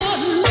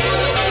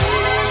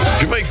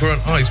Jamaica on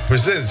Ice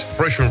presents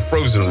fresh and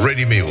frozen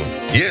ready meals.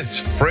 Yes,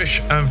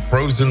 fresh and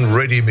frozen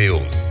ready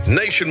meals.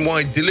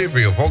 Nationwide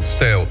delivery of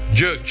oxtail,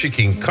 jerk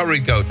chicken, curry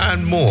goat,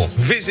 and more.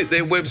 Visit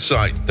their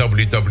website,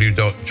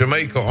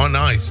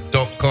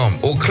 www.jamaicaonice.com,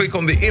 or click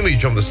on the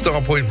image on the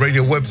Starpoint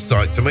Radio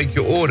website to make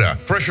your order.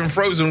 Fresh and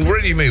frozen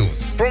ready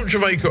meals from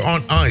Jamaica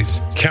on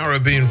Ice.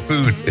 Caribbean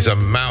food is a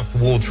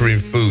mouth-watering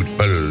food.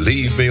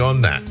 Believe me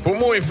on that. For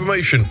more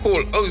information,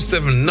 call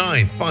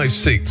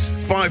 07956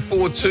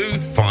 542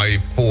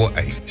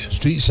 548.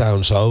 Street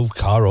Sound Soul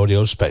car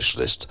audio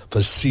specialist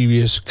for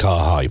serious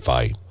car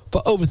hi-fi.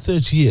 For over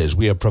 30 years,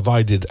 we have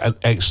provided an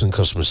excellent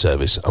customer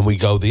service, and we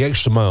go the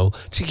extra mile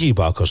to keep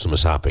our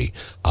customers happy.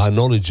 Our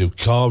knowledge of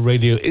car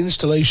radio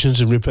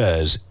installations and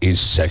repairs is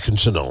second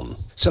to none.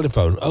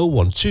 Telephone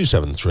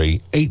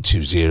 01273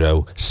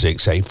 820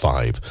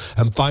 685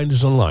 and find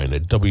us online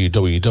at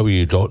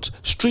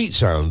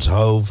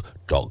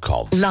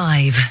www.streetsoundshove.com.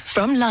 Live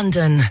from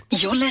London,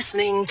 you're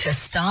listening to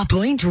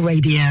Starpoint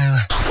Radio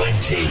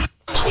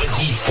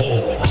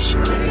 2024.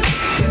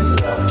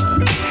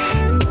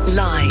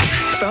 Live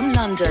from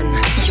London,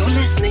 you're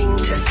listening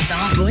to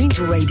Starpoint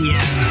Radio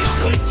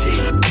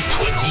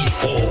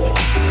 2024.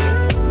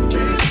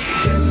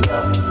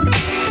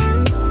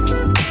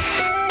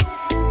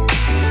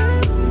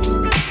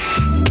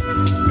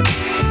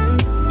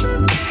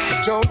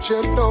 Don't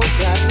you know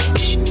that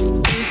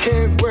we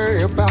can't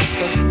worry about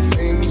the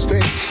things they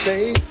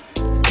say,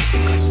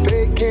 'cause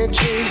they can't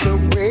change the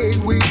way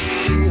we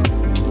feel.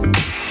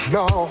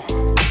 No,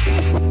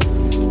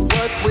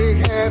 what we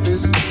have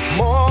is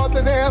more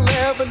than they'll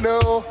ever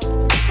know,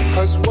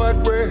 'cause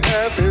what we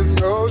have is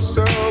oh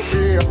so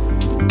real.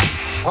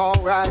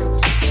 Alright,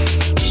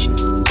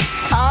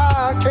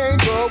 I can't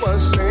go a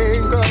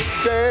single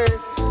day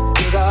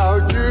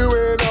without you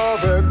and all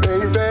the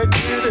things that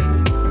you do.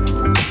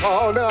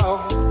 Oh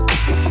no,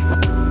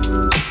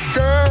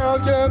 girl,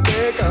 you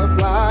make a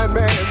blind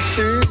man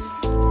see.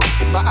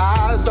 My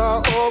eyes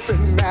are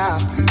open now,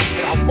 and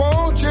I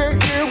want you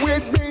here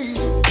with me.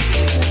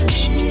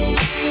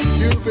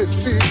 You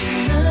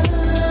believe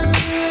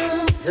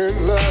in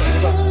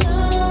love.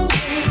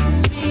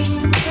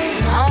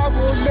 I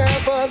will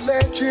never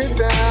let you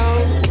down.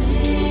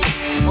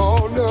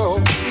 Oh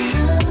no,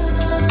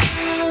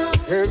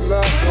 in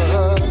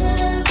love.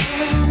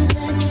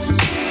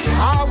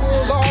 I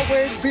will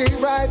always be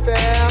right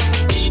there.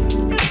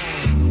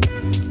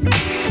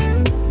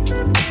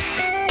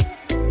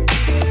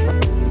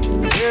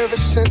 Ever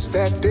since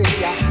that day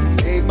I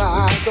laid my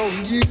eyes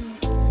on you,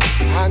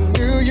 I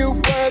knew you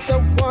were the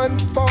one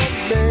for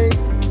me.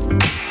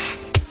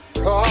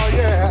 Oh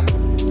yeah,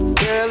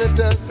 barely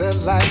does the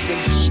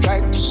lightning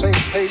strike the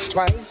same place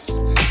twice.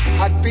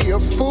 I'd be a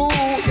fool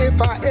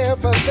if I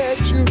ever let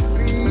you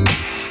leave,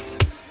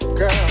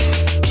 girl.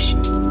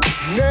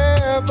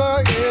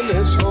 Never in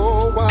this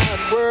whole wide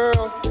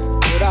world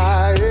would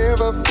I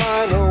ever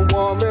find a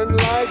woman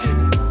like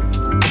you.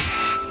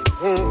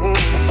 Mm-hmm.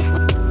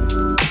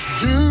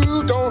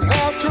 You don't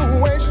have to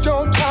waste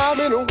your time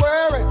in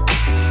worry.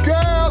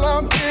 Girl,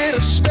 I'm here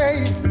to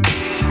stay.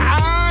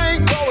 I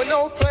ain't going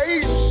no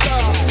place.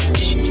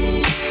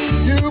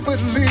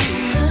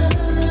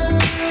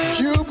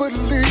 You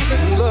believe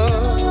in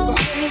love.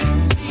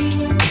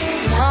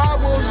 I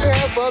will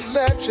never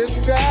let you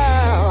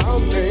down,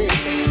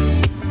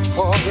 baby.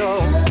 Oh no,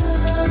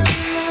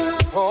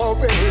 oh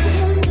baby.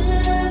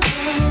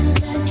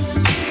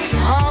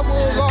 I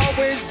will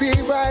always be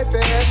right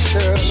there,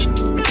 sure.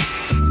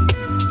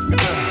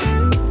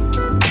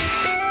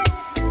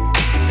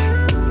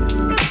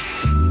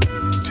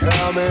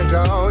 Tell me,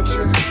 don't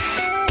you?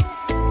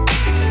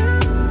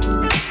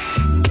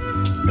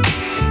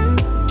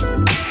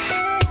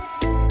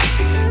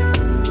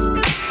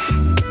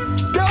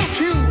 Don't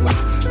you?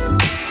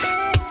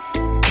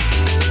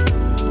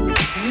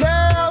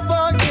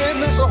 Never in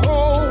this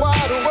whole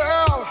wide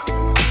world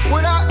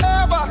would I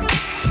ever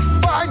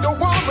find a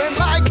woman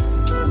like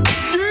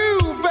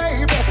you,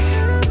 baby.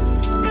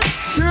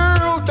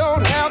 You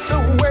don't have to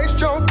waste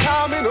your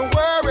time in a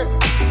worry.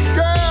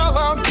 Girl,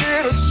 I'm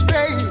here to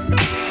stay.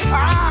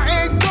 I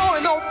ain't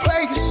going no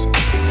place.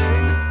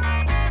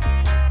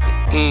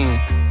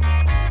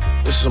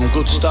 This is some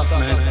good stuff,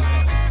 man.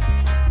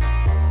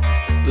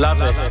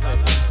 Love it.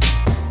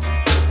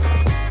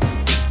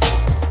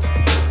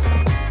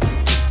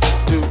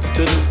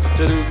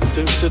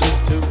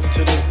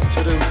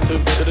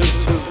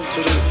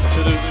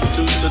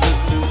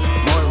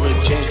 Moira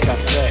James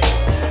Cafe.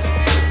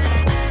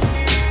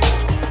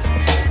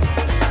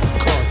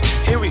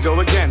 Here we go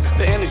again,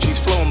 the energy's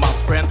flowing, my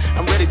friend.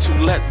 I'm ready to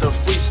let the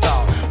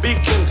freestyle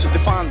begin to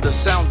define the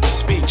sound of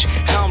speech.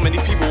 How many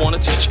people want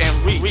to teach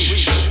and reach?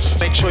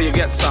 Make sure you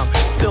get some,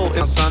 still in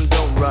the sun,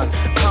 don't run.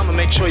 Come and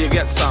make sure you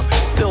get some,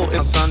 still in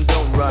the sun,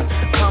 don't run.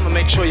 Come and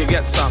make sure you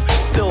get some,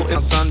 still in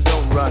the sun,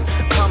 don't run.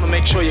 Come and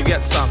make sure you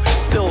get some,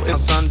 still in the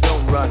sun,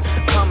 don't run.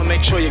 Come and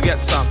make sure you get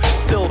some,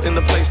 still in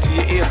the place till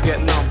your ears get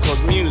numb.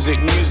 Cause music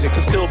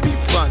can still be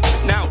fun.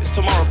 Now it's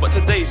tomorrow, but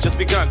today's just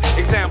begun.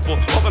 Example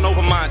of an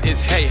open mind is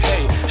hey,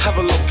 have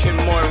a look in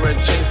Moira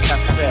James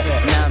Cafe.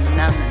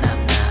 Now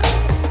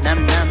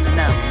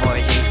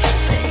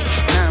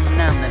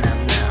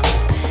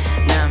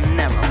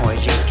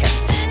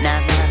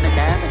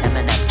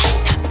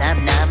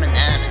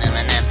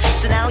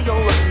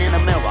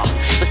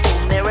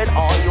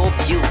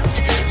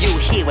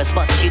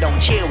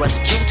us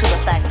due to the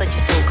fact that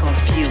you're still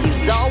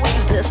confused. Are we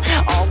this?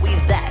 Are we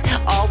that?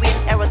 Are we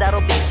an error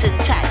that'll be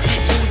syntax?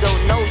 You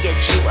don't know yet,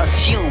 you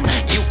assume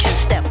you can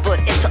step foot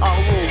into our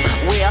room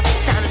where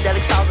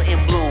soundedelic styles are in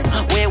bloom,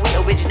 where we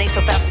originate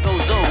so fast we go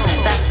zoom,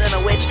 faster than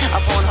a witch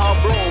upon her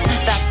broom,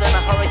 faster than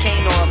a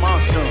hurricane or a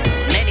monsoon.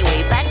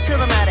 Anyway, back to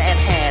the matter at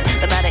hand.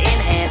 The matter in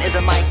hand is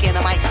a mic and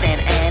a mic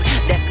stand, and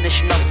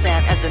definition of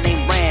sound as the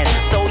name brand.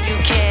 So you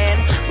can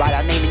write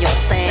our name in your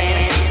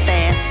sand,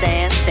 sand,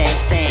 sand, sand,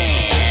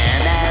 sand.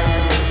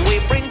 As we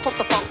bring forth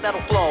the funk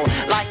that'll flow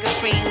like a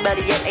stream,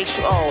 better yet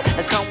H2O.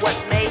 Has come what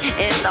may,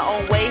 in our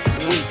own way,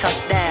 we touch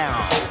down.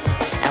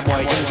 At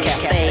Origins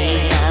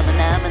Cafe.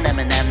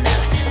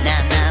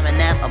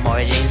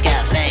 Origins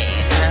Cafe.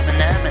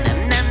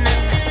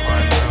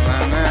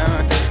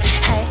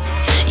 Hey,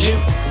 you,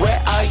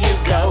 where are you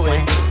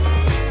going?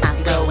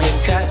 I'm going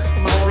to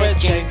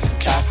Origins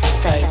Cafe.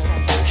 Hey,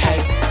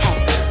 hey,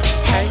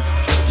 hey,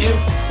 you,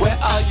 where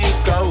are you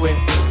going?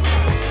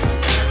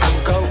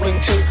 I'm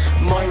going to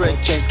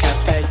Origins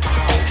Cafe. Hey,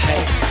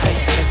 hey,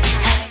 hey,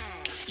 hey,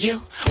 you,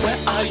 where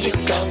are you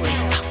going?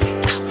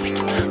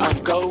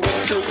 I'm going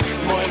to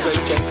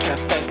Origins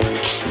Cafe.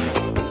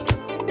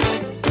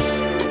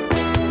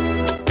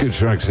 Good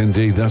tracks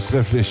indeed. That's the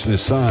definition of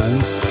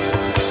sound.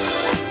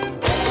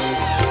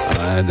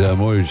 And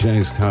Moira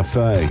James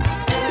Cafe.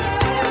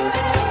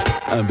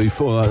 And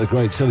before that, the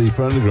great Teddy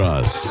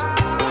Prendergrass.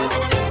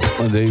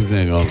 Monday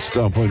evening on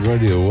Starpoint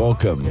Radio.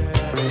 Welcome.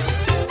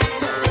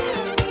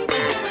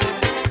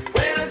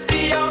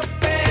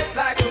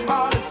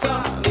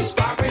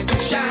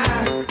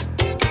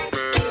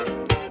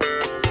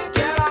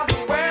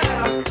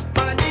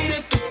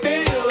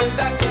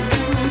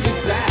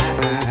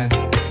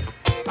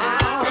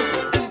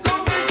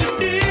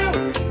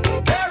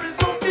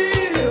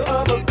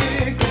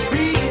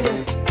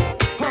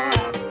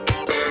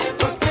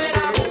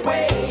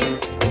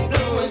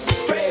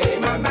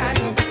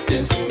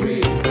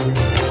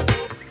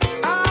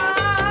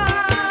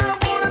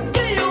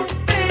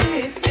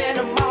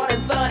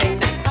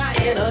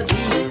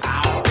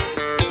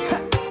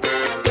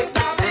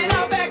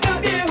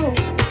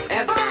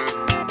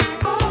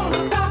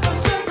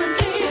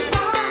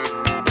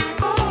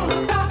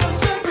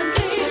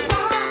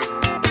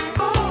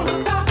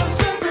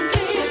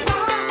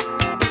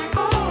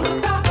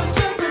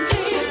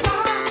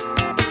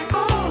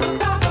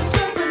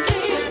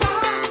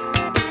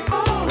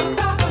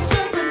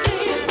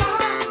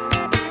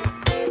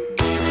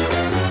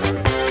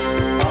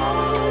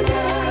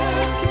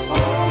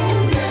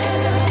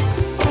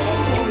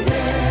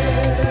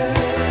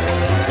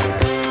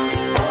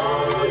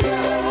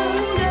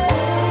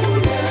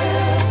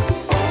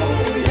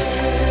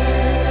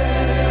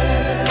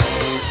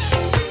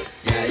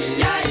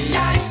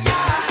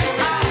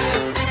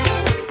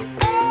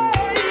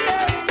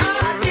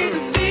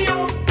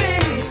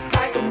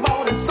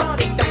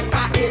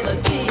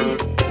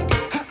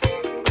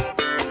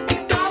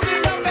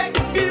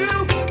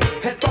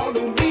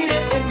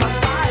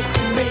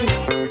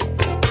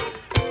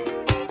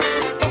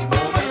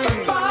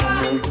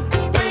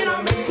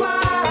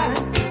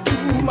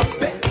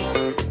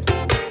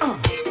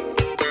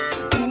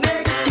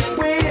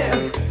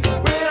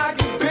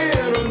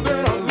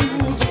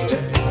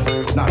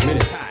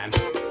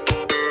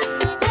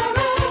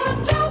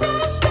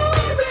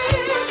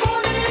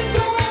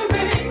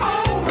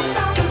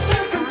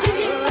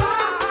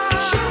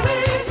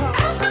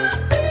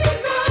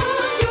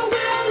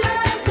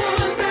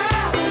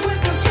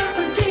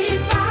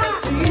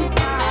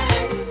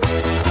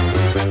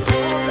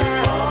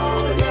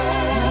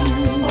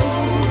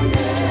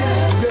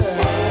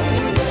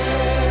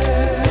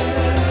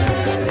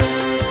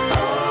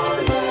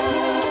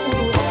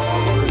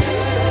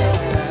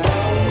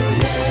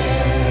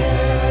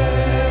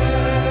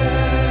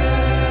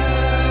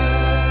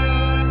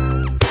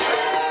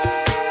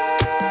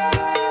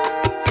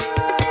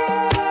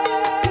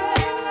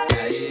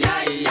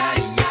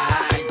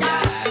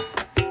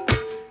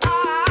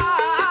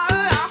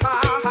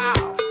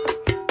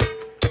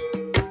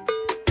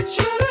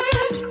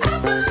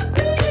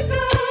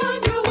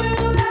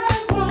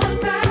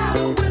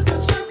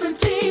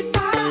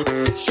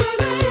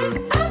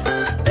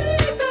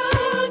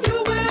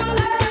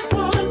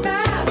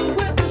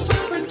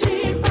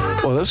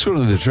 That's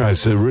one of the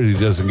tracks that really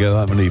doesn't get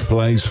that many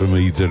plays from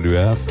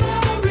EWF.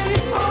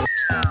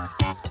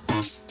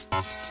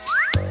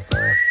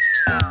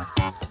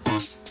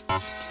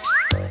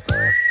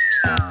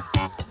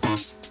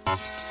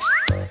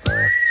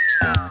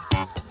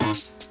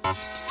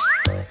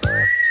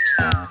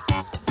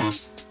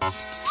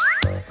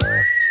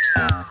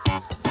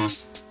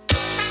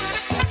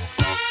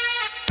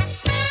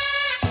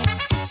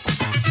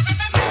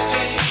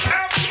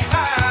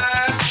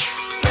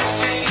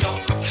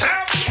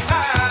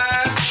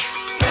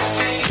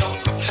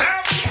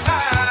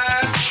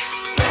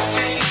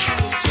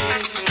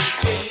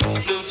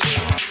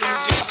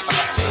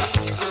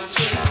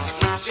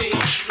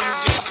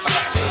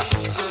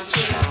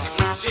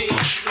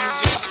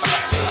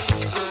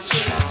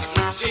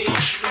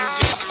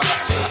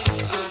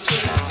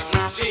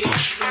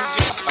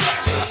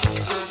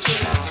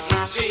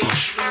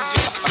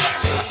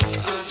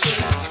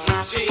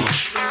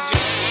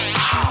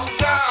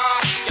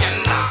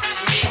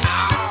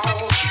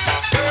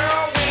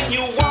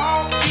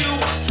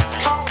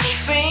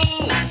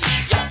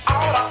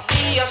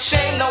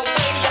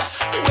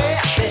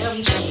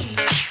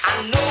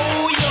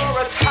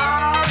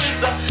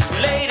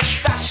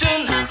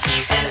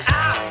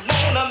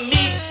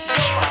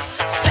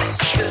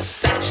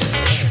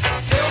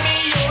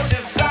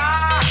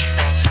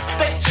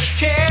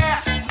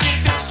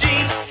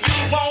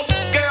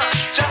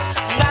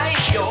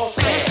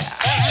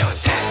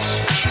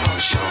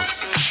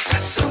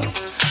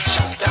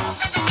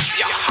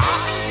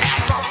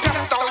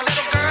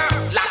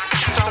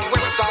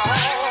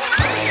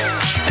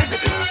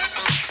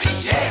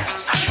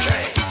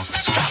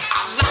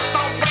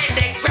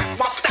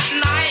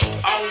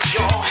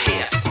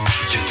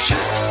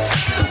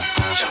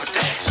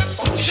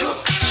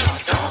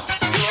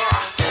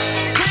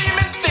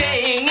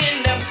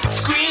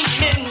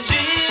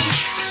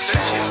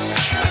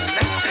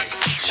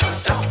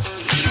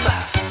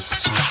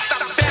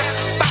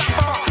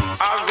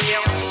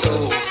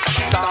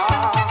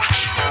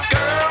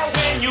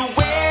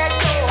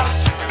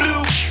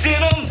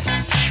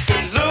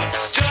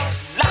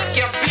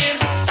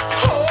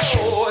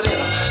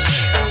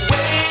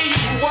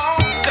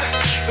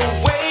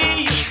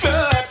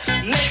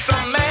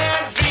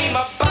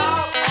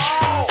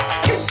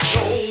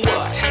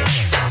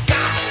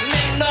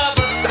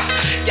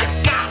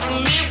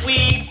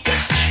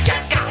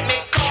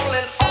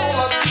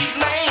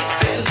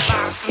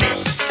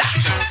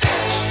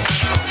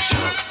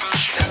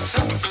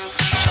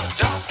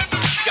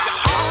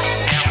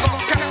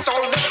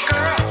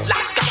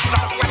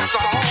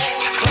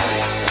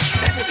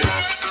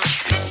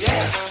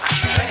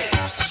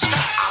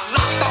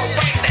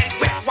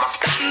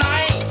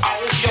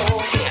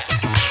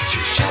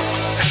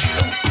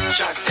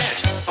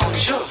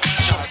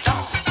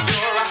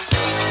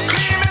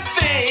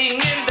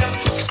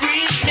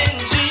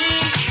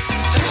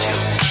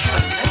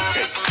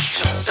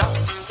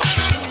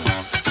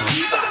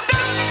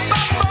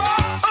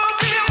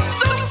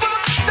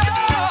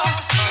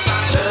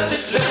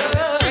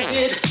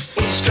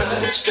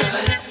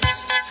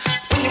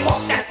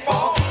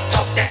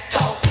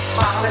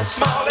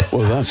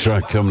 That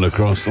track coming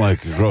across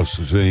like a cross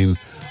between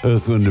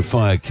Earth, Wind &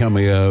 Fire,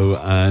 Cameo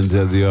and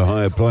the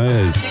Ohio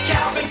Players.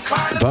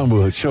 The band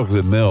with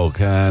Chocolate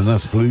Milk, and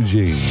that's Blue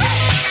Jeans.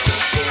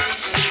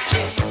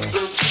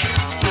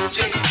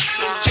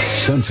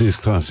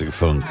 70s classic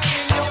funk.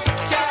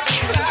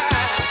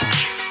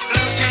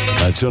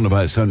 Talking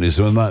about 70s,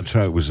 when that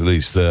track was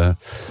released, there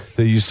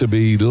used to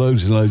be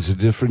loads and loads of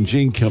different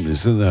gene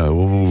companies, didn't there,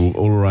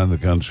 all around the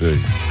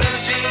country.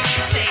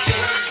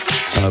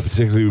 I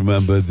particularly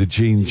remember the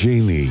Gene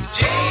Genie.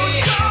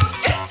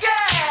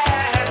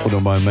 One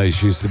of my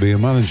mates used to be a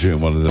manager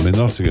in one of them in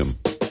Nottingham.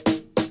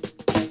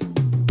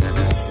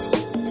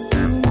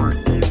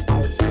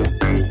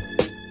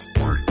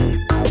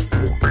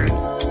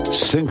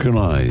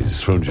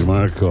 Synchronize from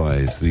Jamiroquai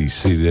is the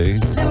CD.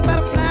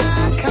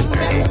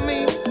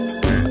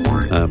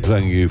 And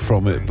playing you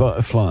from it,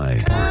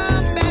 Butterfly.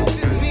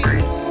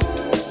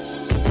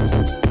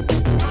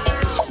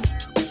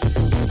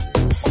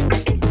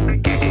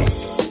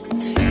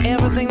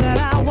 Everything that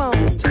I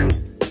want is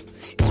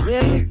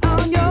written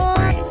on your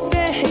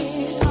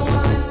face.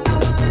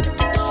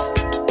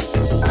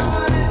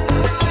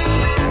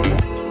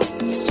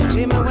 So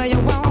tell me where you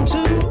want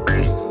to.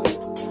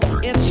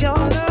 It's your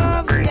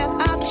love that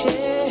I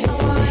chase.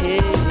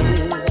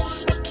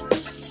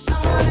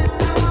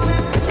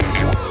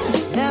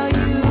 Now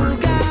you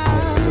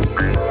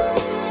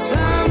got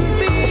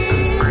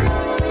something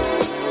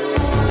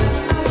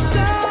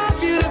so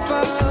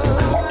beautiful.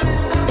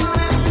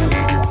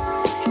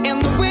 And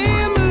the way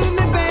you move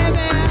me,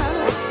 baby,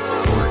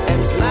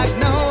 it's like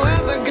no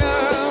other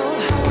girl.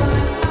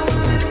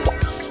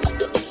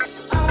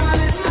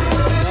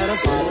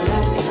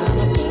 Butterfly, I'm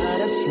a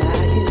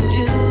butterfly in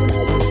June.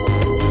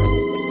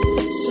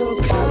 So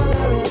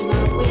color in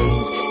my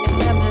wings and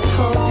let me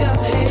hold your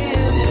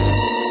hand.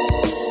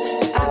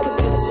 I could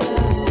be the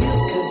sun, you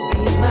could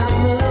be my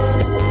moon.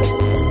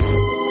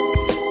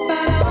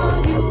 But all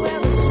you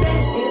ever say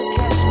is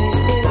catch me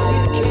if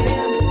you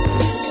can.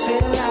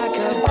 Feel like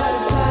a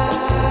butterfly,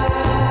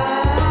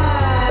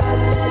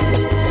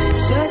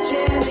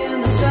 searching in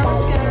the summer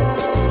sky.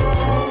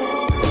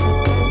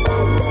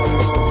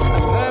 A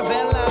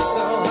perfect love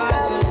so hard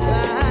to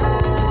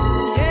find.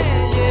 Yeah,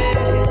 yeah.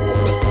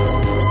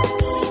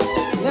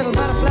 Little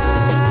butterfly,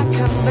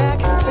 come back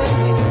to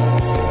me.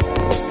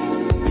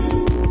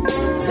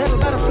 Little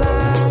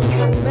butterfly,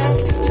 come back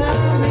to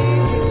me.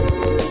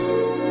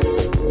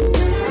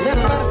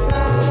 Little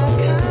butterfly,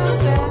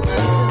 come back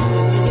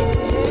to me.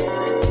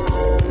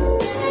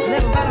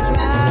 Little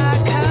butterfly,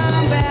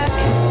 come back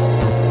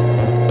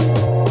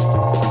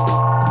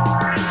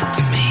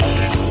to me.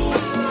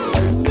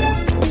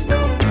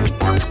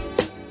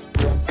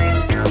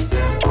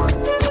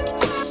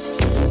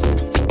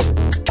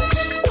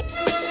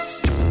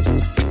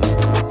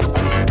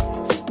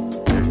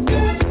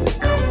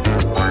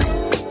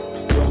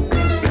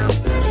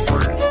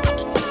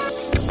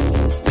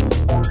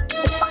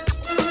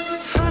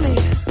 Honey,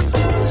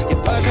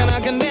 you're pushing a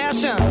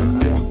condition,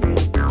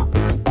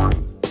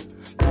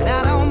 but I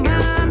don't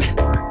mind.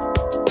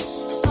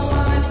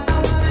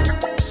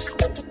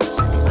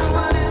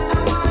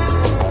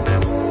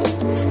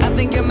 I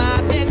think you're my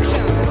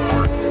addiction,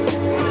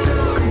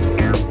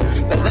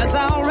 but that's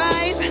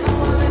alright.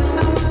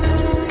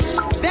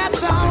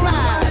 That's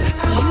alright.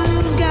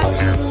 You got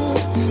to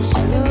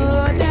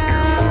slow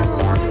down.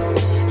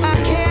 I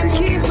can't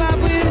keep up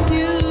with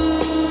you.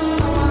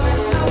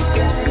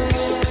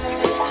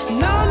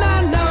 No, no,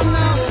 no,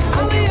 no.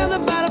 All the other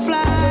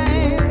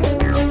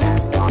butterflies,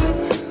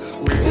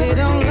 they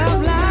don't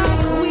love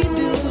like we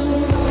do.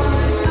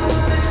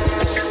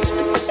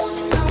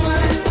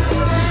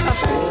 I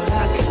feel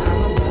like I'm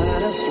a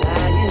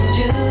butterfly in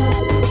June.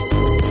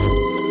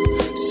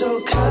 So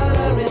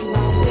color in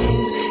my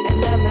wings and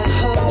let me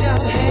hold your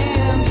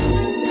hand.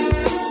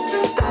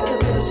 I could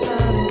be the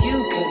sun and you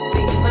could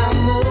be my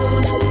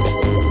moon.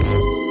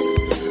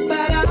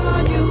 But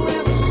all you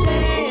ever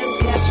say is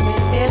catch me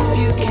if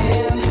you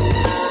can.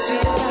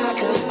 Feel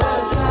like a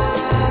butterfly,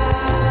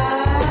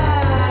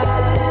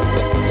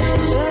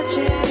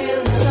 searching in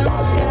the summer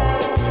sky.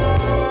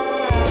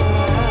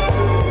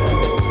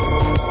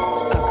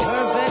 A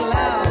perfect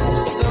love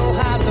so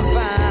hard to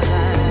find.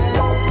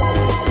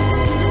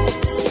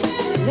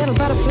 Little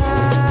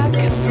butterfly,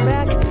 come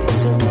back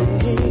to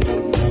me.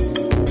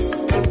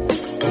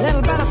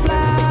 Little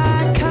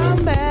butterfly, come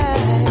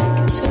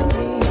back to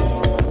me.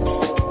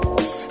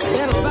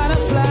 Little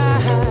butterfly.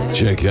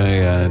 JK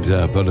and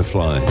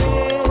Butterfly.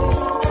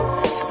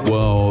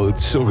 Well,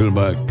 it's talking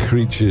about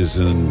creatures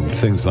and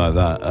things like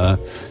that.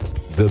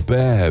 The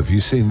Bear, have you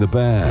seen The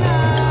Bear?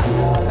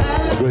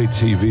 Great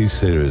TV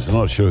series. I'm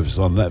not sure if it's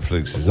on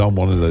Netflix. It's on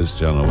one of those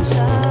channels.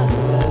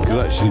 It could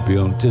actually be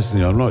on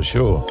Disney, I'm not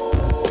sure.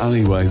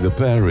 Anyway, The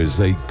Bear is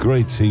a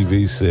great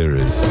TV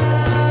series.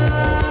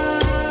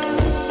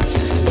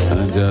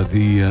 And the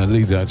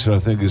lead actor, I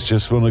think, has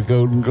just won a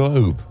Golden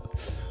Globe.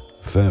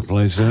 Fair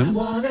play to him.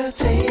 Wanna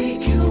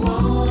take you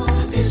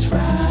on this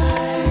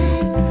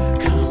ride.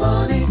 Come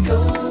on and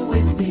go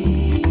with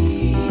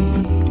me.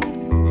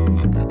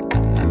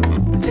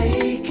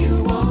 Take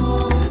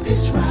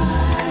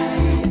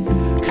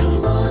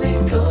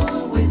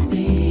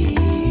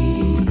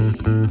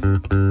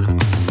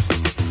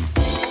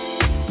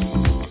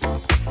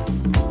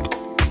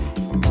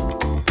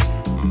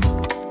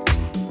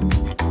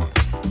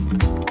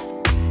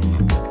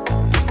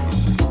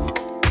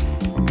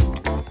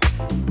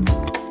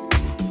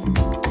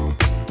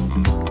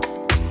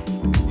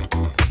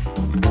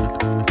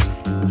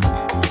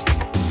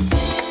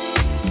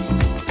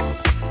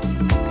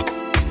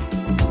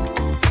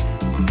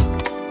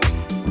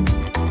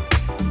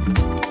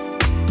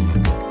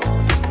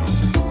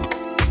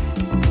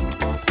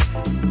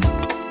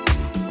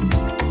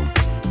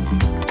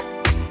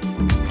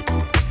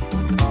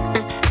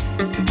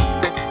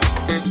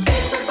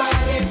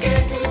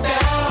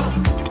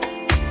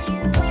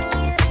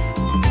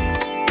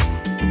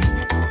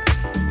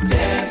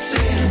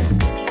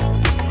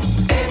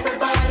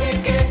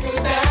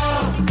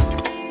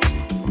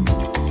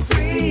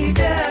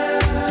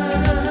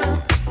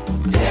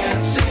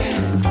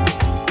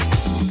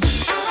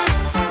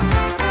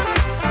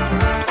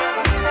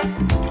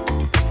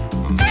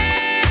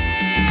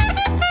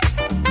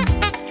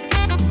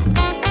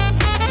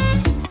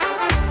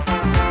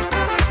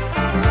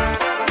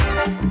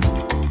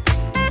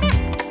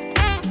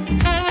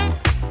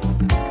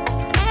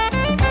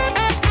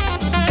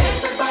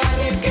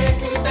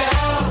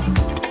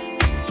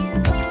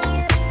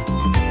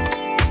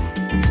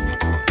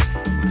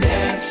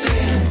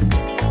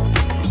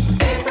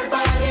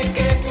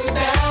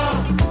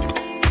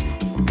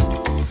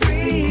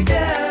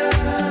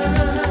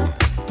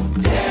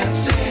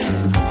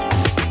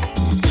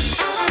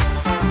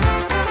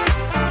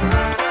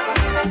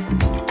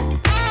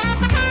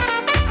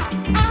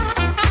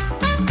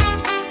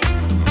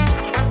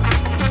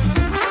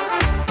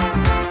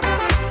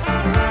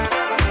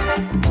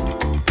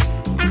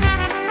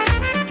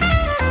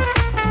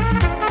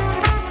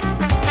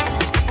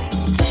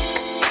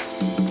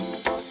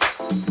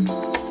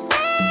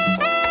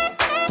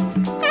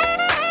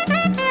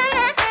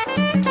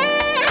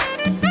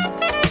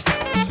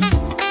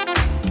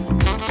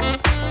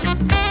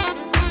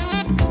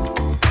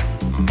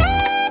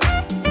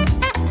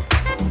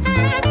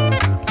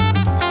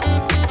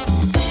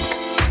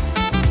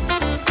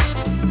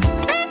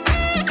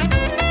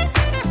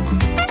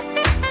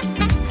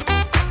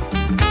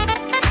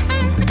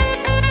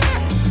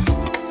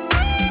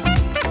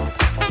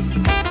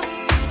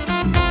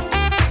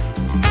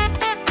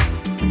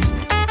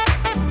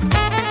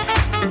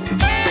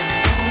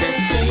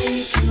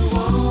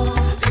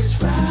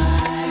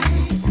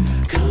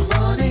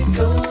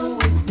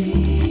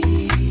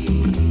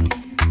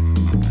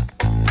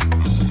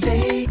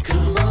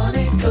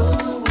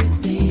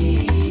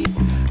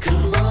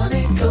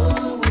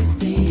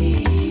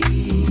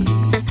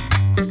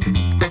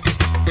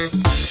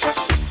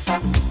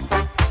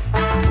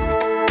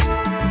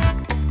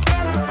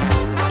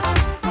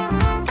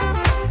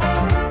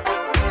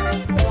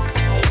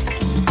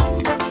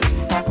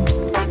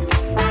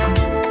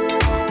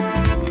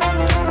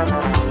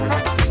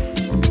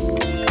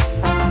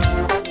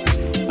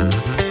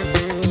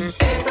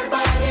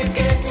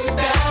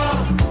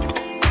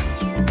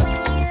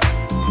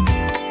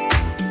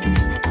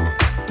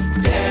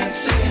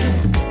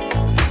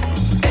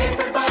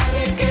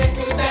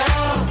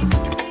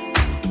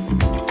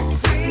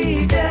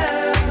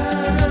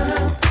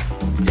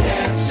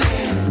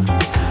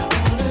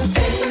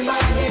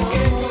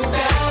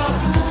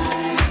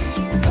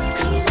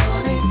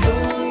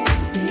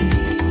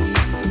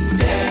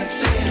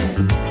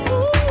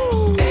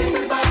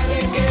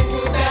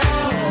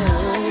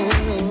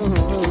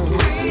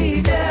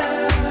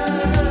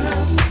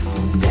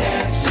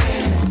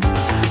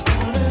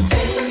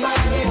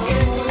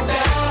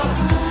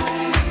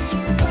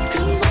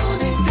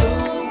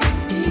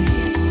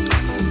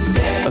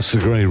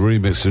That's a great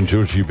remix from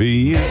Georgie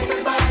B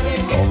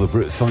on the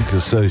Brit Funk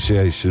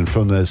Association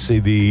from their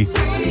CD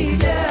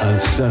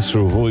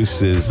Ancestral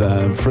Voices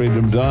and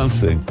Freedom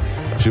Dancing.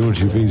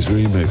 Georgie B's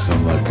remix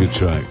on that good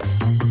track.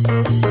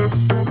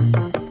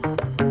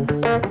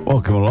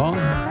 Welcome along.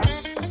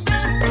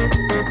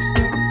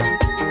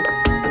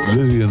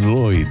 Lillian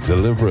Lloyd,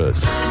 Deliver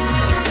Us.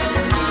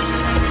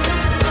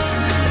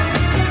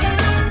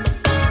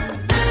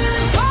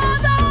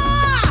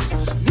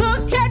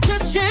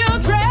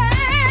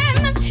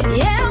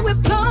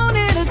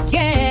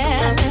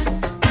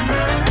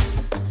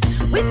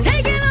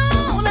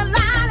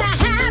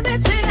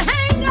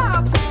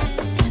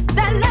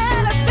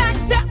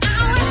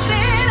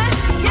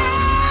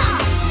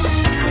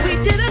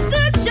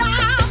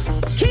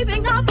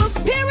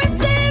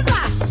 Appearances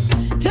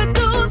to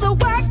do the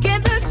work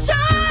in the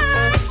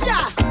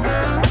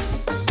church.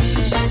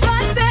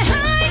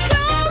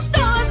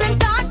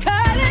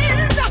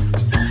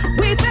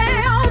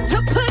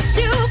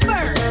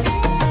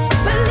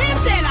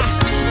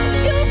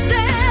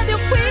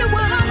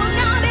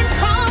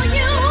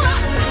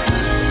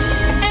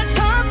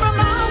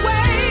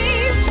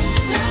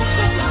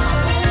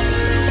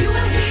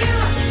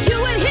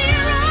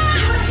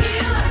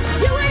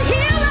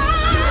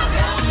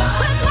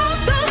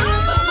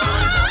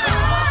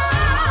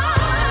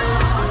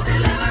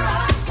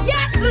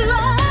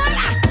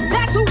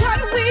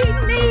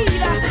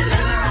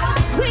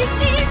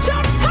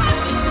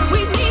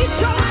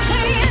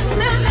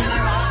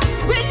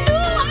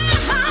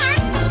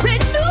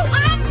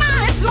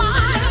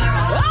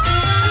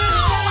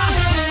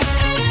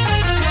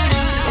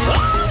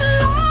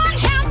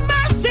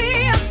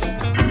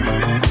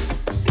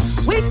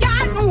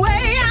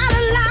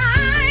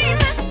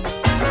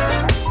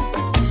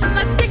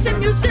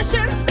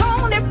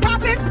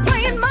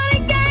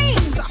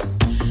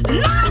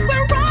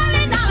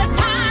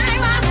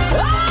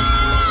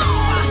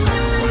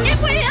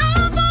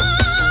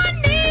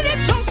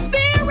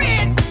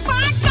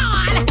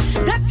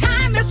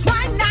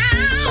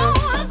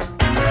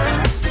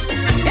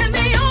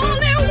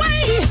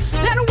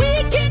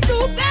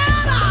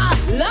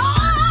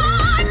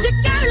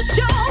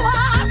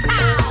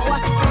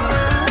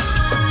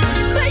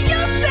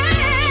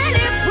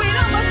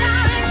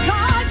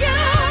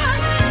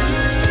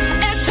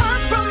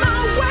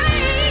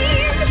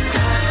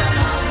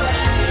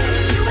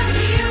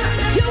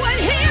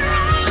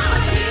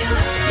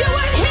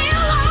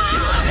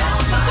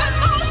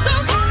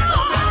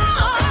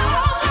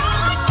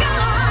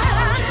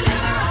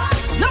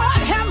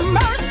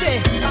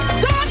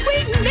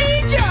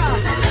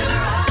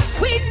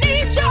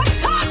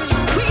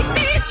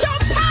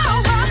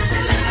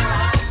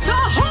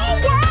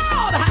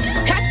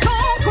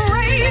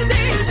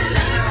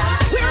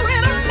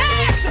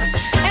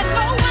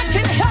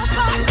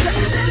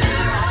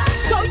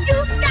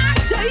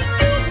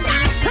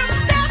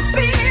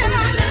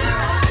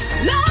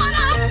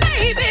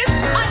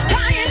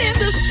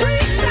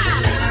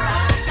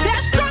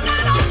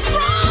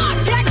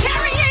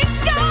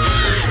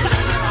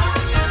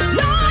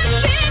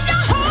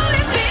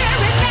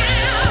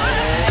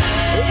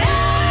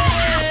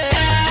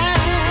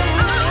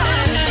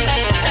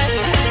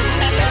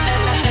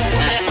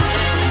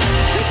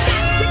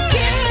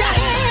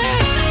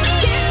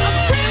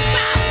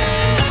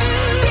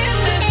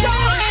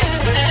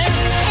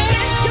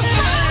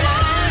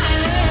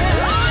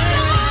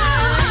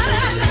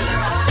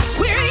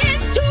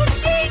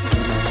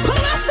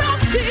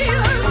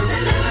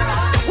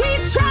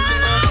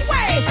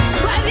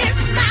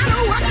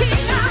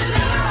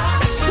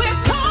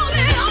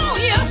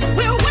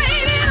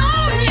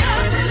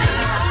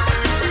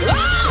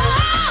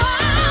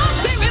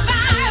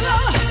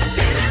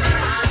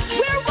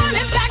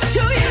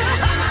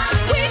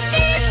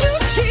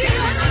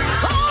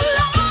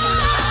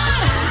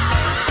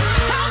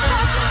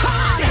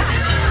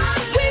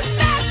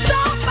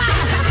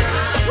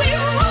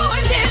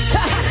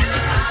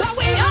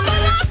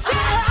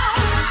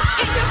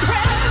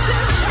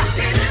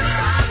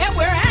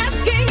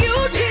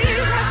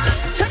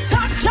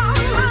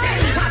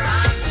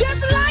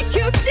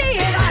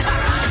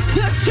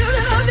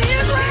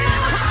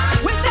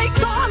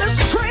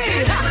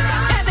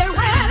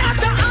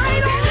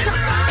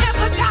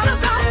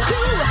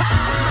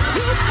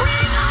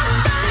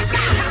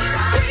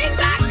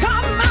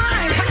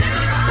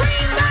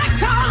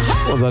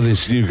 that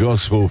is New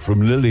Gospel from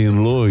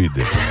Lillian Lloyd.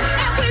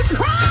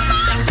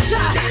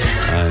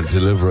 And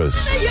Deliver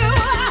Us.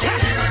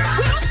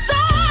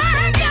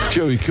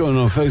 Joey Cohen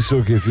on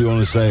Facebook, if you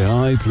want to say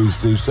hi, please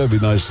do so. It'd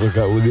be nice to look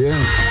out with you.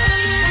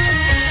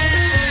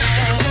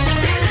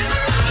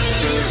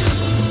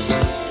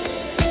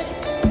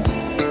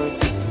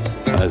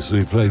 As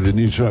we play the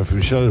new track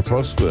from Shadow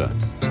Prosper,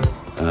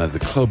 the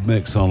club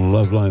mix on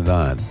Love Like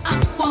That.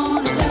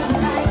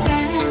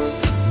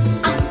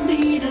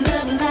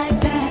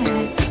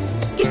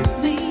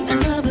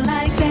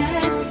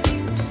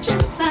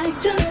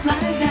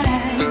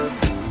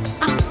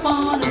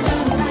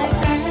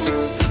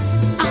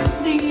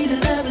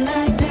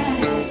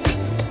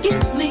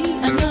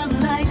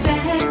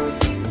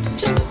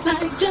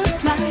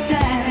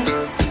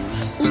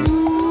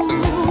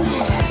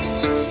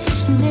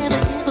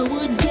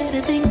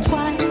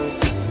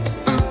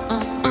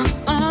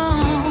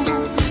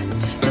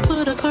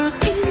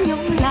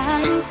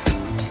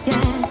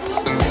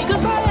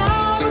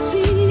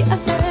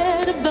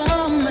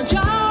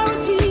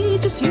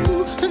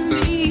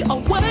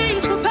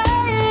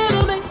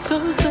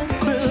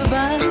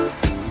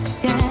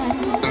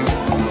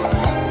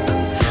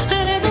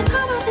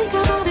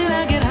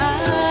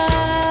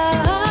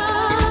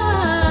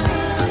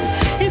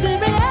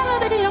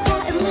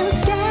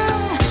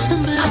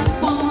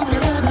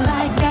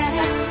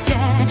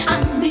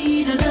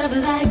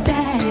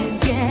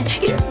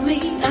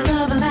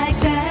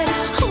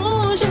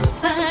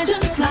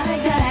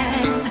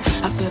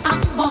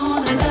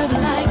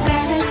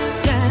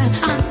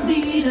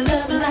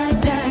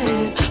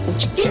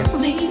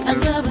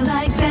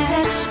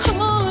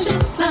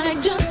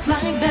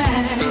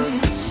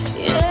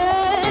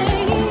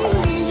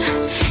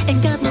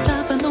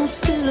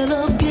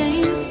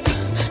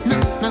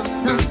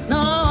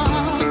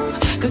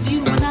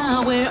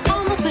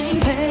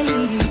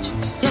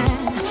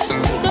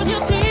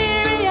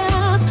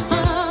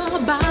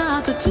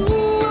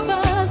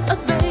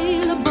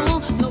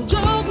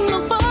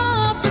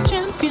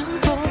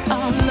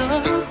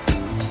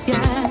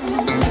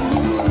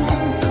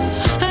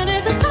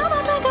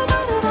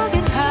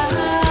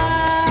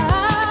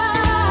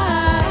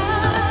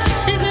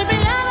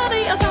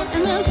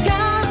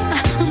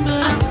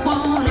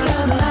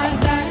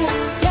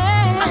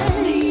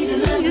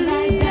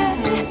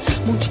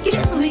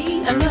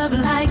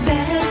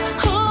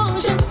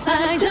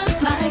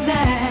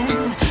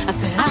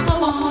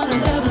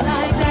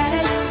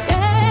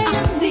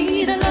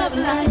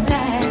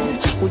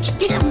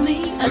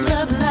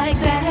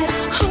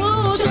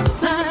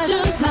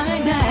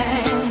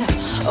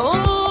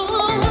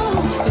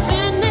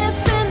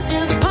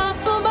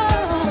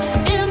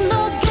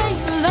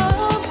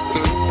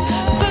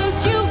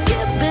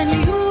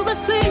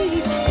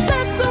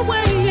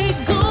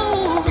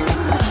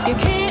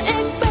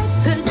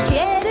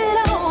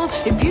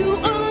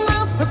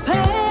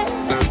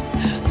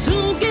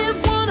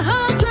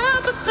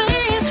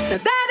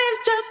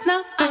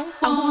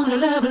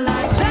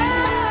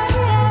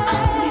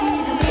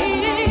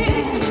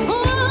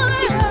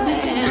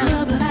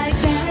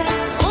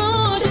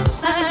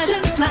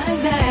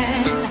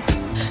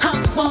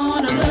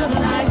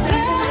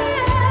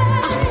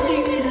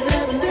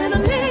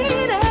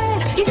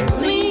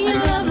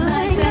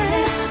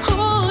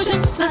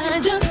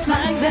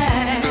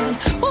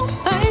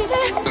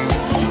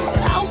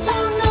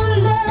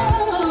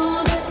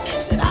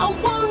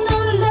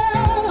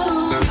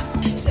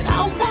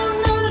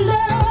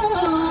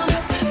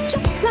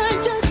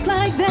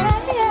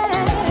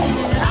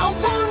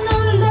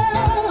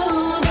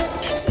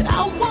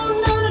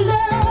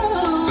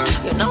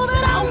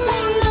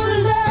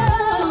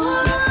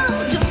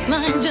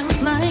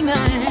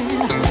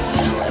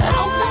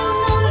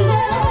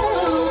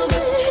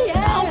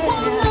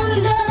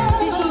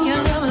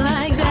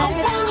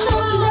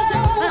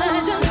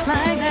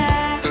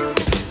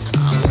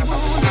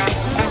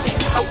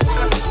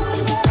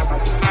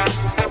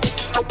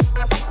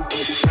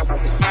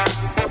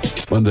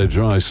 Monday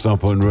Drive,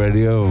 Stop on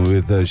Radio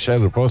with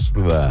Shadow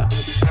Prosper there.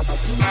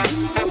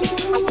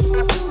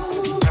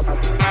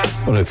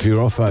 Well, if you're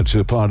off out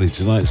to a party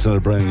tonight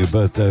celebrating your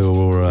birthday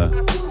or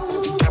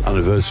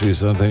anniversary or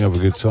something, have a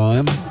good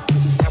time.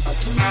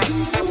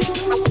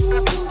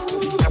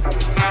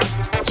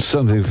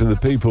 Something for the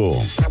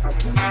people.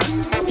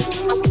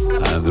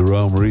 And the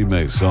Rome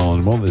remix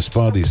on Want This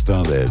Party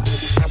Started.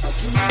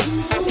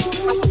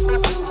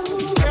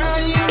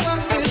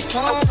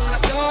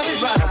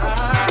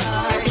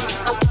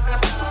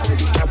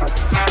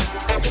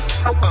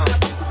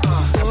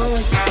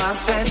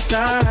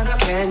 Time,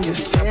 can you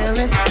feel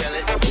it?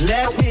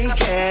 Let me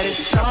get it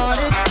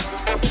started.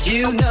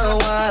 You know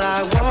what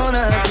I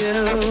wanna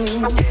do.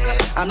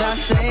 I'm not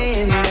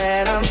saying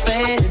that I'm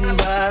fading,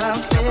 but I'm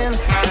feeling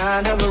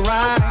kind of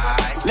right.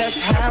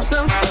 Let's have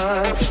some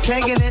fun,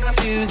 taking it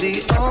to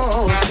the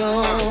old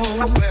school.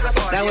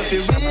 Now if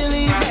you're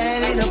really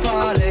ready to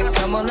party,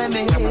 come on, let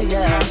me hear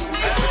ya.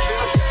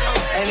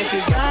 And if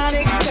you got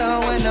it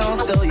going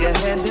on, throw your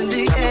hands in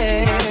the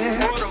air.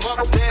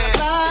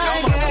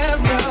 Fly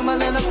girls, come a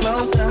little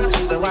closer,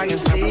 so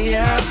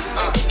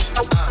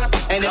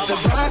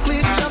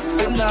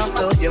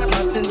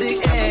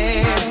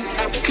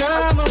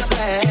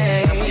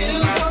say you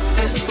want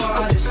this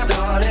party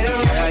started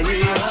right. Yeah,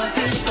 you want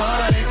this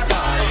party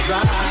started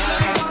right.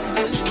 You want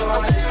this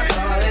party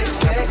started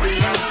quickly.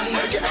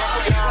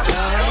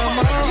 Come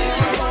on.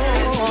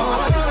 This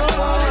party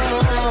started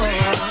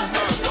right.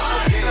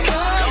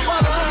 Come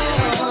on.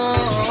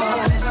 This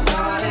party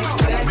started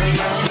quickly.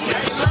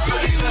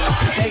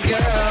 Hey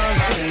girls,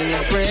 bring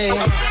your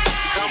friends.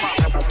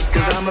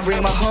 Cause I'ma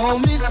bring my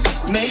homies,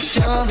 make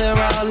sure they're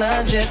all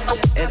legit,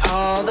 and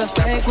all the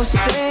fake will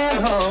stay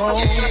at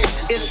home.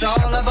 It's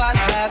all about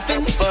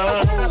having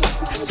fun,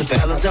 so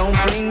fellas don't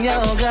bring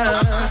your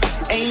guns.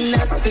 Ain't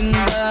nothing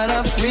but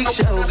a freak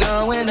show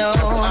going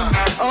on.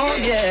 Oh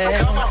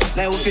yeah.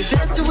 Now if you're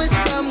dancing with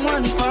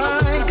someone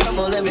fine, come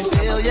on, let me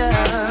feel ya.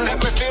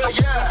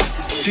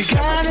 If you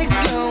got it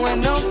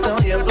going on, throw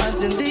your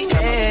blunts in the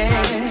air.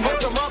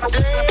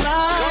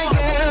 Fly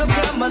girls,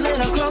 come a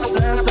little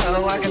closer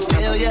so I can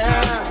feel ya.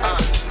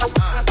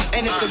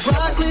 And if the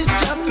broccoli's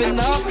jumping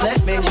off,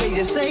 let me hear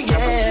you say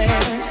yeah.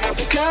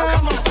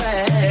 Come on,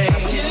 say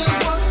you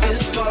want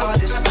this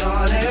party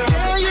started right.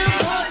 Yeah, you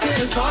want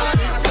this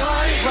party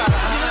started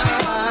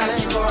right.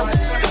 This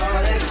party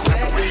started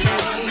quickly.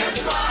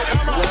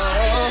 Whoa,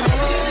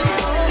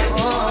 this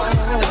party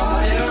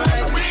started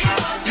right.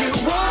 You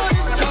want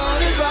it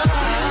started right.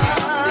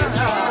 This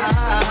party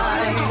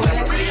started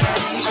quickly.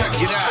 Check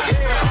it out.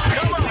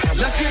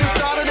 Let's get it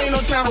started, ain't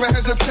no time for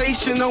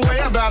hesitation. No way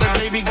about it,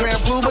 baby.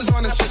 Grand Pooba's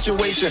on the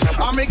situation.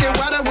 I'll make it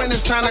wetter when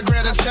it's time to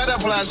grab a cheddar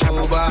plus.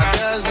 Pooba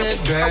does it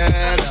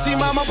better. See,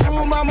 mama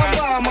Pooh, mama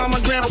bar, mama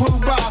Grand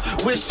Pooba.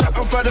 Wish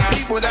something for the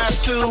people,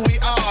 that's who we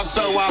are.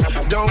 So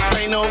don't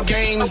play no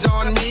games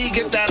on me.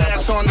 Get that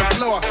ass on the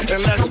floor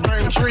and let's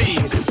burn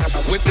trees.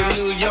 With the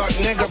New York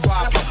nigga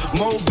bopper.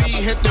 Moby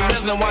hit the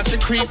rhythm, watch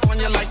it creep on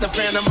you like the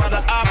Phantom of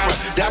the Opera.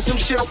 That's some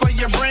shit for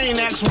your brain.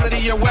 Ask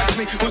Whittier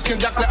Wesley, who's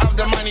conductor of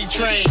the money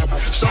train.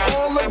 So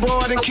all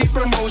aboard and keep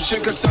in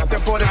motion, cause something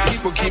for the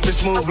people. Keep it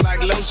smooth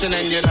like lotion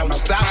and you don't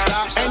stop.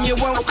 And you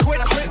won't quit.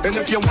 And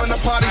if you want a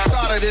party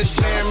starter, this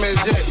jam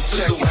is it.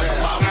 Check it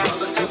out. My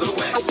brother to the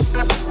west. To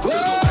the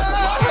west,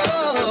 my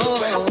brother to the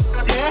west.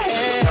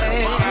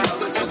 Yeah. My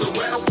brother to the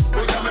west.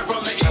 We're coming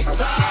from the east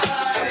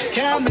side.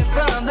 Coming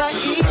from the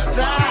east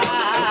side.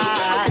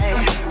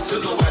 To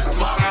the west,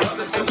 my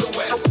brother to the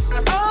west.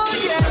 Oh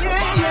yeah.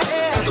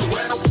 To the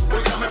west,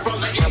 we're coming from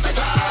the east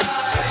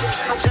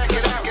side. Check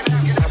it out.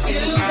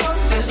 You want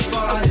this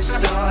party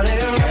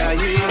started right.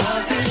 Yeah, you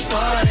want this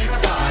party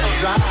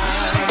started right.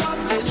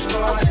 This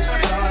party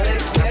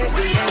started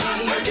quickly.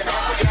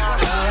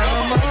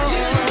 Come on.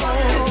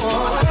 This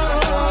party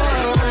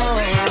started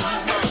right.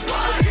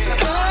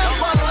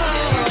 Come on.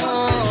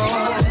 This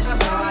party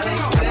started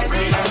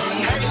quickly.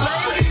 Hey,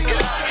 ladies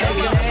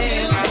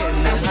in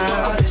the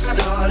house.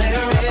 Started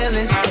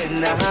really in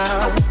the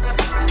house.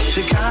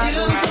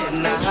 Chicago in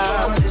the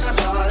house.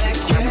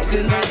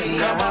 Houston in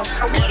the house.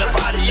 What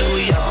about New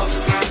York?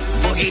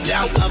 Boogie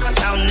down,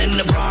 uptown in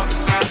the Bronx.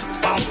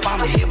 Bum,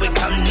 here we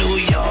come, New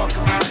York.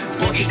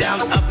 Boogie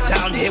down,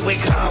 uptown, here we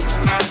come.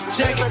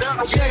 Check it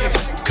out, check it.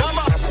 Come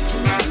on.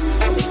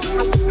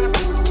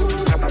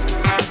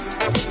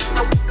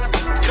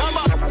 Come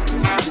on.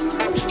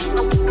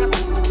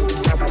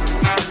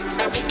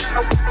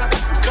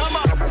 Come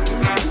on.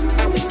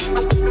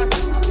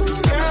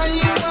 Girl,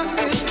 you want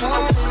this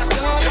party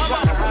started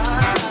right.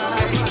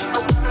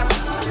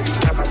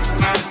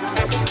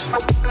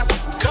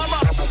 Come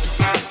on.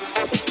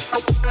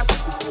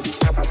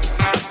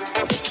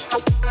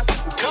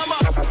 Come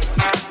on.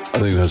 I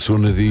think that's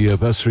one of the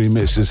best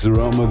remixes the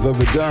Realm have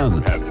ever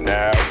done. Have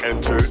now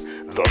entered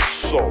the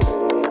Soul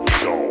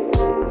Zone.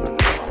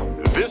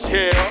 This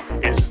here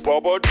is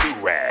Bubba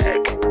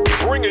Durag,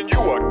 bringing you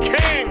a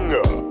king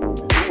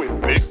doing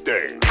big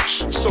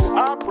things. So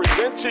I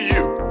present to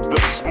you the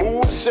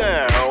smooth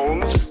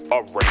sounds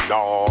of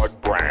Renard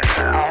Brown.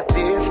 At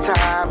this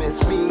time,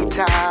 it's me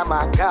time.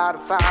 I gotta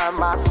find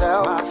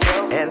myself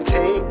and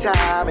take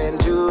time and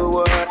do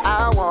what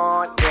I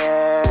want,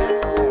 yeah.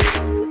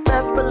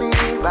 Best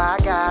believe I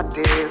got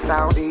this. I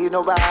don't need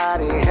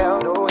nobody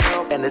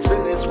help. And it's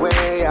been this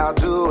way, I'll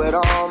do it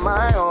on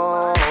my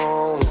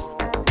own.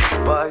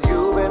 But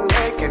you've been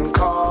making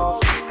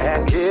calls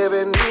and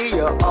giving me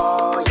your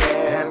all,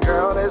 yeah. And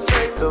girl, this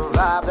ain't the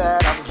vibe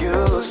that I'm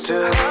used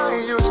to.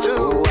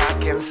 Ooh, I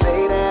can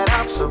say that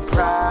I'm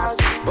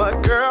surprised,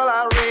 but girl,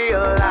 I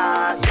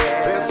realize,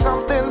 yeah, there's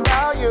something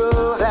about you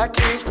that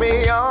keeps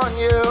me on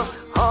you,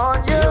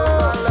 on you.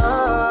 Your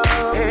love,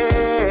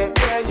 hey,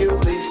 when you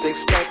least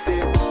expect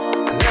it.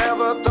 I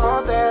never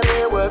thought that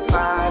it would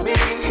find me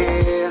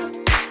here.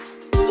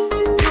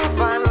 You'll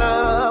find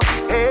love,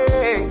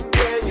 hey,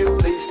 when you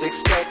least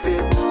expect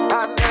it.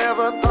 I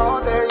never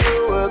thought that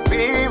you would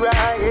be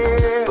right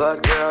here,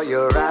 but girl,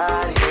 you're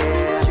right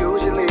here.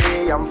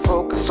 Usually I'm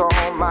focused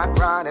on my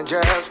grind and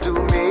just do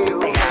me.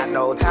 Ain't got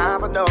no time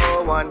for no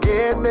one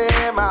getting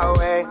in my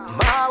way,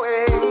 my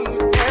way.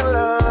 And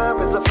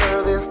love is the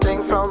furthest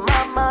thing from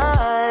my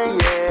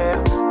mind, yeah.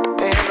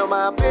 Ain't no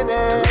my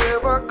business,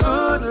 live a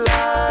good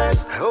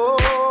life,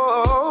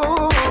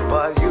 oh.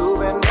 But you've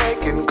been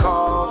making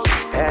calls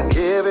and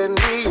giving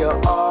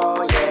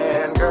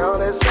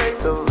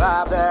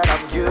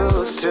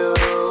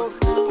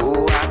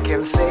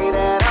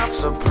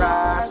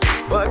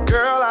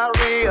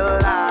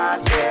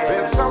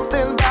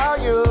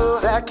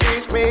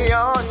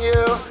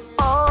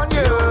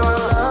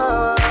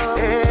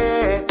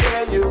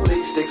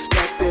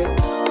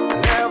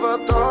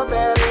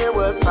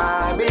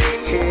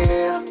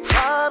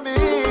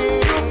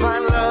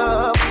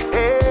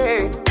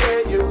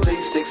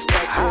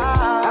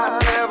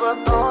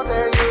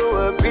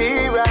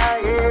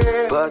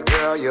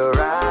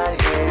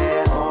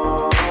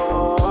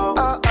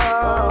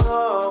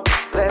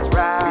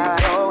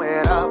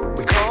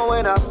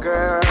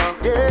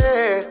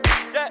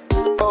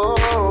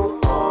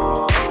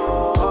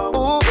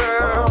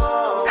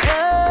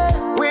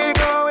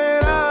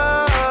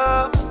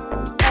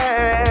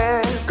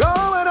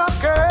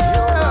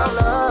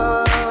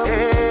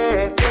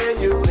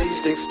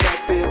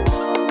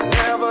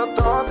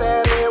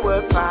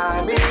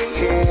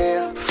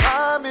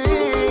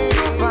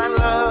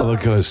Other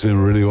guy's doing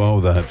really well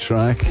with that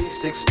track.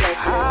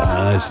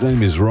 His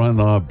name is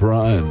Reinhard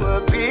Bryan.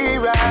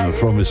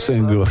 From his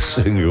single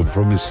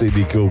from his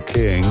CD called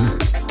King.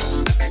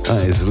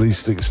 That is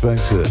Least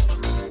Expected.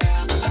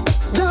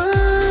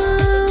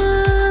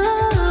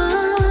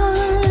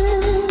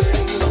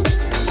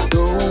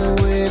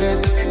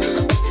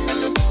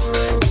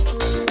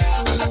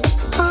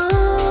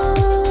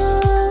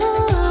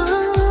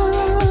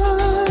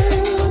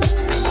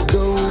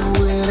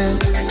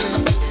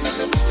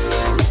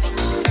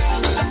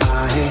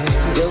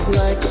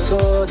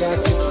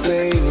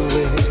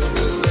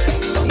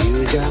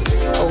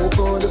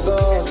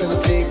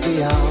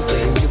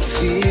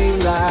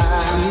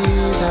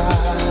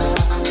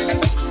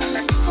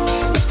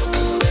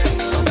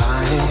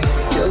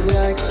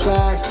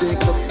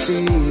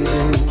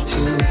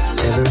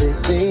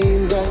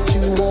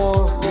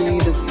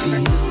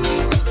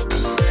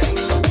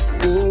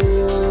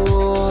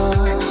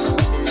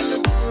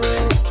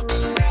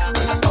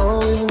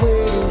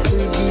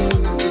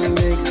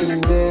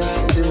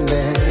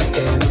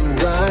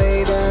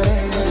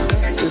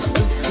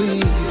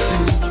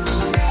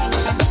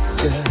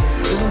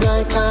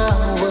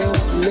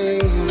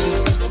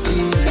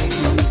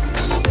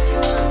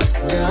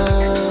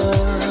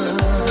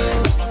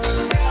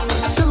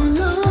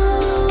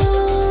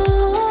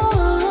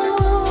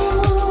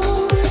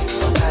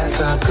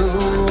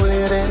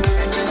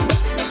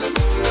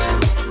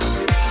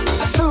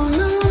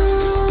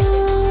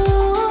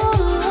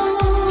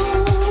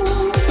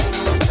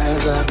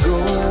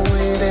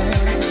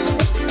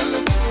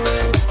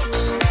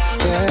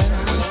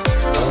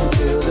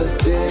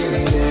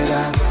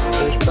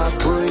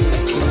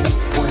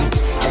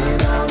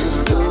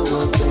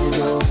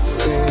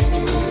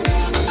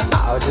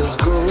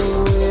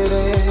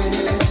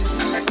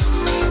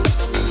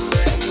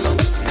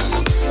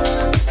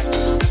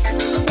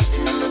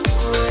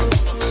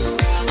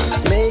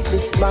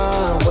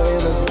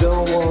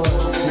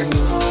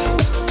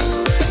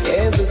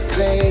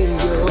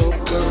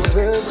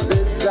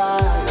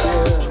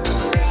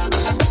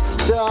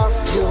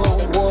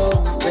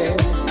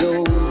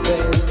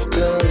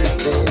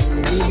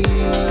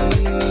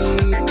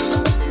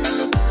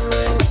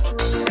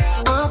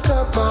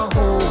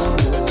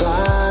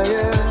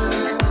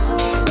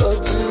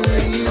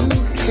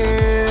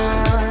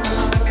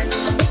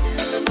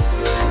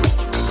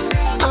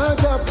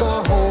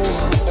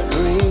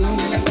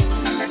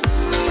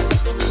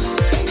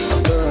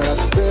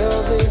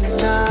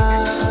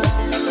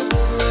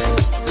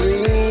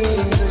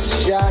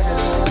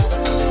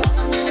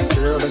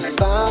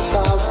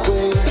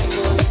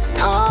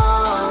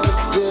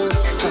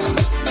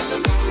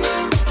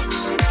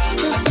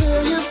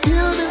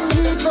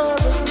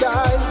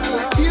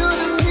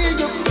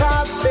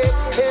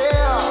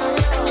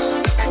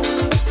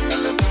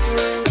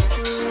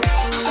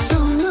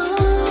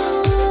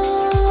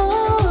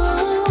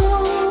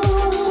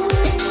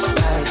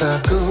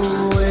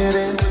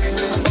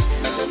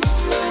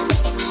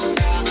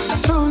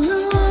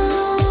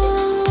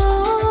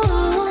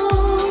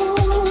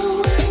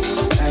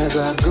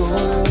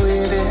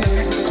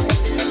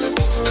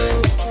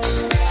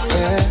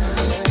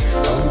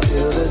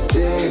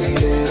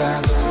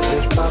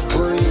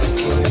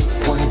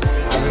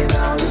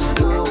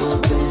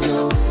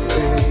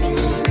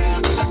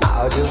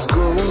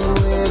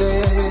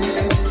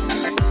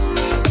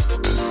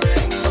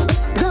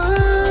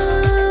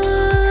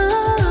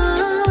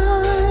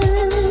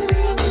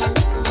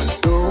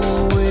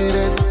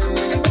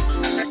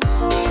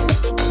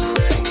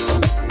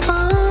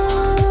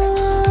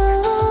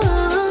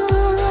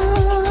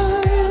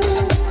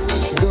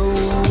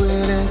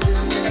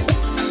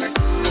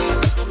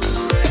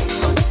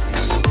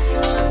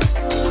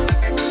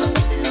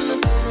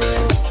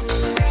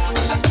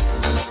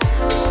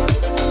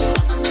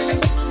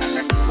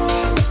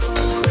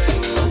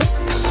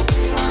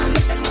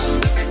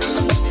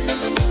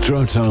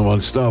 Time on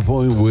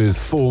Starpoint with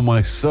For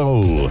My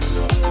Soul.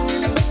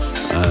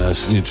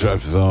 That's a new track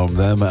from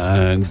them,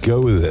 and Go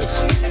With It.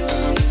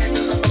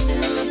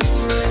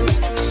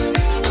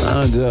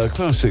 And a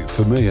classic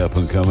for me, up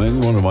and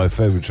coming, one of my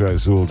favourite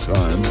tracks of all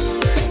time.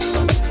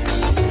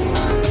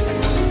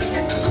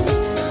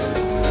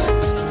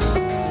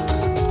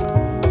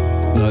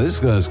 Now this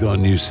guy's got a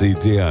new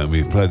CD out, and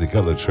we've played a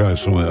couple of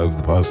tracks from it over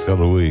the past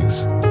couple of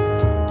weeks.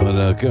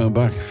 But going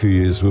back a few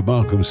years with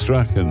Malcolm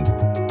Strachan,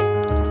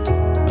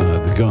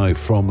 the guy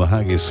from the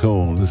Haggis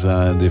Horns,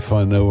 and If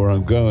I Know Where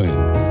I'm Going.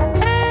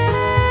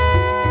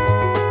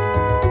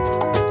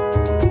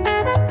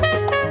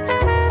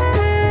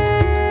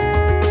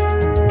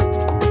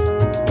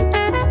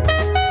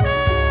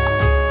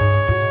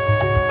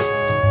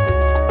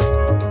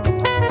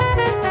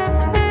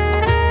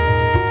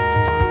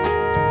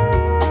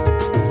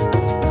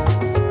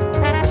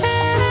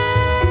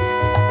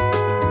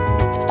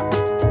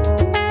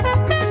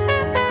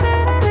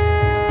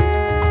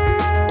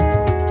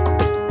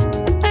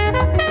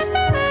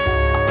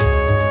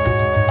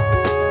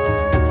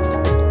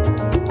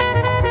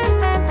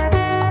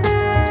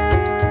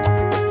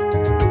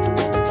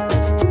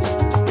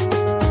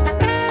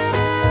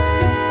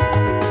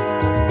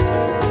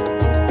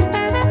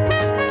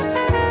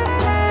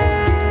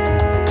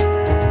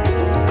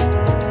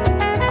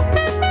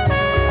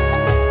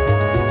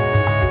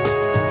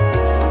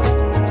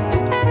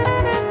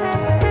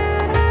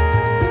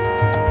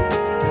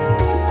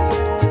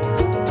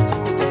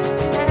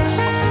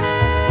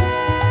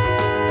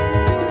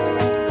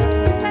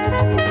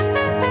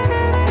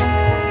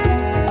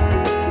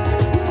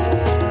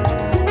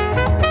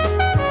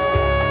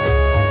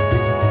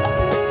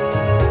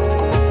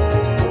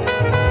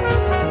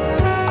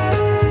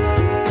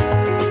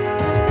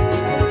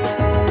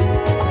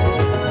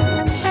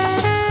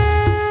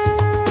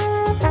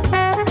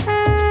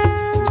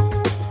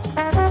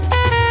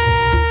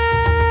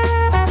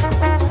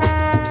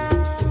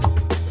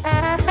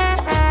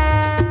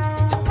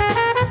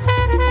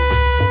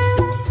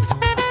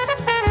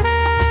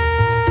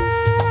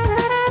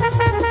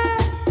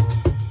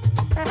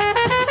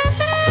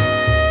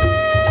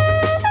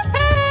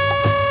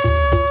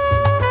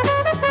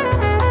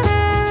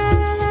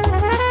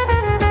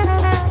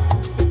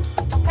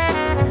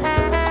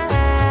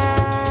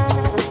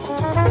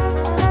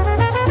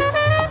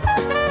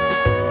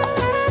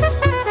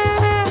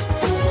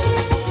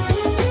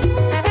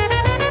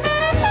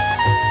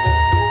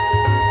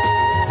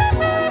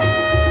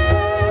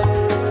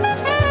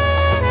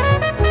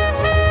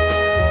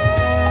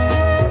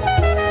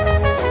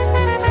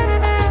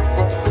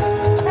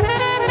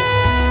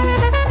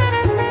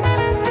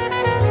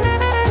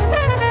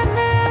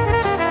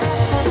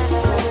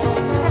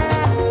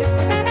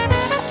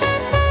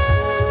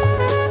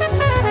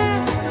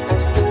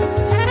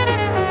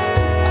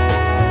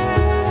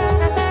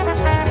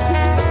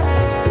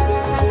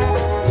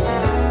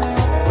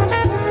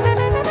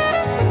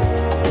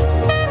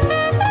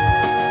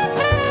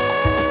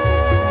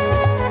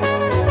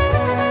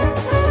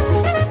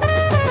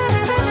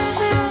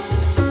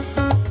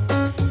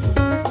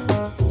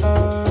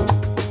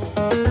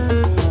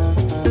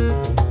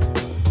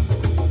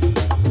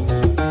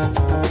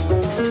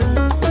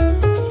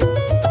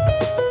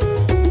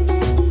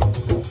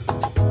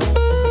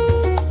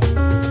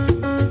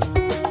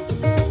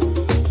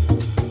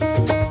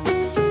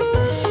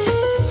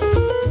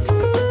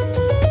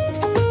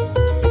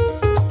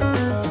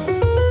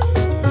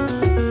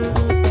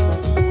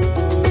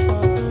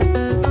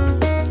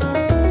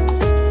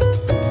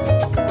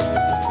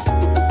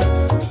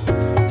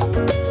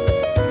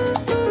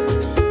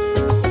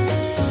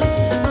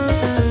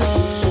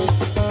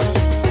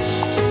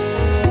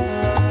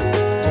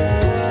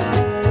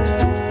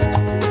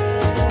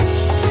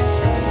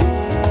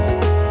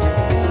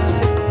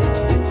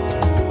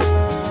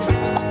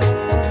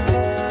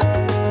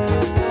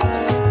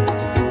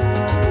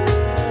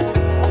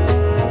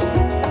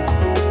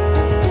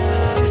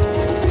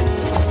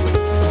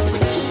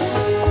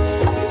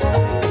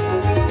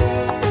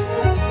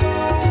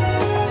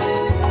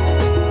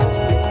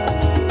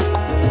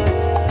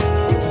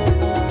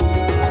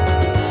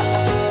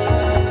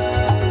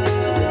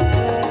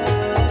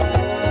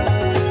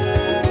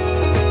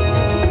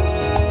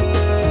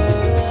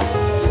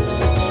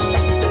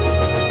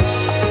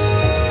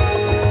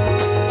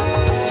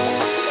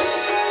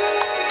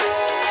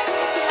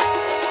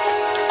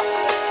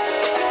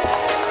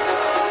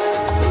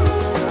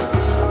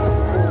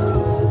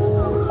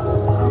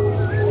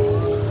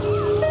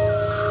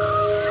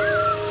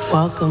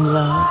 Welcome,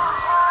 love.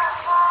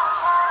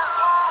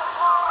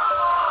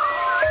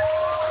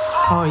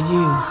 How are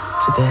you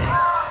today?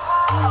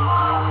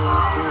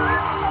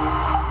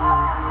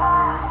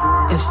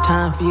 It's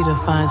time for you to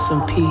find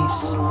some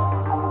peace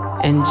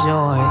and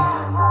joy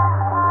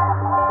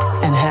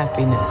and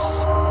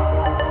happiness.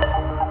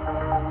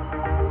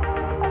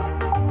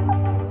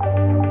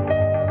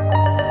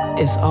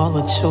 It's all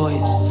a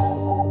choice,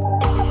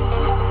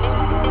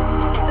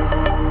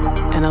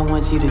 and I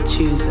want you to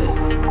choose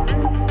it.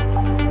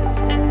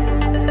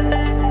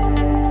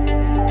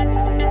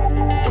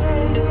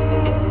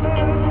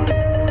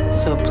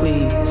 So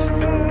please,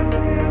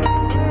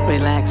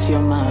 relax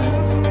your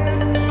mind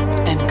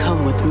and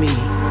come with me.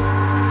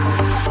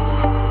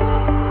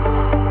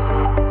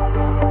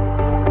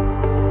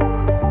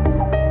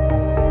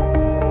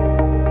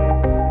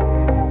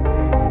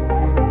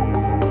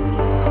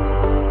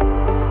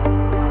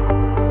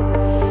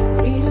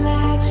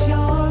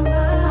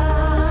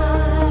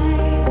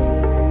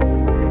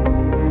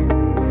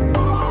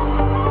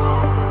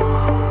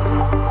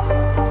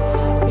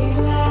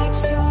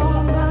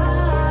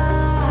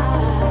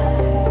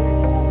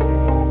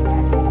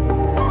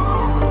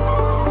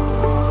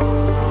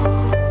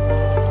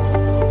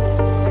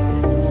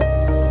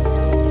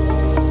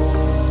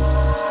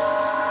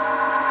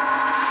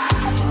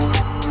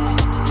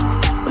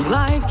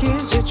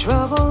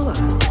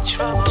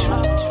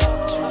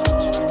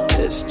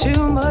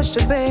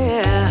 To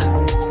bear,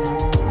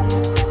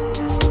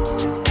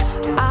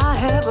 I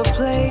have a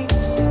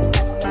place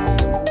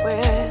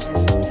where,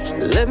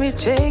 let me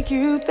take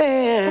you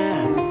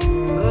there.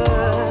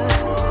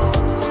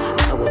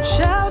 I will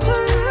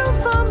shelter you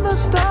from the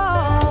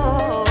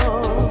storm,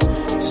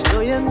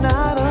 so you're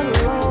not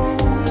alone.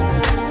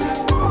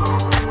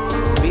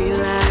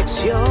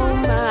 Relax your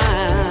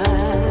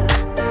mind,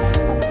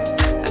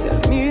 I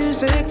got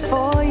music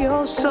for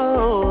your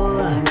soul.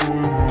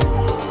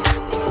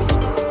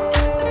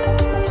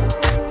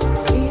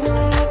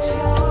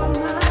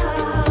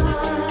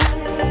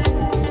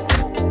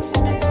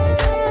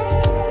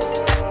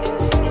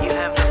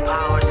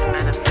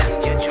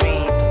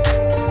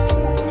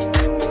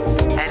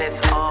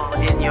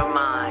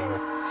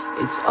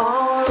 It's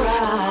alright.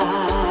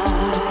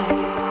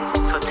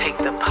 So take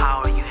the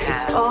power you have.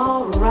 It's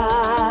alright.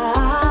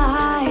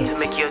 To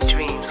make your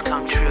dreams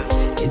come true.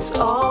 It's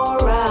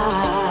alright.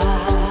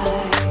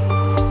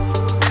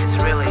 It's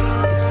really.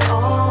 It's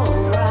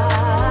alright.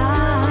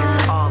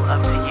 It's all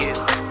up to you.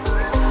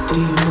 Do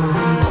you know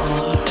who you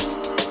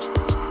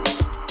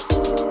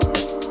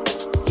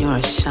are? You're a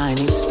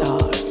shining star.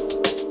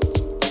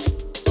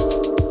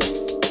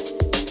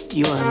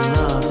 You are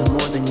loved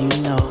more than you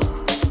know.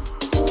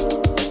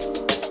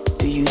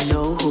 Do you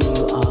know who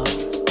you are?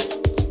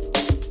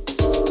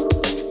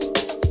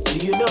 Do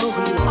you know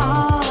who you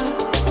are?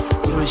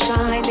 You're a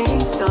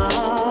shining star.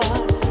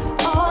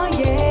 Oh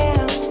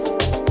yeah.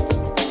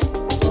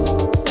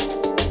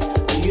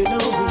 Do you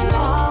know who you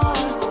are?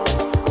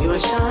 You're a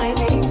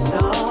shining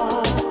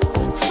star,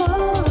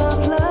 full of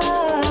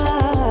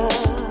love.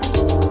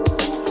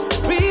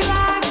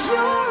 Relax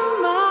your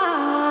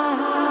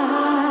mind.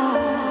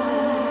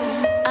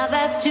 I've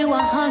asked you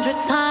 100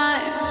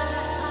 times,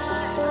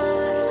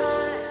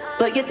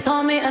 but you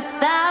told me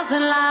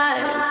 1,000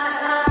 lies.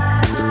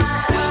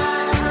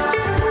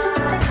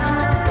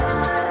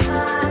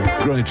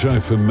 Great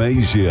track from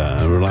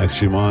Mazia,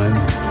 Relax Your Mind,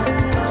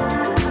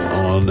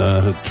 on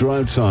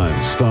Drive Time,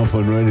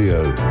 Starpoint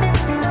Radio.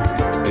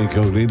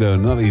 Incognito,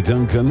 Nutty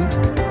Duncan,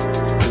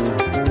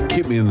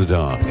 Keep Me in the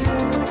Dark.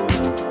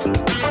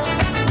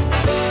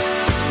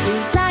 You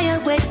lie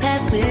awake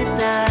past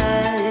midnight.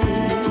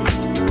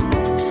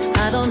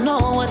 I don't know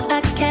what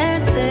I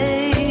can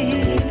say.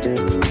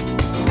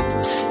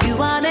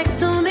 Next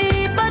to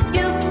me, but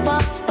you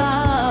are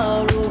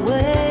far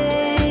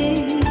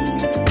away.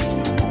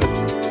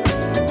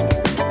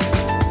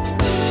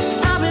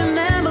 I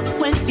remember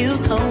when you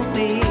told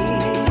me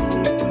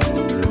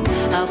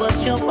I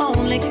was your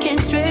only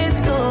kindred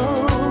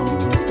soul.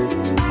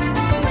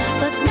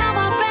 But now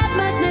I read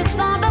madness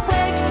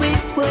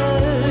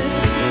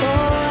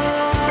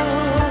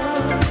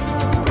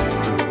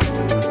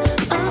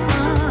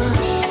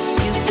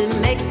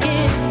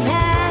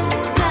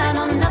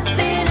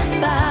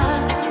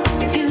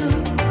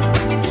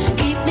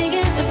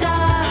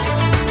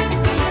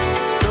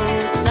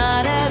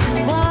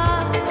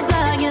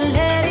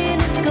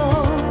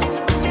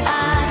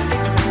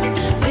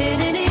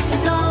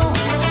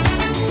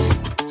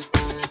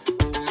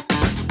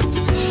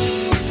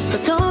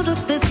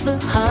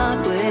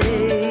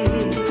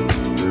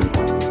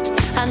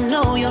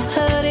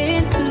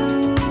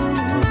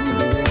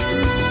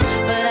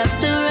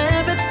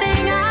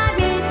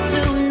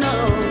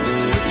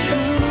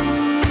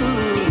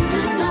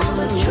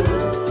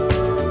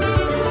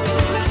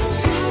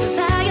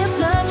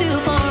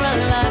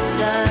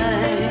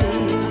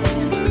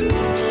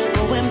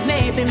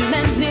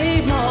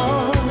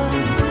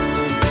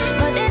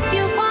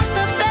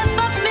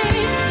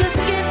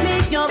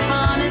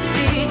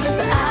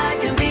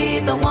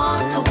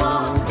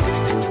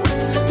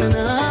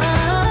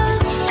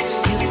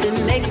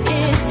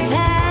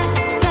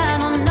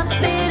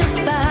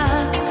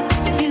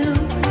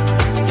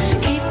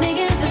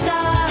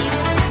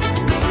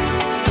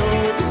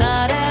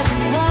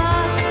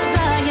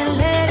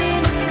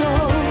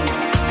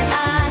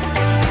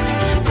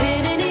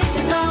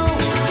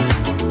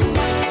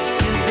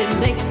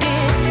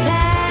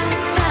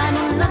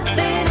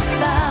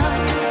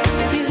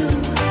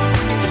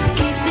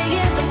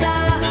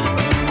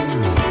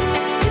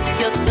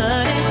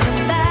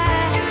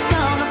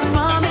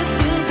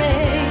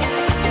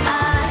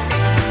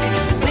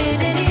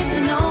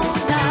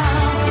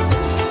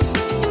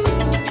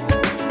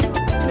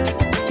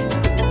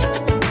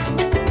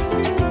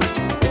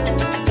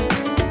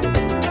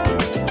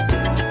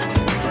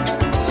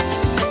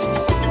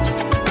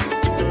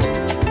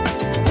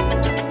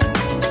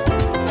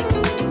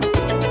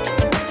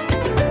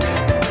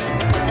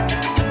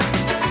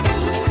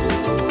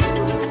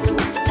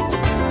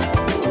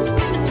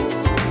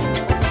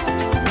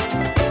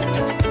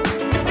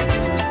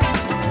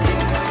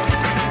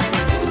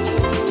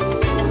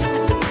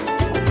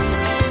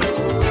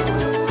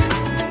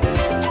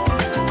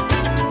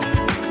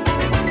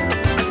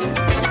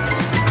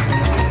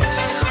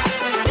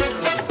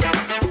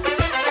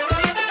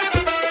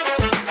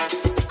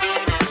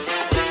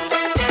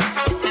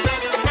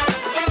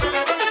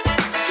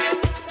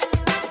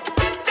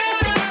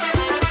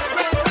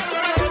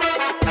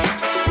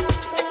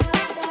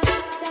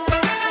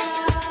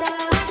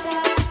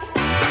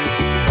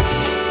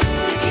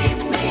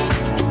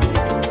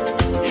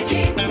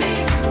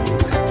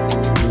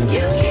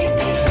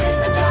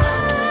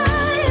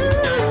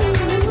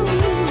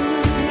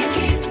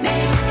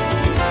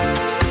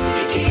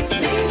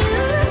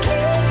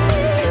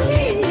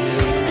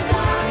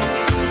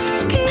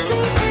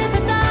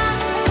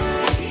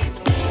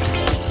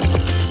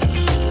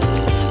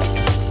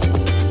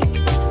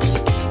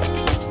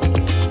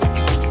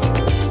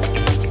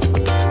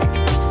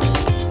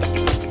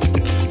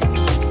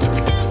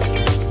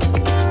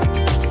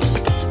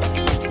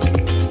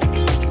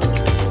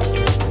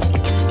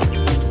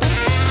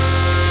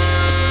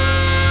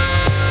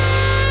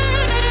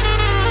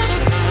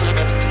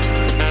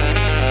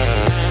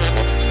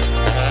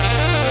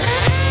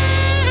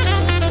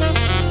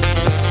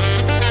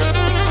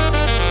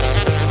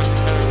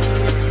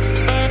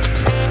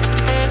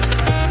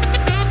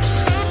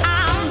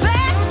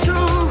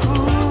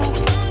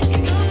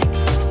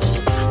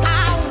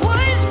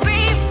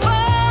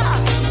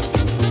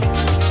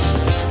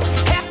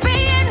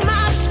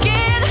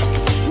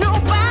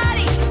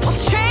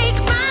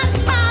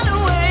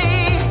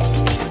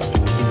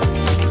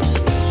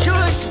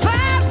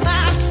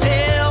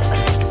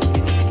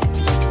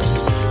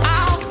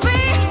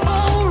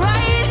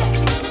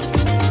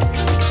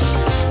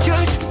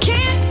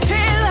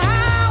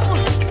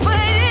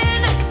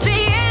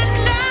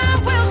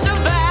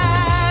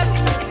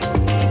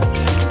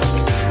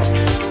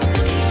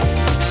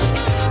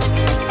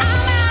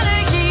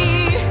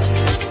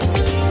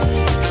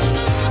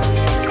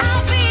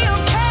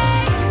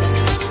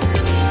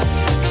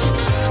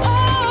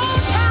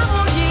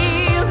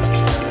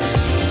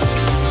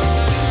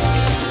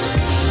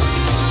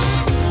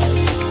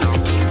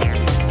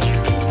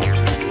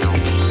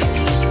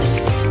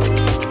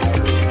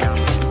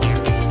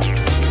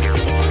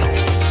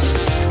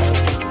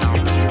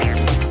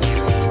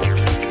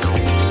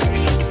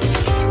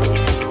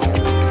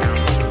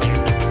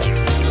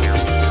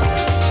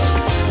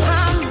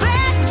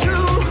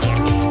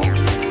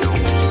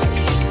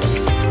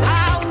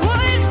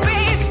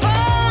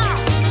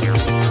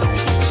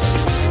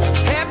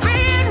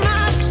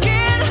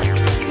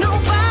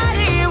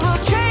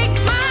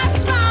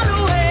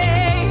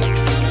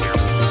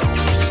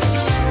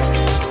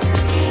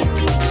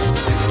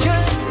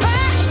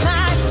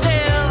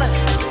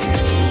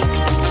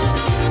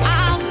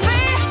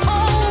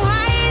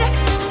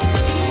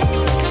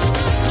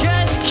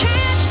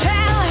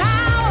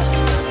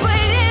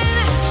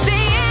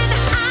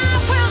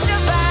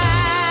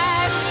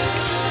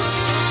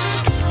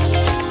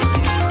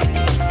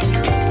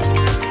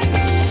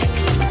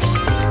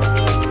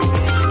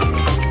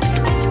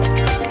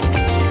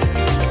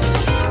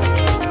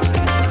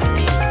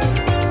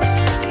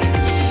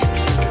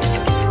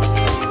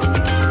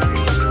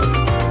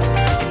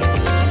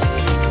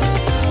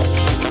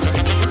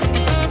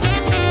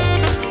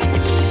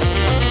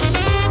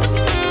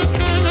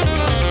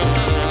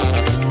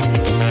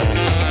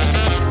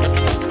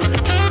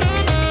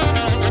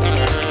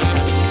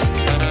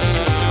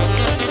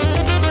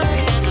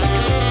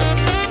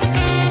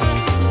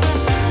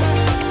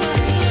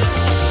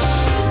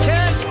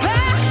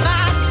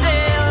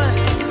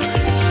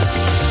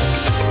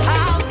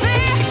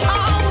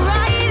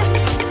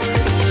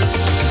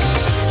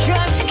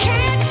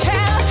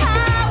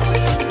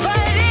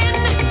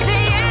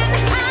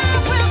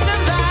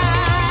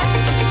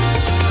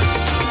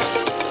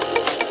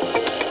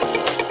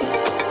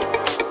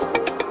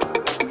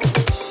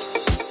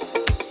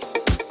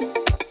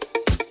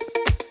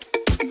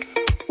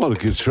What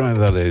a good track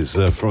that is,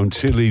 from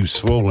Two Leaves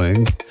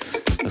Falling.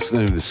 That's the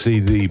name of the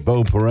CD,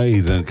 Bow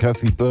Parade, and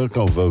Kathy Burke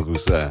on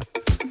vocals there.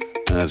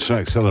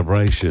 Track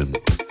Celebration.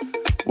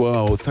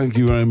 Well, thank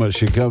you very much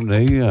for your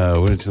company.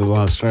 We're into the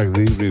last track of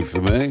the evening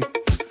for me.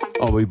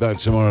 I'll be back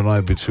tomorrow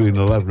night between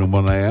 11 and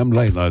 1 a.m,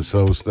 late night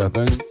soul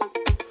stepping.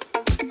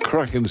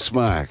 Crack and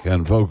Smack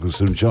and vocals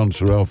from John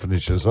Terrell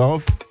finish us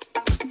off.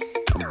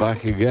 I'm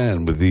back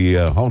again with the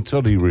Hot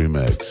Toddy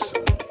remix.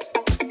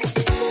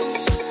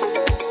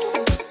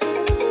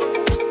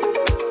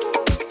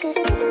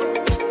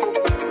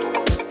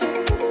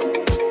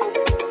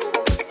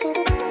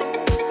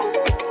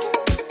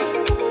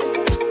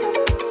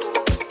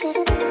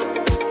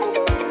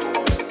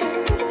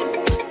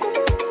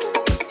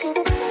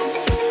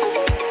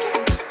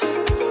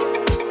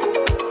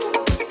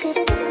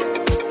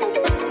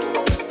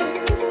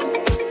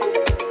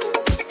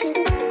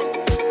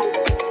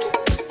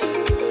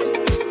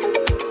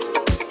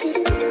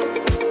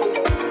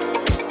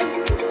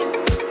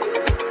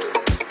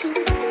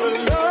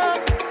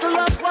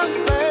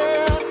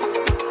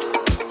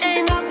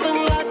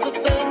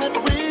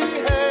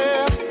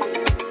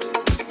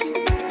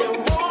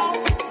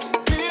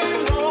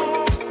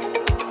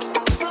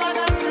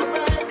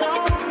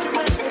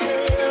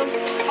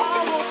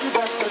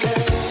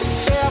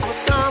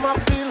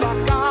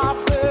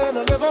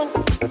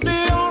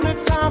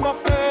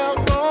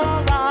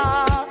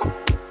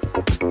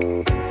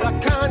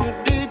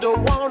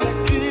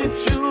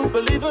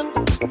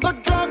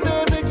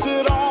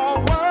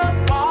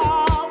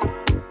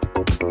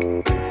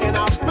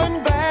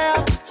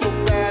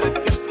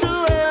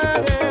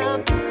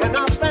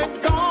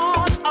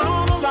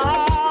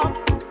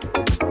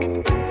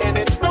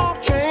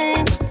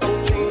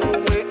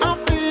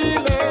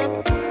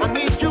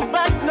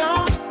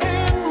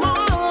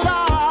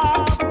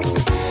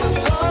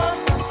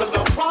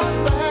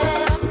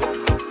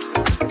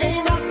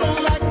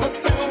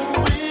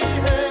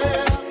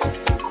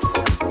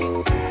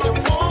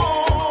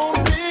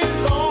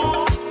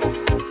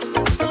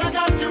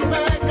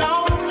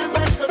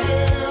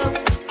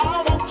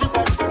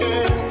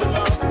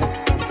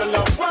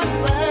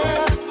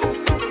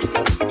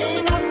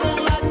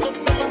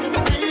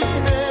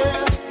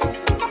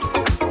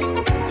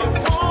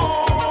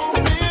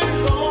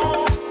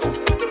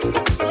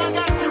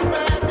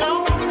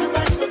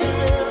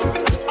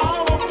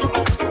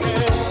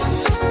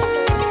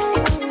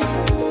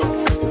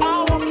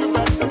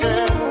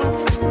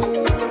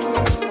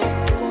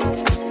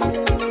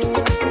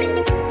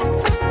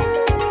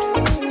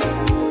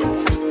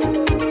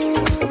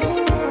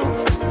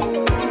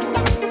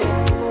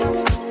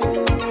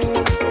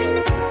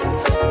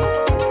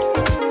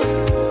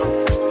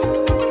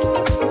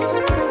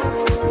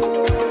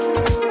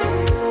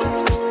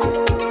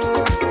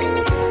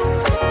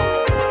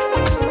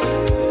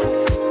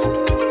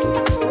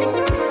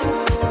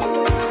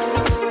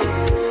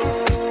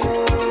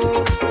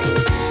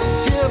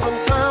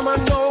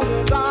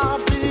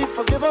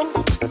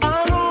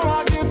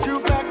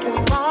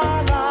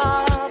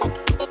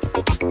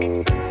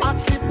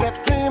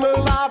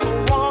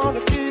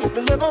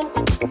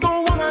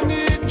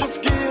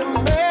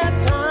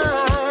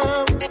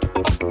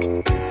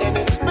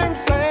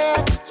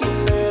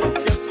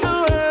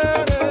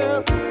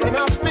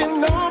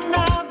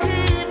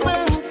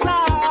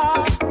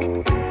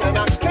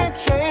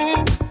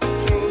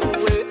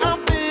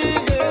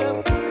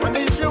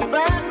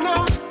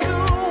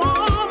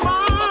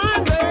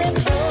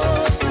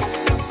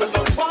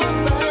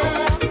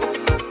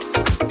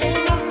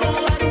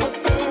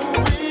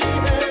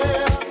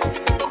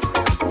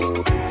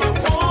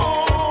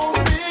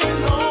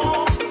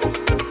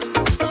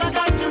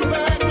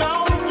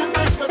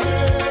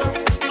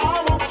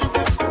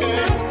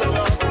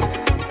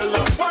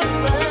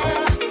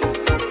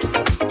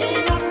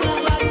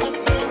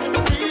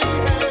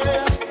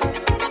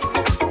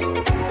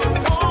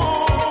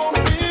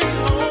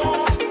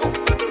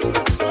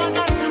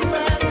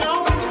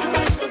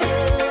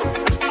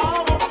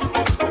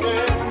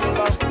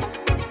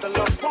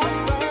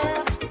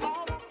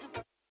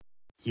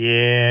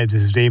 Yeah,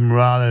 this is Dave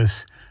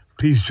Morales.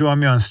 Please join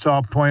me on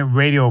Starpoint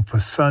Radio for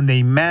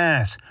Sunday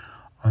Mass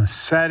on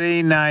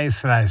Saturday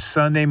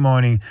night/Sunday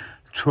morning,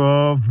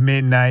 12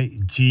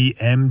 midnight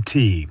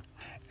GMT.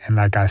 And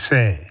like I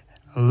said,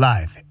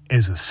 life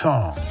is a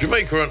song.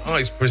 Jamaica on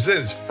Ice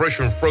presents fresh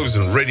and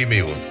frozen ready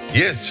meals.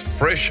 Yes,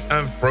 fresh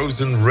and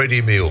frozen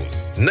ready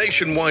meals.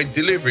 Nationwide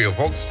delivery of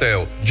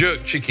oxtail,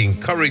 jerk chicken,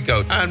 curry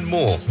goat, and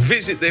more.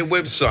 Visit their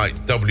website,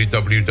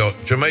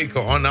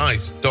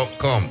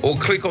 www.jamaicaonice.com, or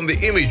click on the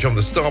image on the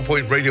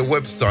Starpoint Radio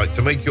website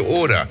to make your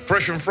order.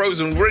 Fresh and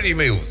frozen ready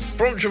meals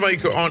from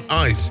Jamaica on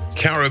Ice.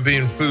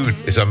 Caribbean food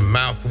is a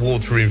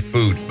mouth-watering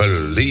food.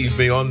 Believe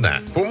me on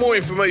that. For more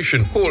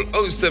information, call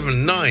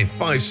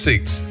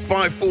 07956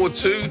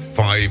 542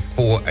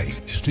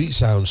 548. Street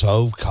Sound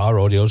Soul car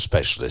audio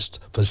specialist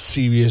for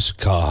serious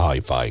car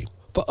hi-fi.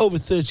 For over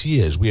 30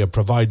 years, we have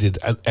provided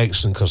an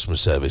excellent customer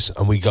service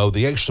and we go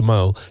the extra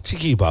mile to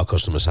keep our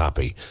customers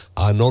happy.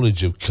 Our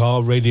knowledge of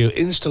car radio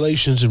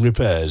installations and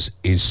repairs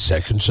is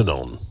second to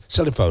none.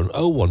 Telephone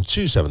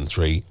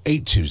 01273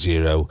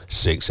 820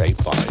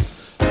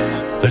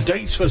 685. The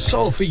dates for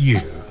Soul For You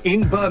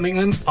in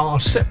Birmingham are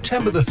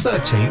September the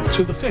 13th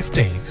to the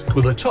 15th,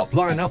 with a top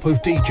lineup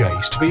of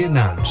DJs to be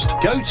announced.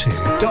 Go to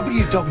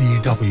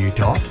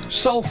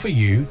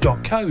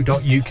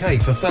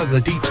www.soulforyou.co.uk for further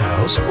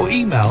details or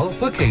email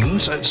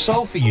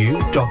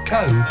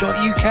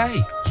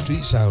bookings@soulforyou.co.uk.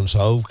 Street Sounds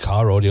Hove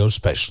car audio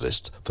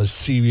specialist for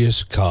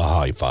serious car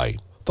hi-fi.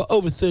 For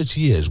over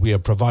 30 years, we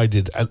have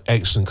provided an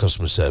excellent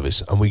customer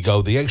service and we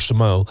go the extra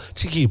mile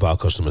to keep our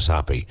customers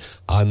happy.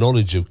 Our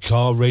knowledge of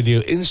car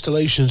radio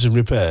installations and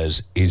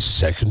repairs is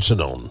second to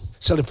none.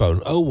 Telephone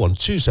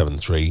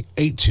 01273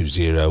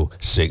 820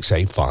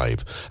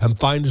 685 and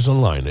find us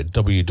online at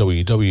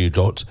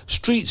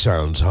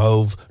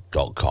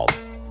www.streetsoundshove.com.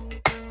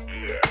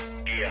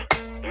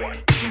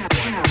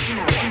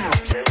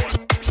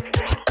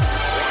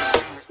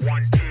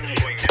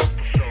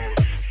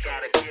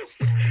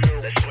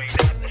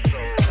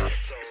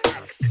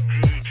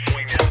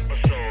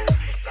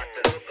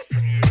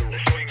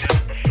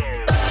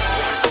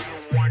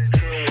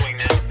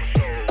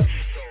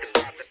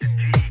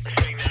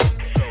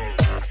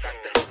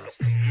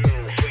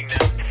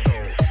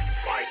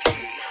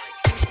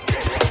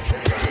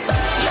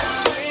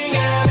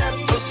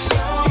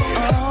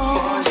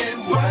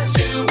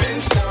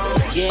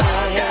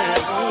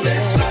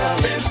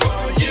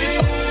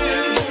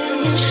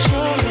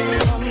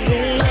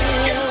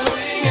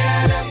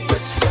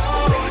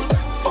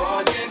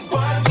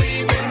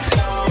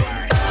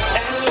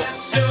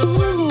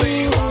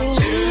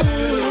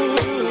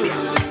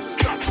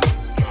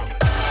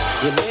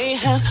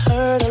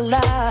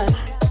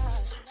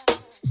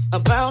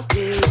 About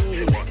me,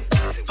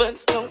 but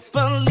don't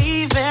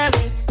believe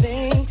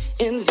everything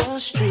in the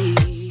street.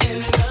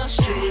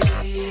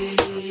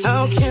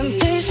 How can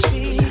they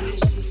speak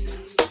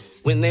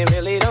when they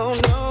really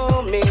don't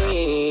know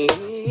me?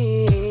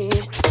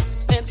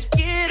 Let's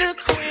get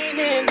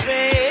acquainted,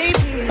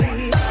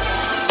 baby.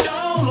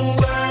 Don't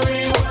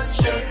worry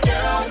what your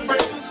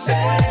girlfriend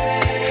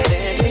says.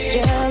 They're just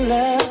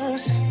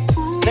jealous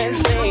that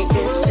they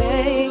can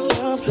take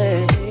your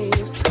place.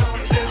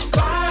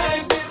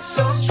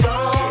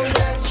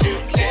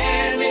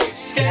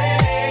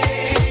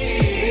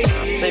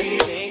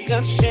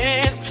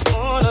 Chance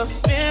on a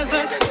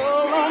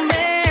physical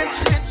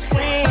romance. Let's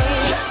swing.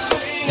 Let's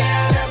swing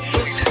an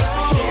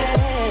episode.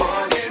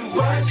 Forget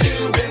what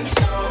you've been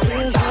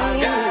told. I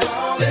got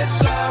all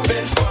this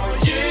loving for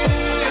you.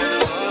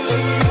 We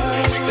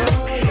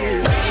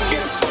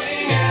can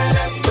swing an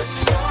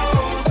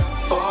episode.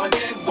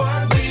 Forget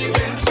what we've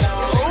been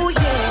told. Oh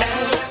yeah.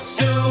 And let's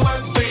do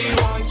what we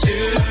want to.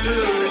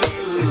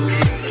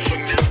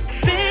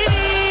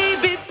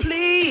 Baby,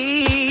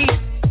 please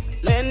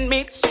let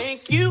me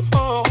take you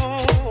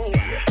home,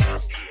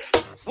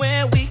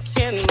 where we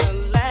can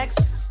relax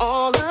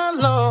all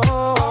alone.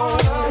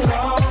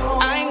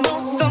 I know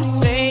some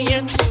say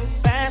you're too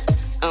fast.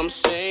 I'm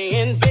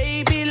saying,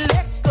 baby,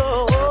 let's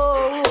go.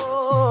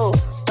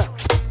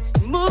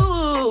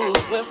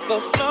 Move with the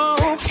flow,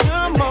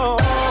 come on.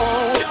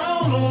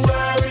 Don't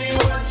worry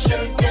what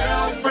your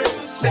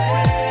girlfriend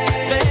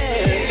says.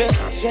 They're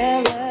just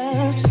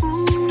jealous.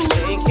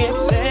 They can't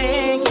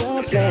take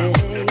your place.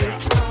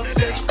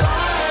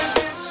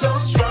 So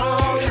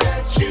strong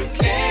that you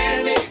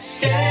can't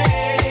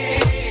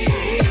escape.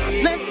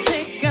 Let's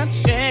take a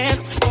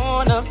chance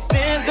on a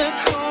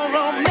physical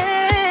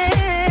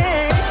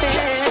romance.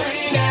 Let's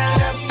swing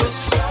an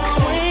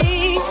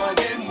episode.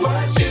 Forget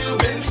what you've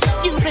been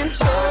told.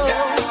 I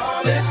got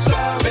all this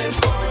loving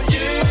for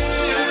you.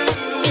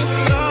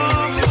 It's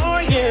all for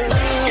you.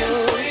 We can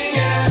swing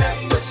an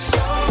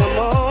episode. Come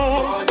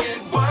on. Forget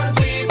what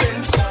we've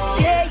been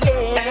told. Yeah,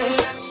 yeah. And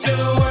let's do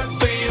what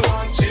we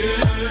want to.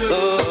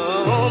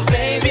 Oh,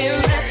 baby,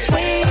 let's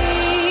swing.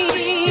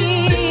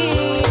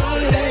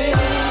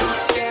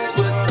 Dance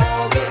with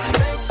all the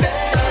faces.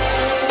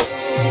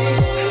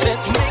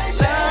 Let's make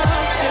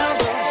love till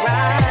the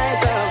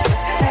rise of the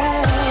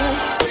sun.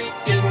 We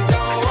can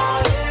go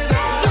on and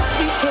on. Yes,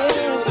 we can.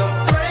 Till the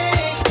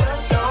break of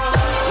dawn.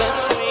 Let's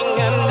swing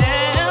an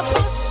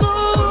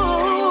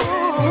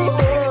episode.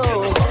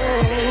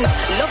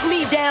 Love me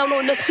down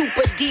on the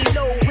super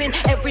D-Lo. When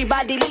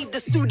everybody leave the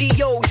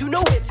studio, you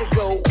know where to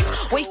go.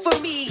 Wait for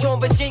me on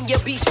Virginia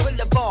Beach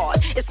Boulevard.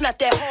 It's not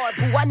that hard,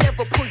 boo, I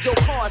never pull your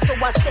card. So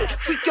I say,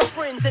 freak your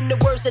friends in the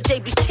words that they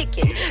be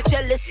kicking.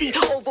 Jealousy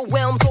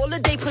overwhelms all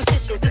of their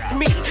positions. It's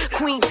me,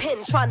 Queen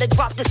Pen, trying to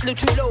drop this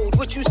little load.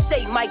 What you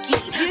say, Mikey?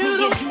 Me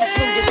and you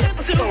swing this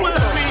episode.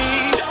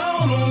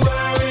 Don't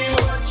worry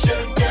what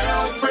your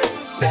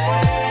girlfriend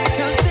says.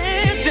 'Cause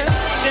they're just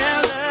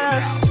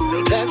jealous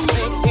that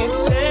they can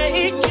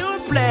take your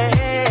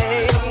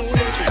place.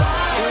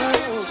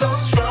 So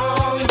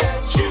strong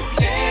that you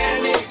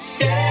can't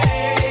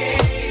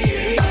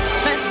escape.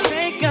 Let's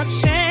take a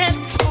chance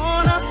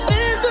on a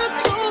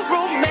physical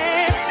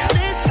romance.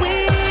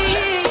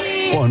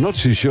 not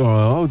too sure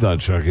how old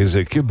that track is.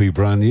 It could be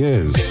brand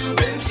new.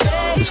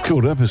 It's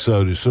called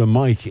Episode. It's from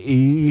Mike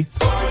E,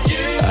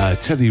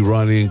 Teddy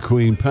Riley and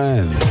Queen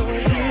Pen.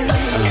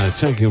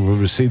 Taken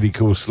from a CD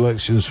called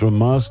Selections from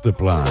Master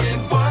Plan.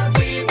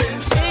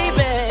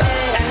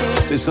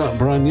 It's that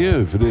brand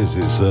new. If it is,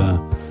 it's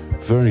a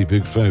very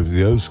big favourite of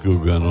the old school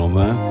going on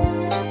there.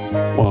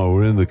 Well,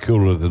 we're in the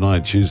cool of the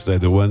night, Tuesday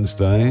to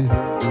Wednesday.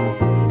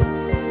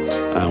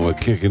 And we're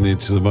kicking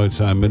into the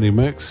Motown mini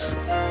mix.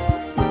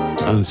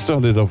 And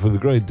started off with the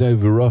great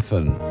David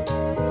Ruffin.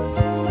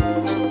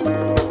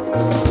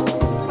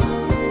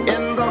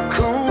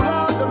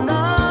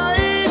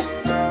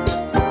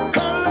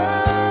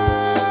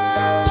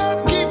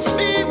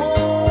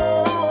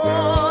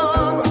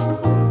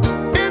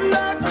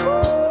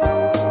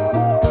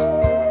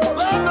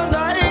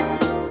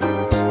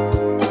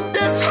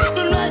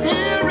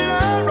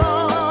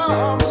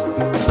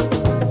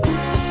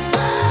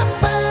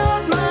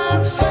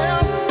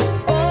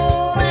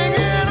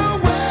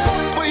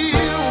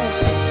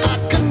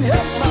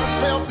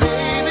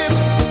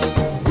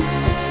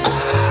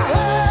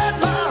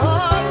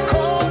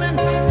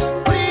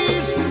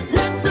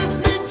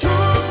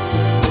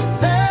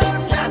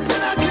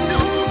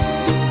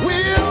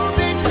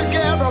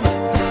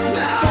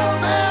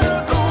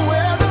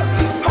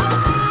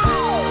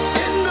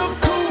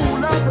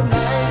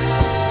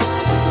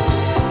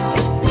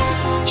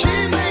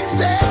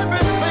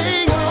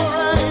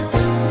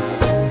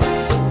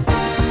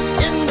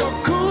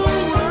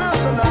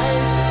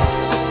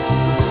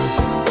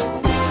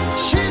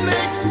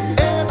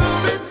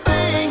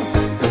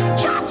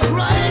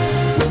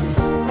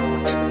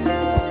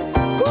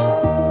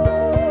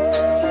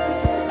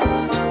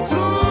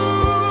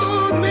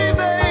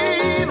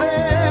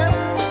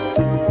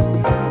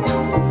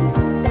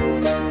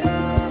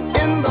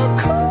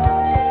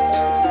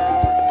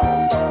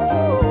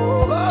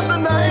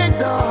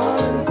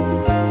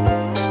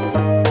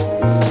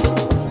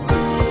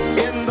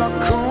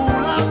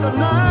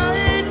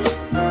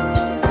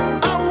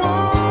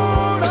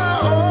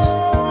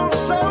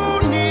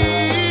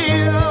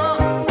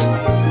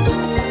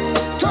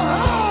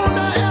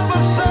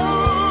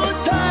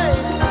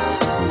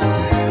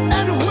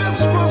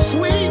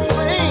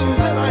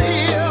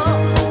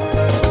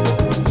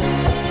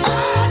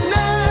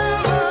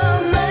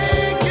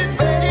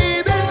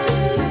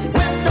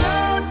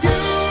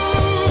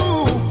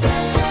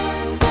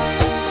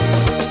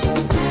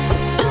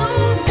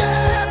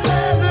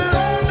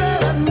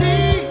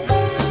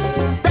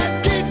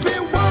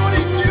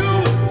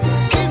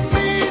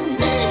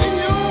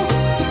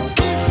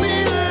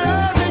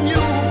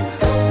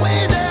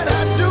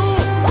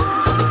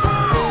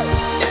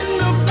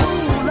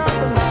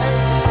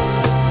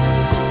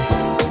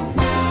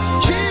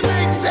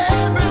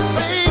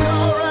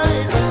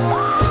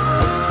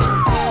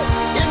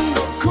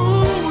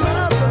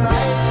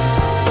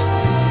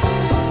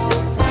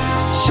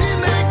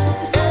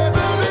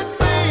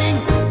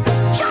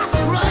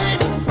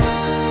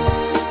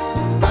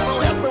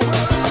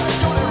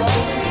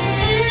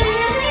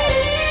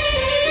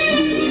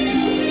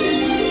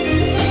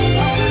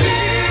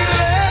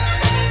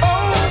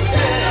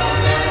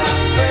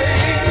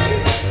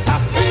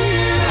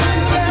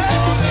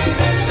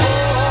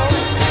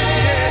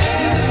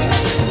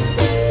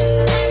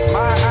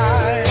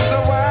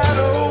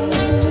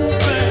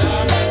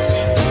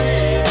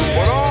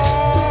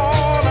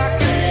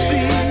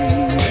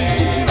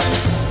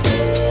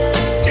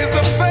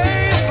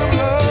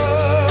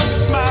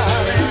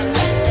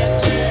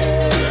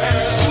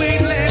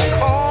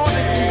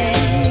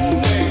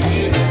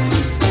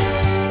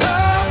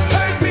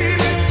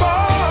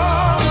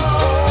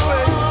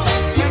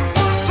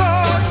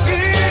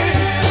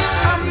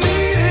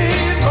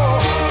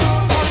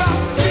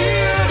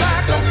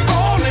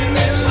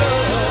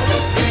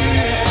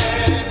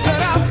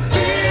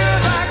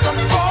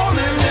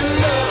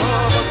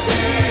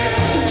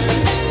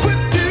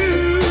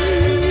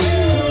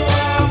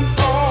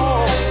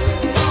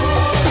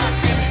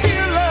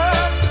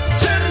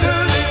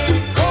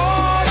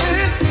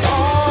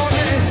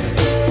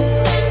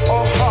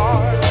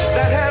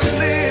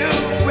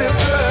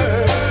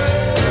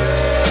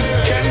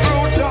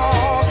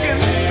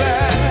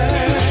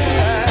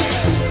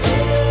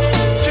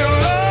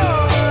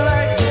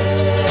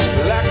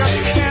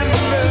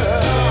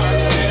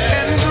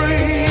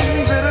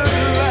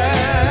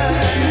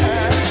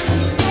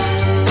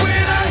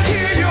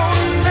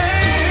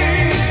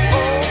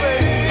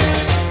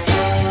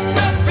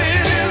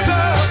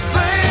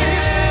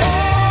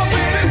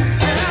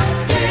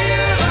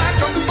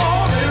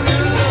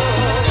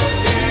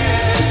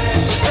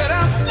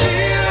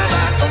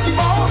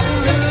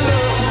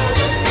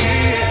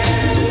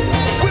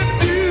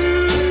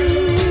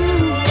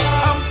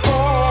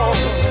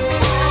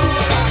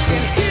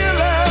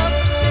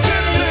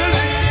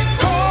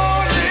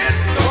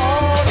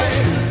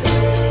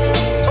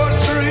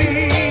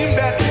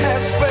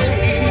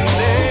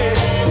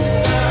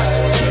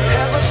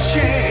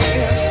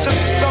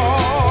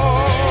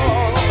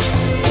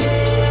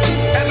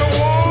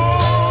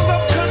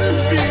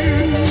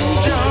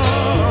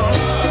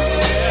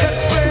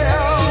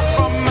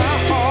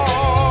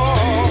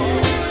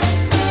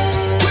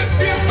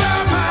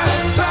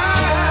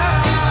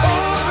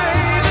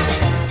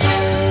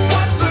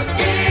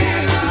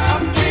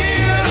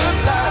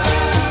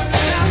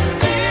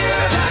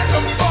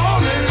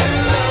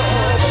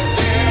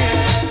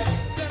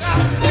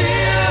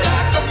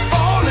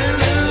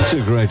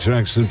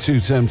 tracks from Two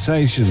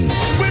Temptations.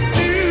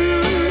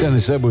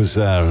 Dennis Edwards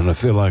there, and I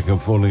Feel Like I'm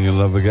Falling in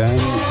Love Again.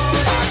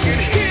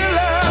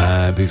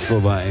 And before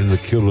that, In the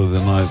Cool of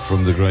the Night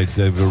from the great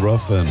David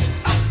Ruffin.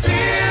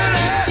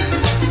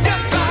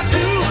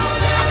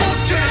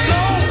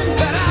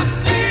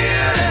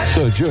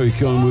 So Joey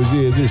Cohen with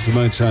you. This is the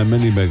Motown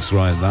Mini Mix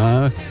right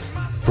now.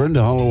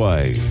 Brenda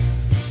Holloway.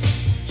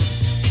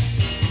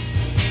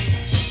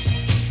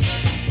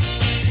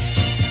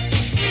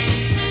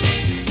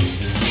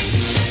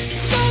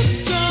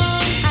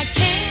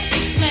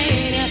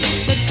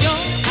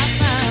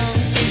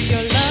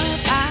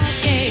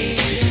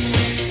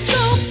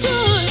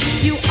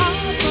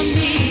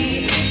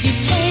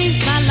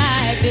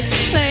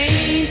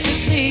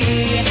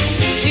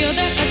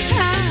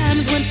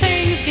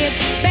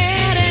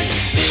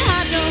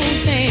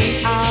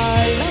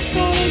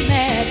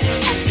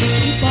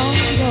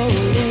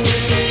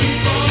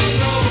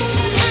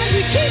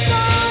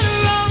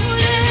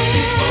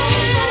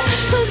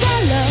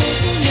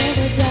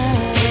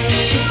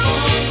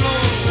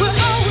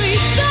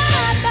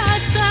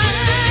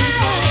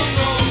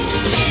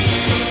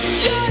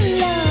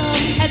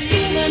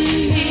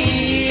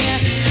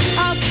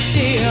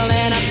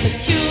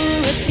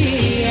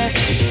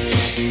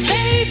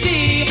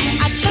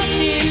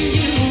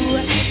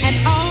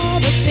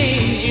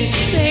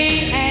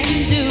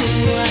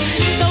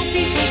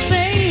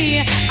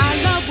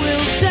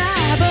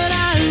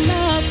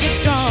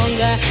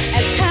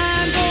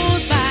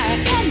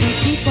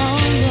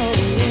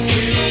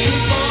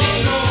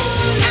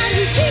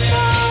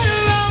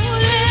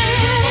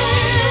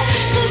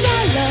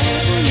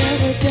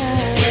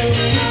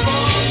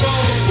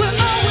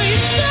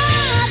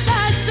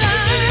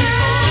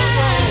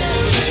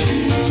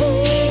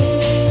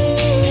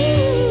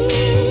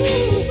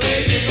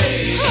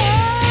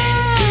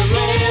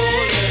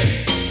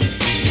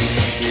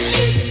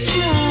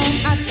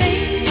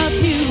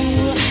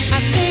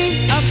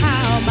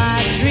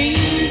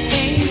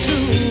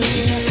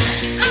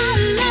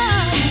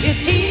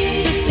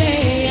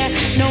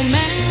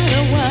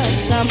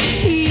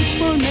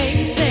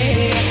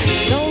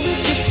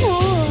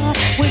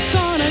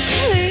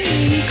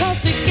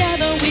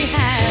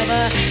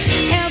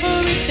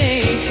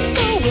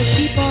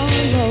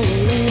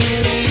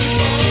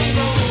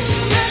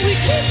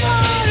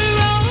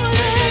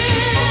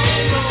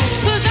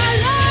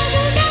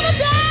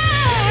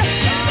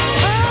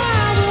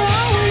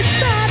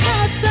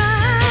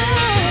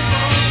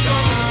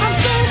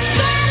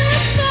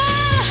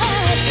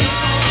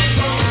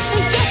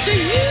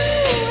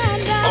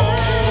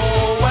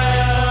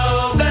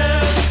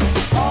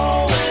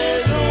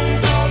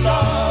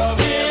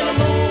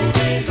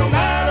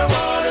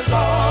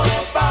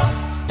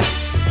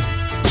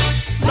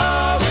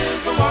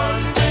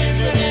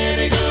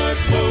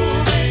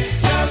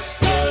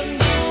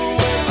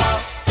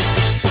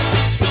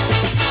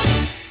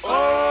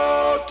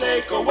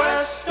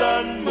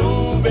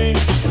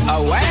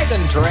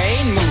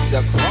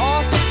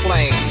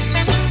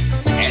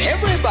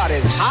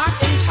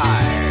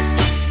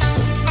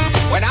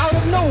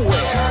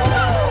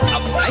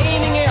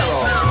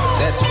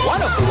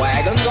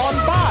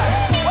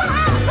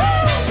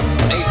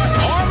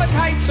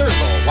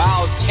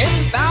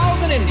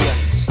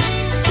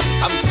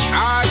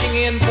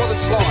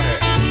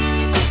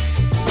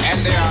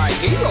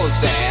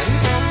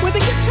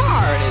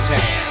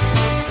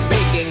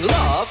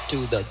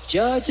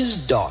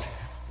 Judge's daughter.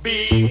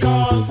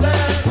 Because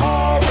there's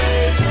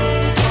always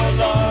room for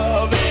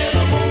love in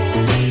a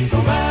movie,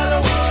 no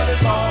matter what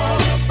it's all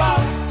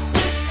about.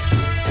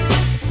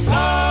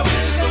 Love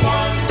is the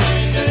one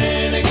thing that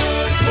any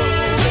good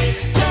movie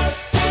just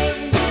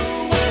couldn't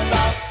do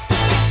without.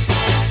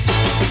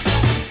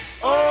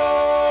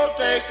 Oh,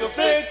 take a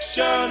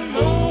fiction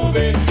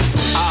movie.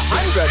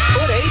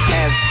 100-foot ape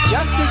has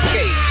just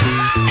escaped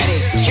and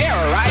is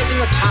terrorizing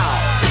a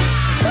town.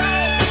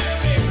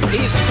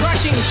 He's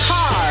crushing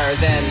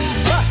cars and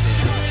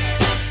buses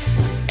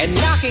and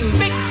knocking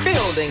big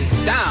buildings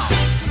down.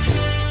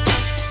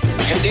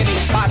 And then he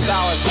spots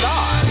our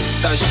star,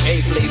 the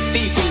shapely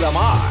Fifi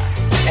Lamar,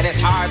 and his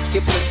heart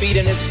skips a beat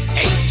and his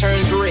face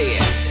turns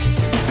red.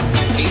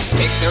 He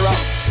picks her up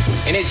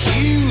in his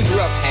huge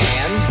rough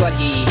hands, but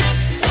he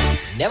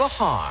never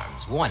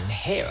harms one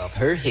hair of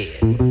her head.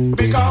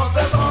 Because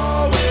there's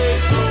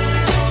always room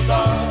for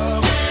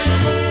love in a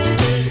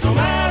movie, no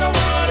matter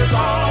what it's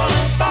all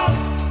about.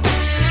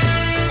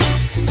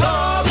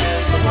 Love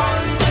is the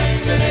one thing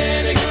that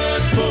any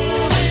good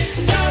movie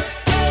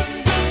just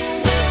couldn't do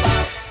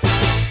without.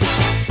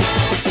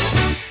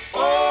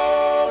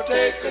 Oh,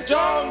 take a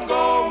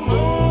jungle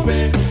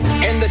movie.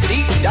 In the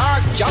deep,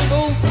 dark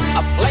jungle,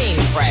 a plane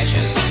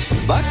crashes,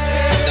 but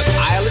the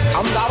pilot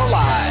comes out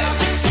alive,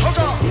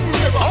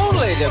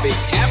 only to be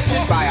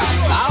captured by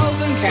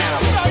 1,000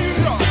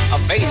 cannibals, a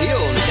fate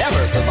he'll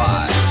never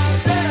survive.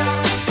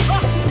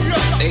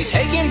 They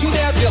take him to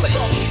their village,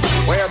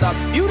 where the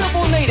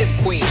beautiful native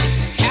queen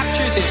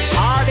captures his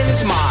heart and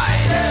his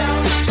mind.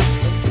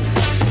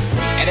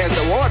 And as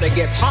the water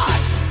gets hot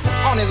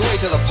on his way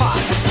to the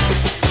pot,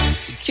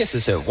 he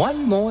kisses her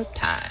one more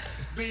time.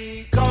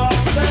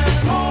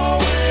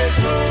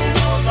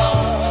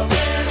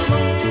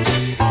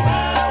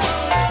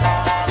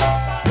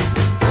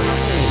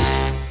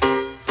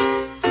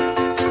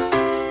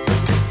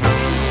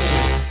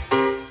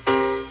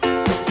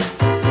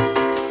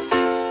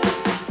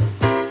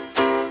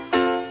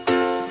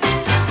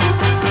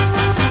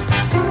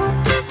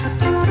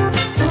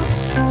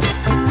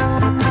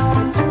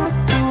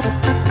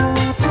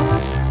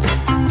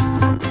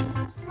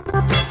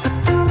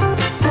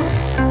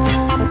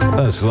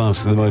 That's the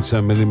last of the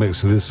Motown mini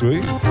mix of this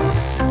week.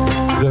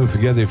 Don't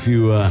forget, if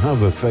you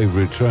have a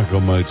favourite track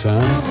on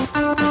Motown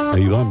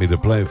and you'd like me to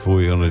play it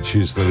for you on a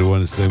Tuesday or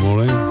Wednesday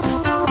morning,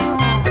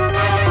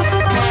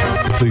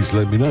 please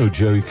let me know,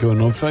 Joey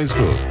Cohen on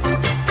Facebook,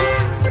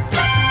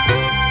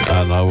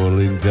 and I will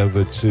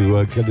endeavour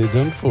to get it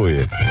done for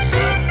you.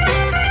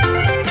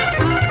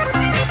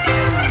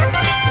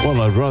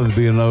 Well, I'd rather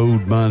be an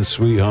old man's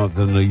sweetheart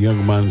than a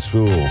young man's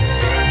fool.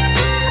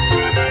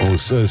 Or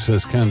so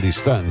says Candy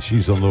Staton.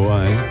 She's on the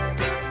way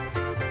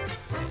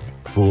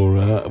for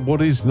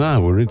what is now.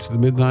 We're into the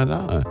midnight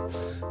hour.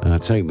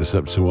 Taking us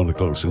up to 1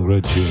 o'clock, some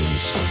great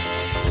tunes.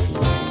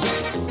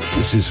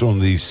 This is from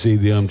the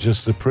CD I'm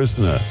Just a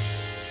Prisoner.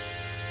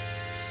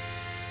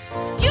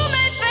 You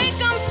may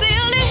think I'm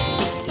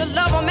silly to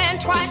love a man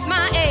twice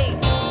my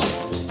age,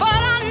 but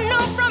I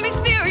know from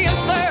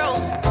experience,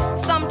 girls,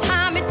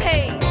 sometime it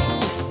pays.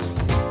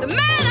 The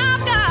man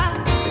I've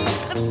got,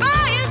 the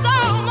fire's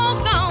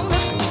almost gone.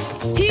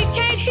 He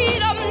can't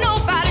heat up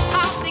nobody's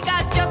house. He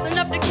got just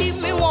enough to keep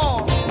me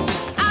warm.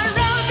 I'd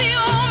rather be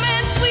old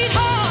man's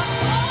sweetheart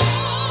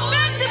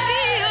than to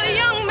be a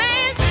young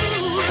man's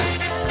fool.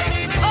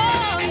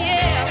 Oh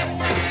yeah.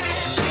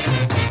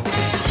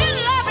 Just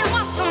loving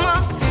once a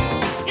month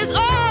is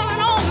all an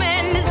old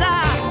man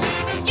desire.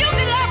 You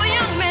can love a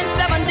young man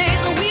 7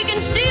 days a week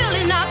and still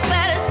is not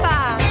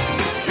satisfied.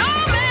 No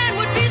man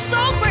would be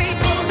so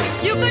grateful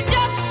you could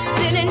just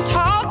sit and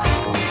talk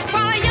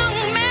while a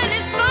young man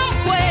is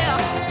somewhere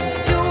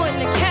doing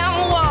the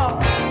camel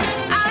walk.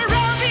 I'd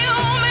rather be an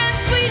old man's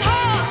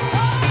sweetheart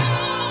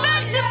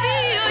than to be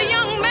a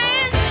young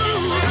man's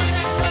fool.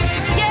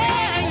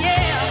 Yeah, yeah,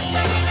 yeah.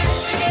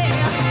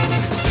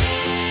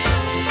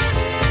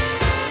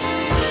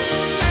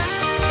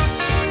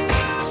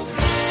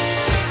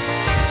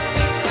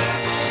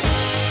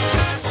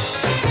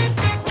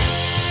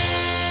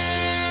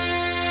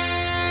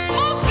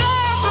 Most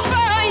girls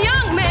prefer a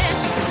young man,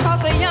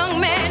 'cause a young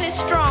man is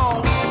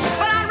strong.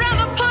 But I'd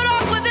rather put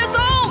up with this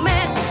old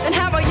man than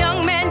have a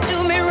young man do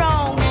me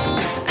wrong.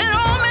 An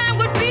old man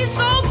would be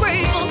so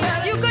grateful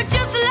you could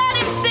just let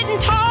him sit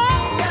and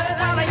talk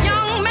while a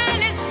young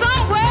man is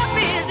somewhere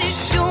busy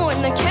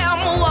doing the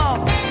camel walk.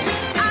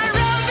 I'd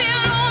rather be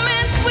an old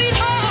man's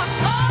sweetheart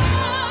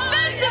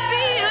than to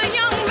be a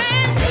young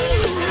man's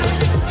fool.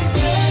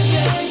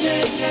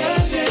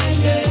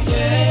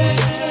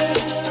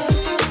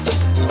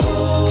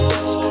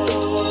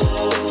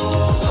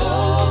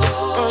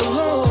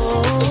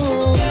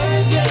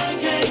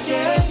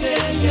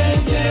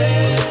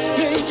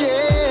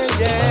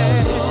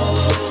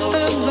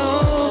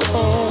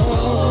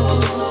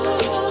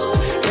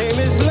 Hey,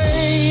 Miss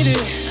Lady,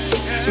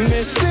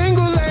 Miss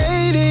Single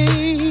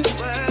Lady,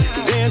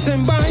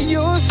 dancing by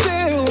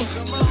yourself,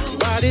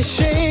 body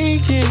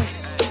shaking.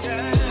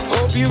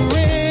 Hope you're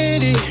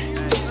ready,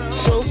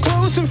 so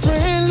close and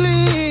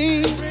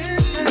friendly.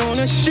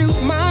 Gonna shoot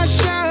my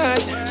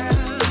shot.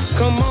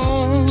 Come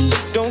on,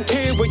 don't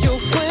care what your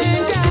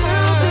friend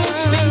got.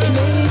 Space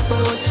made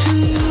for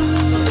two.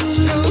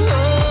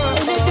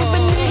 Anything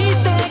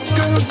beneath that,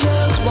 girl,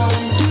 just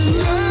won't do.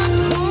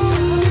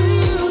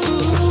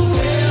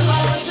 There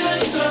are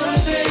just some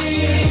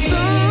things you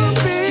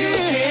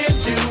can't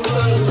do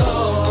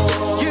alone.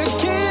 You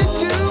can't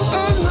do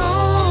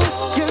alone.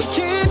 You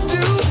can't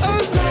do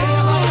alone.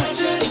 There are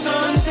just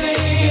some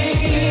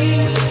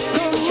things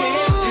you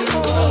can't do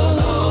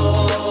alone.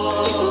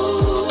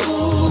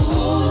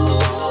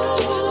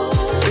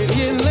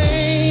 Sitting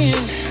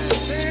laying,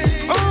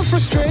 all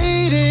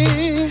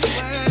frustrated,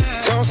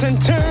 toss and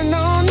turn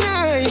all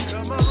night,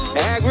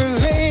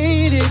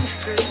 aggravated.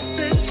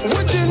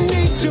 What you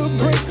need to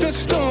break the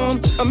storm?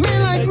 A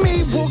man like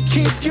me will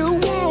keep you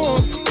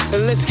warm.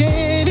 Let's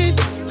get it.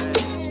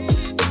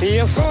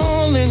 You're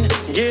falling,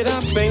 get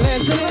up and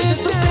let's get it.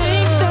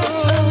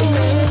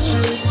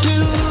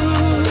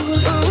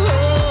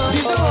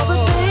 These are all the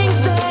things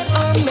that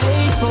are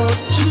made for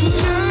two.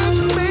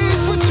 Just made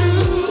for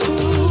two.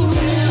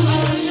 There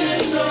are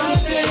just some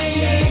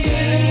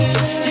things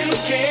you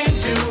can't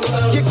do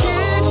alone. You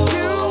can't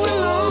do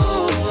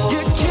alone.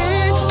 You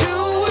can't do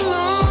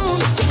alone.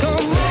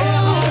 Come on.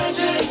 There are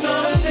just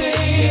some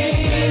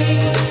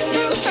things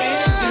you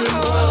can't do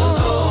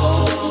alone.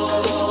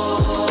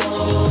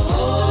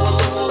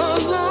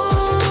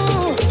 Alone.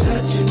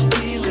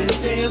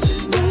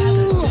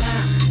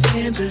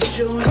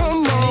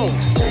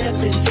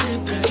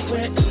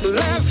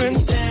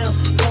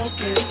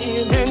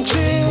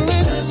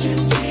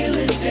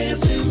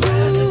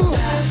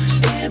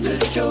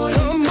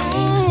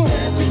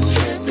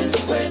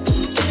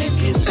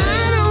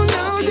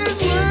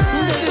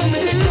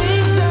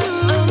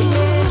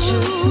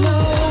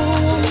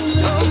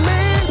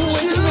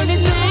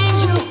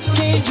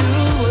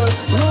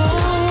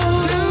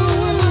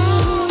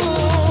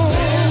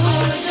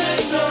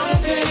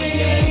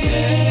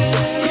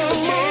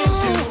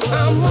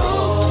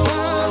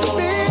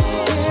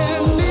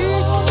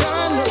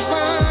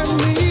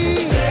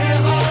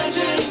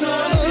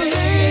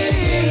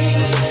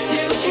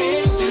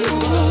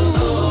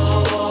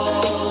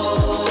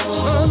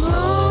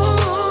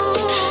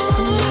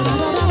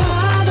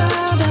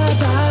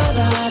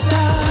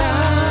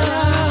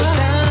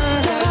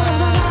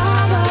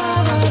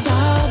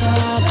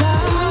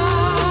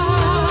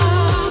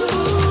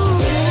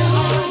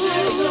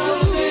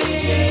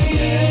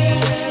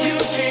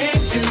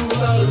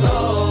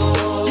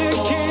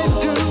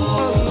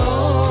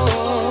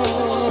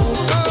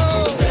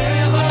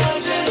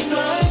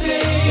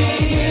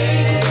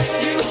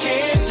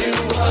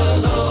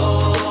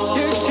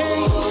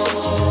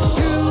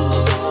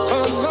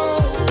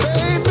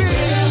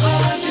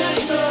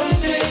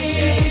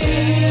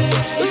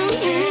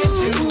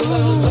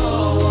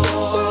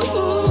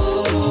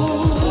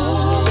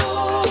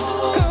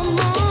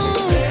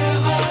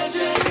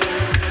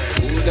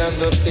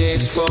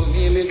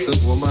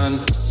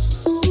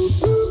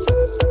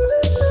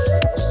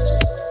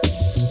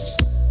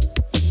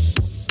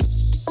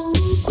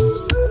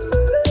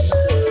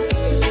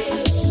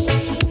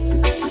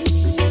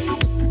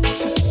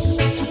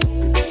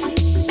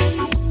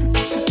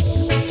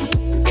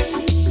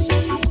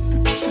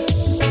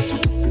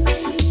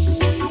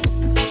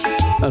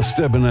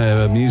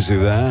 Debonair music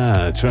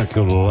there, a track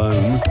called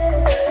Alone.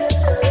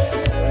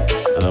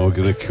 And we're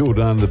going to cool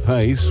down the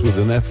pace with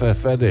an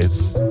FF edit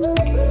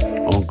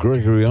on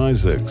Gregory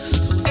Isaacs.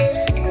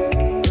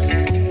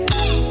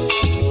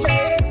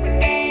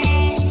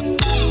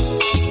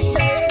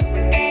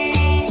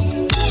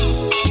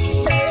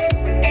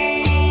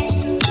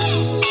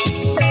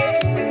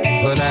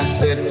 But I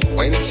said,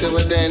 went to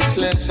a dance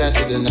last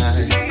Saturday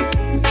night.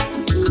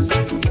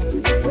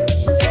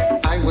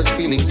 Was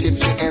feeling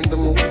tipsy and the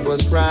mood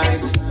was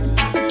right.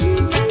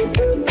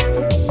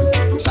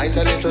 Sight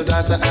a little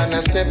daughter and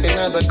I step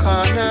in the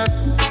corner,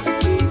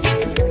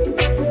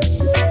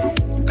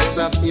 'cause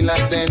I feel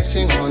like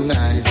dancing all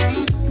night.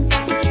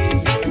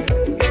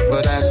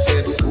 But I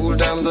said, cool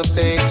down the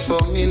pace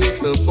for me,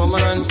 little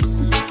woman.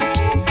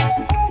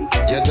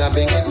 You're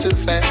dubbing it too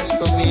fast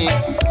for me.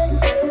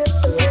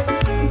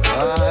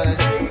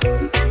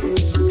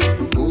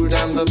 Cool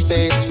down the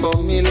pace for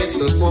me,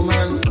 little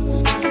woman.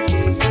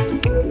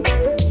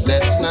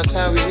 That's not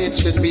how it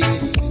should be.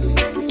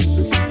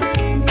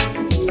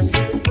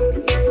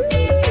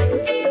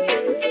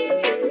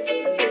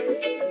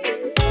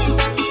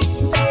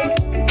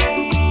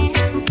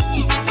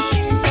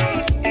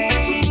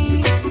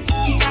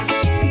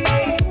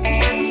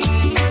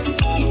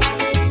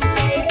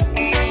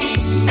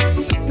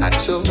 I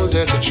told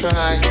her to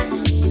try.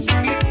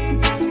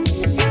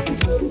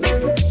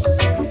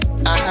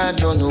 I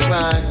don't know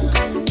why.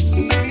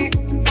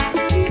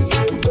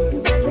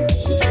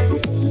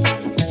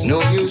 No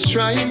use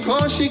trying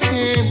 'cause she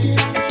can't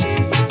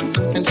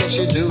until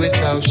she do it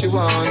how she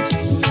wants.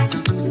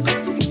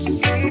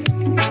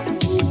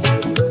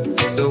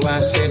 So I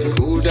said,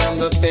 cool down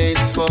the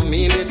pace for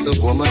me, little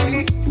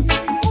woman.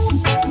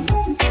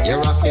 You're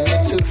rocking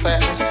it too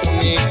fast for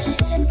me.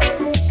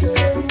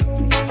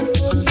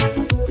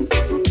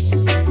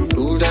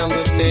 Cool down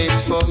the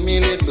pace for me,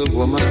 little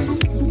woman.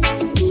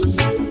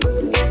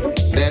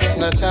 That's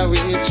not how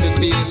it should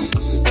be.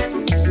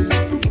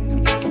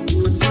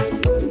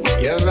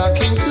 You're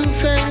rocking too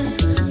fast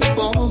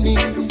for me.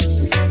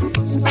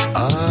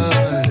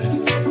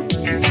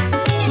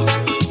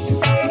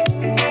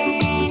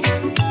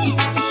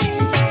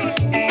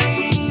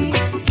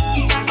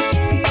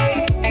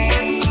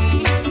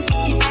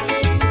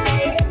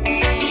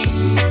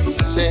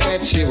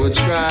 Said she would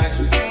try,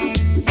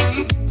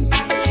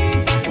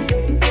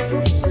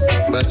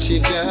 but she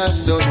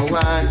just don't know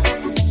why.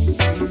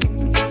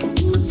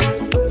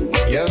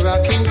 You're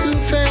rocking too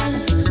fast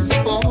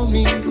for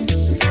me.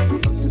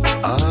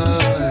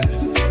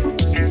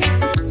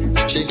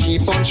 She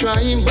keep on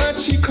trying, but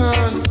she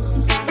can't.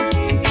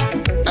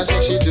 I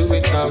said she do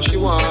it how she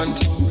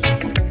want.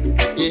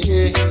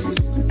 Yeah,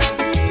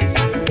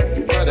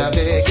 but I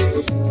beg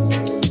you.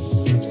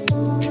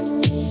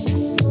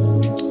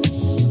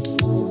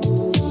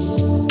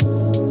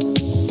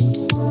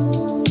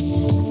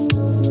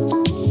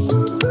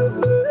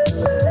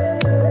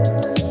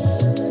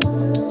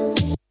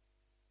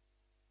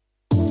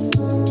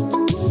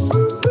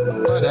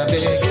 But I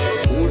beg you,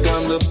 cool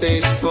down the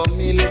pace for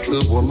me,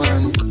 little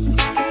woman.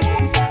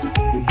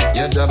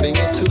 You're dubbing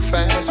it too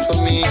fast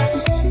for me.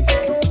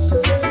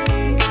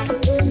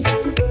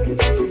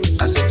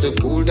 I said to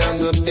cool down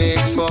the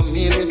pace for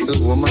me,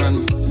 little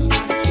woman.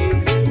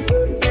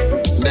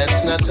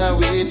 That's not how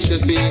it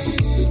should be.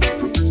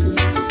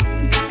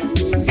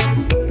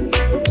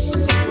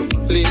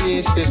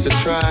 Please, sister,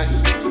 try.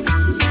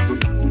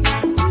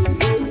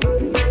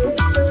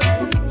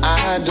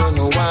 I don't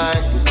know why.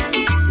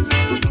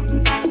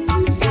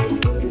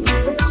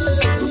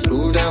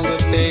 Cool down the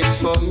pace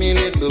for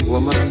little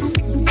woman.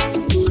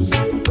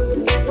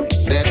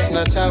 That's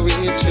not how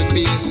it should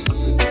be.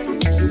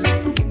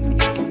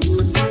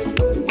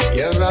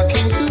 You're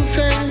rocking too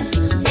fast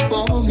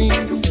for me.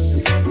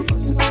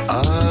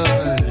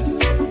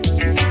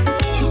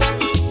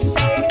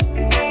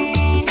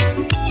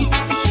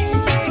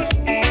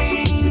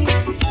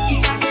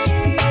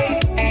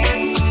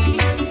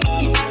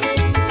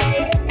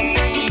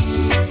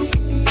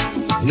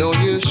 No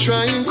use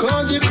trying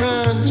cause you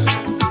can't.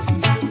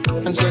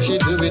 And so she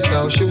do it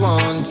how she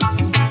want.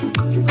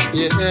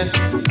 Yeah.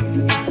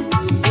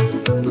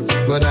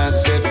 But I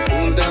said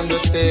pull down the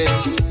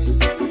pace.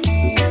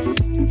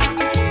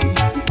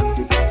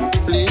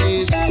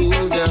 Please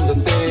cool down the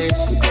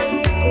pace.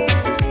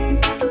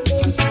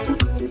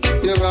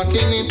 You're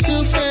rocking it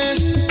too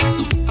fast.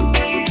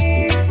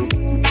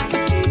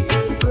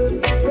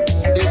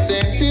 This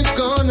dance is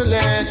gonna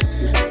last.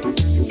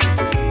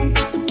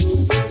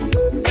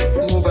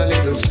 Move a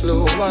little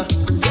slower.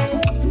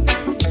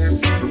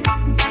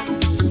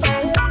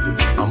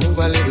 I'll move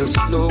a little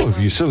slower. If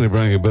you're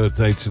celebrating a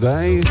birthday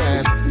today,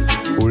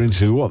 we're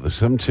into what, the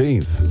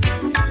 17th?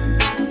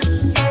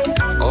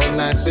 All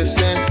night this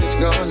dance is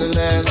gonna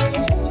last.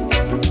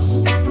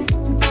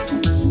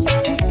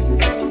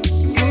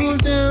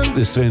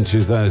 This day in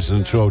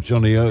 2012,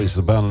 Johnny O is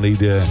the band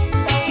leader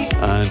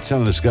and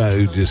talent scout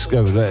who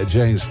discovered that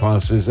James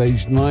passes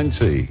age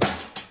 90.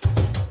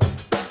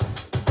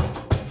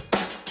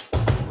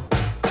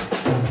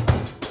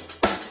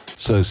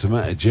 So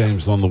Samantha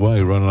James on the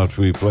way, right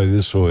after we play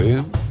this for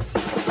you.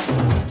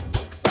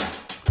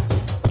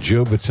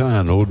 Joe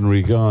Bataan,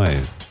 Ordinary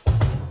Guy.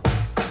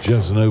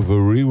 Just an over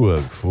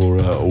rework for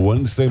a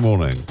Wednesday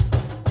morning.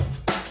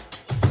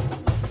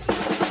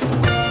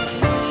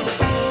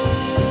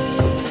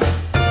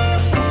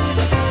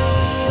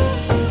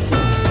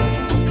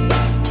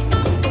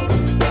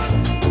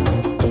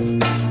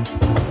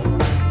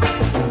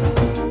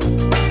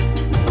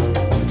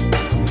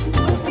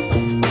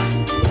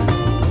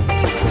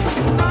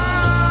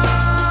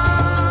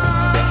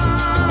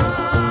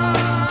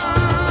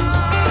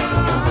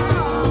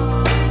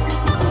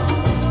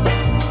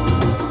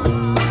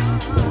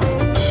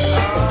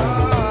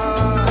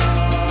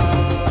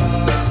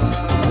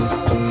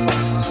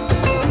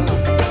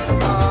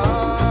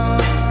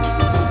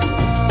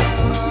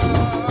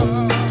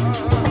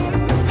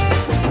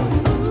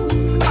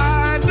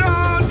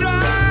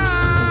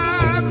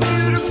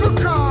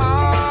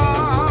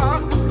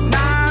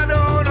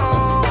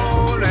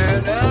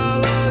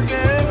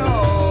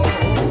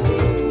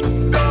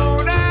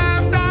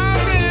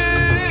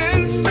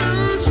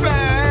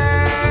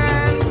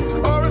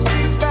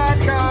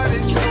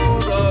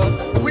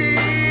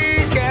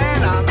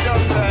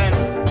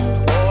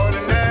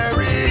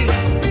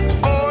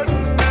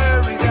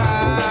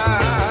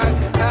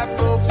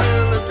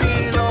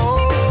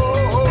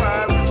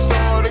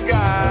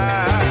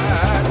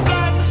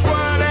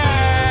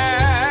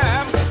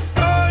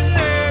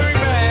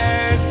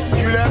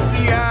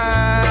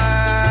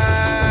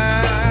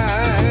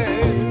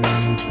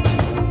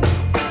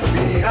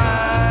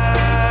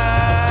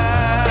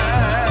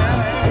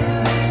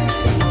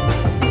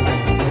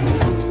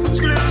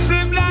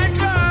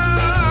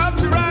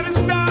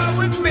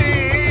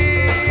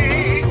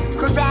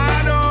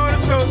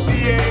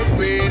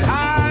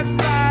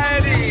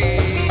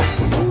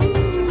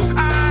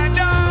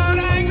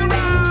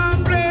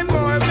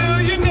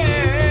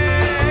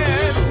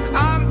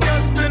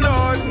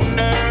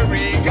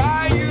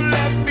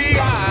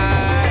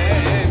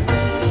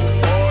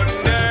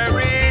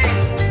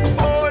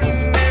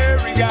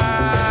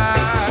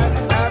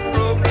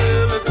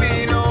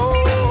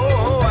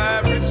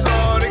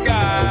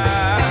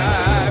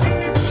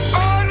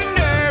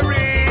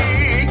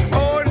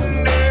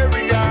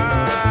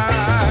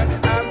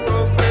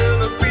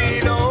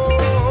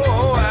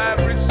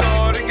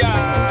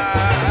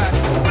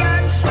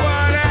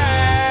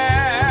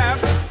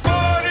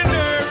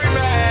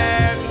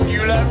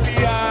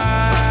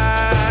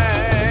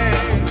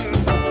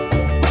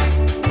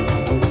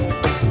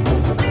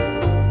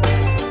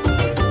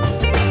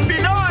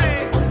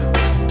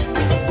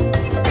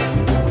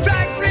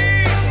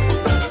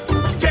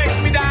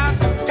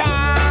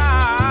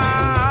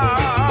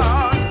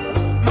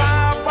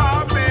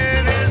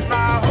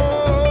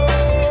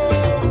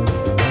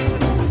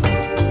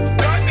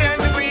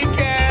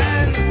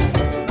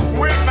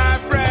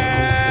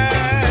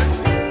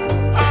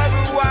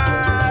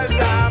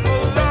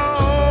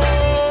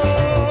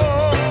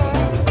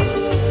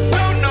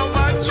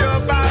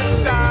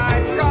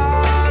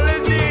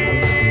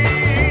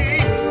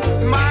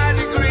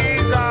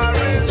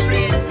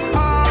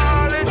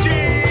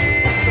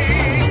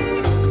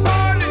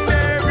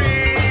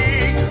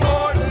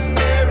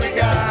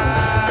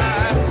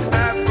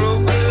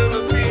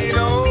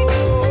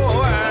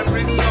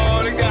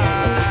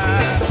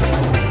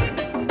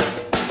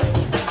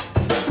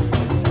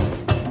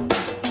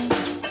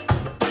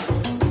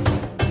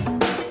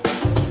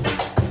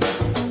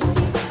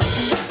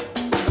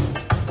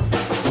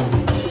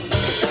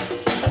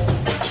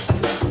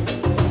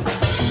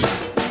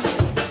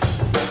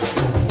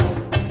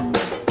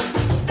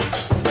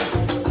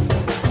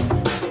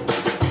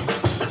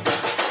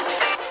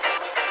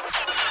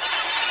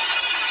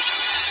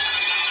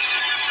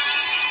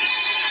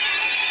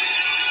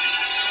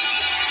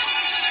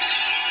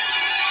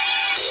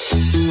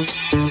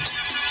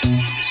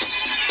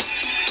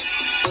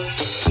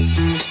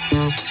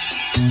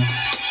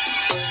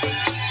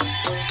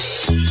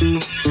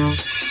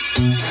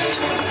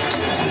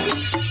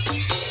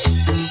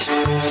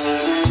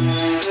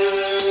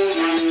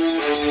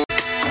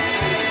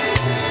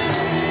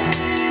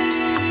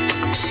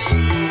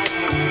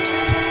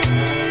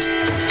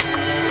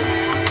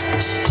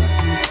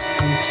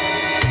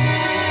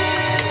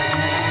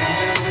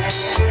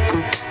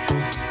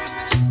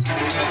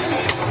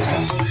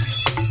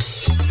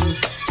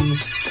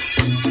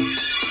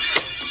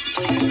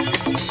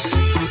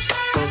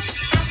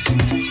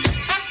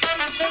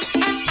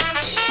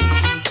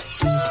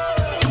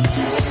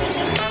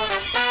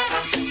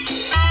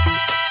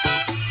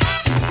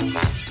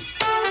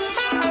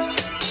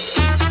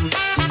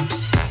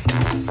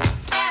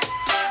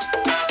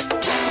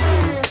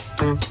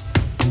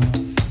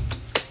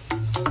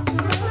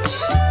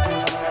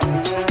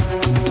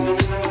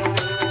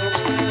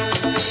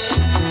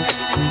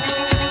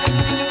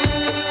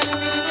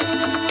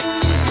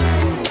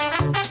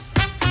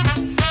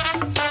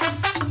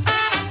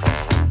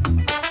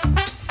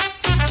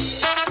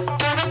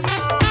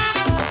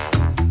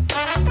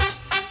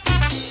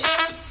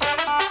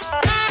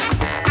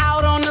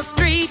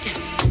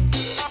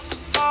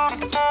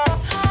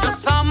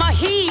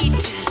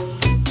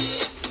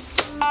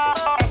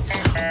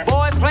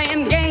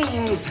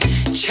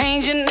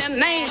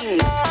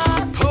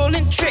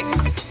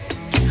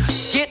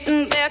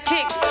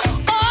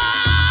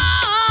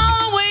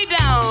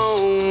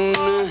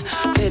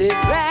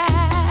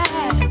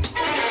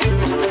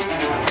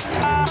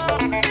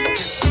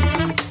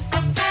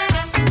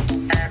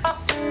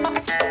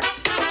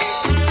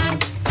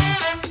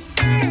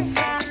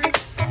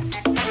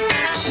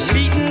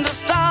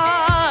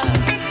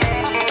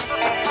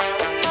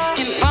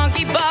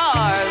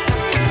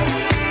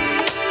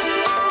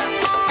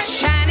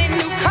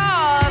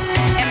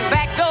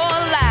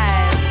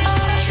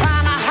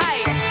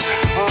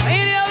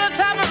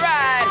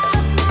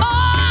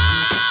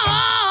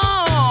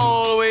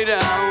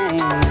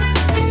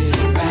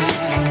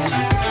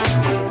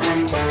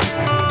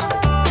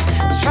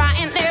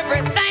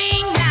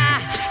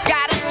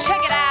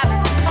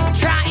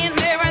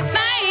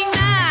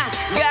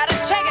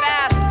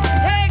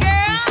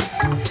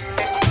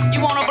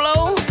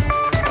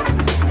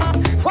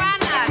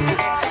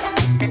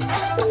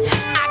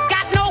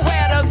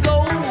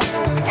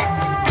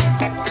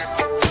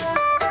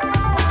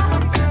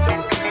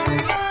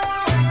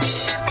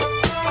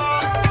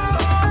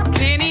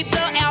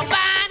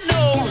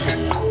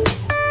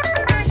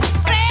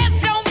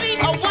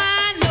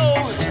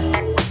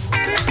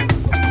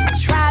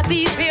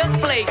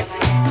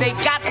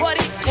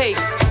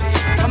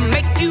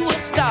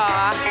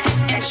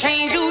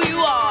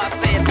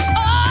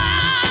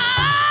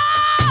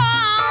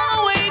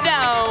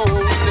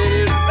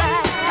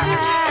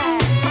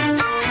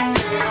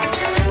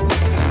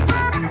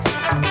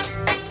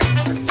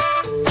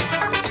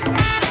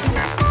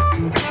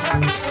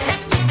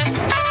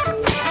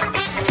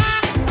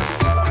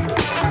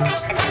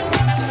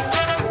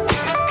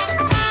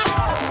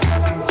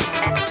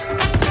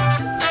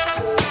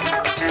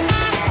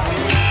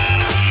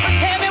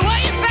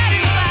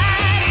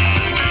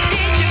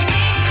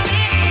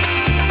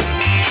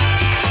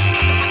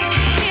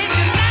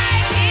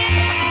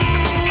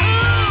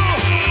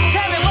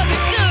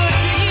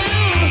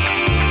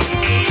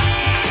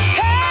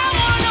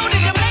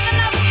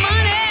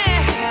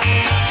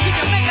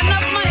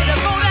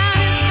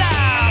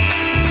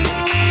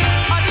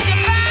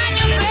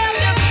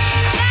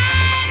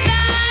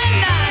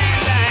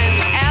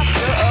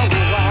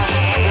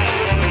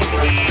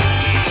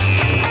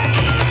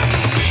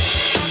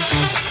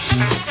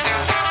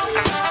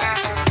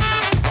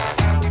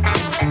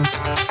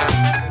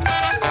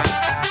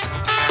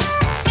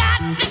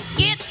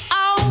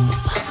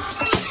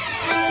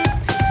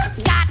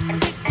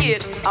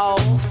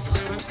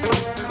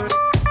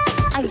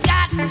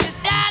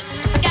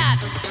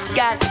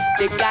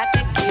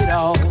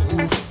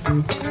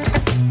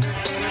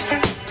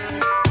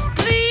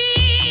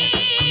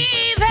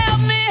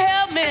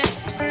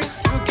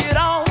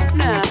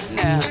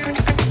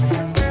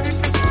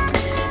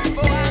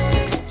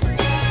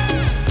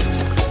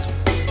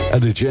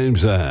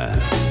 James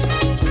there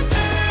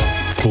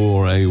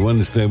for a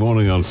Wednesday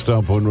morning on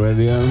Starpoint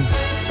Radio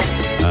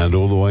and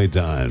all the way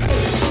down.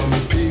 Some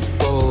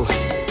people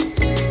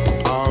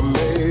are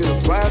made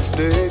of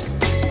plastic.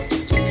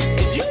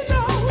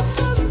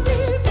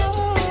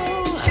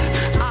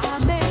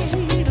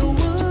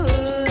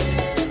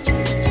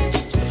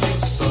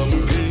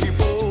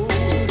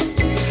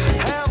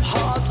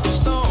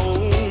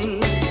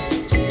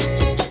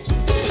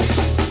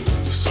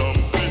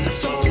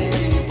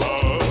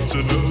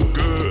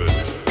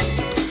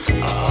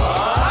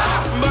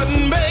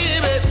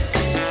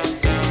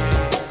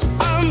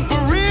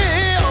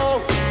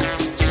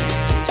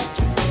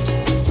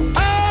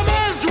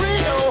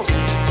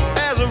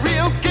 As a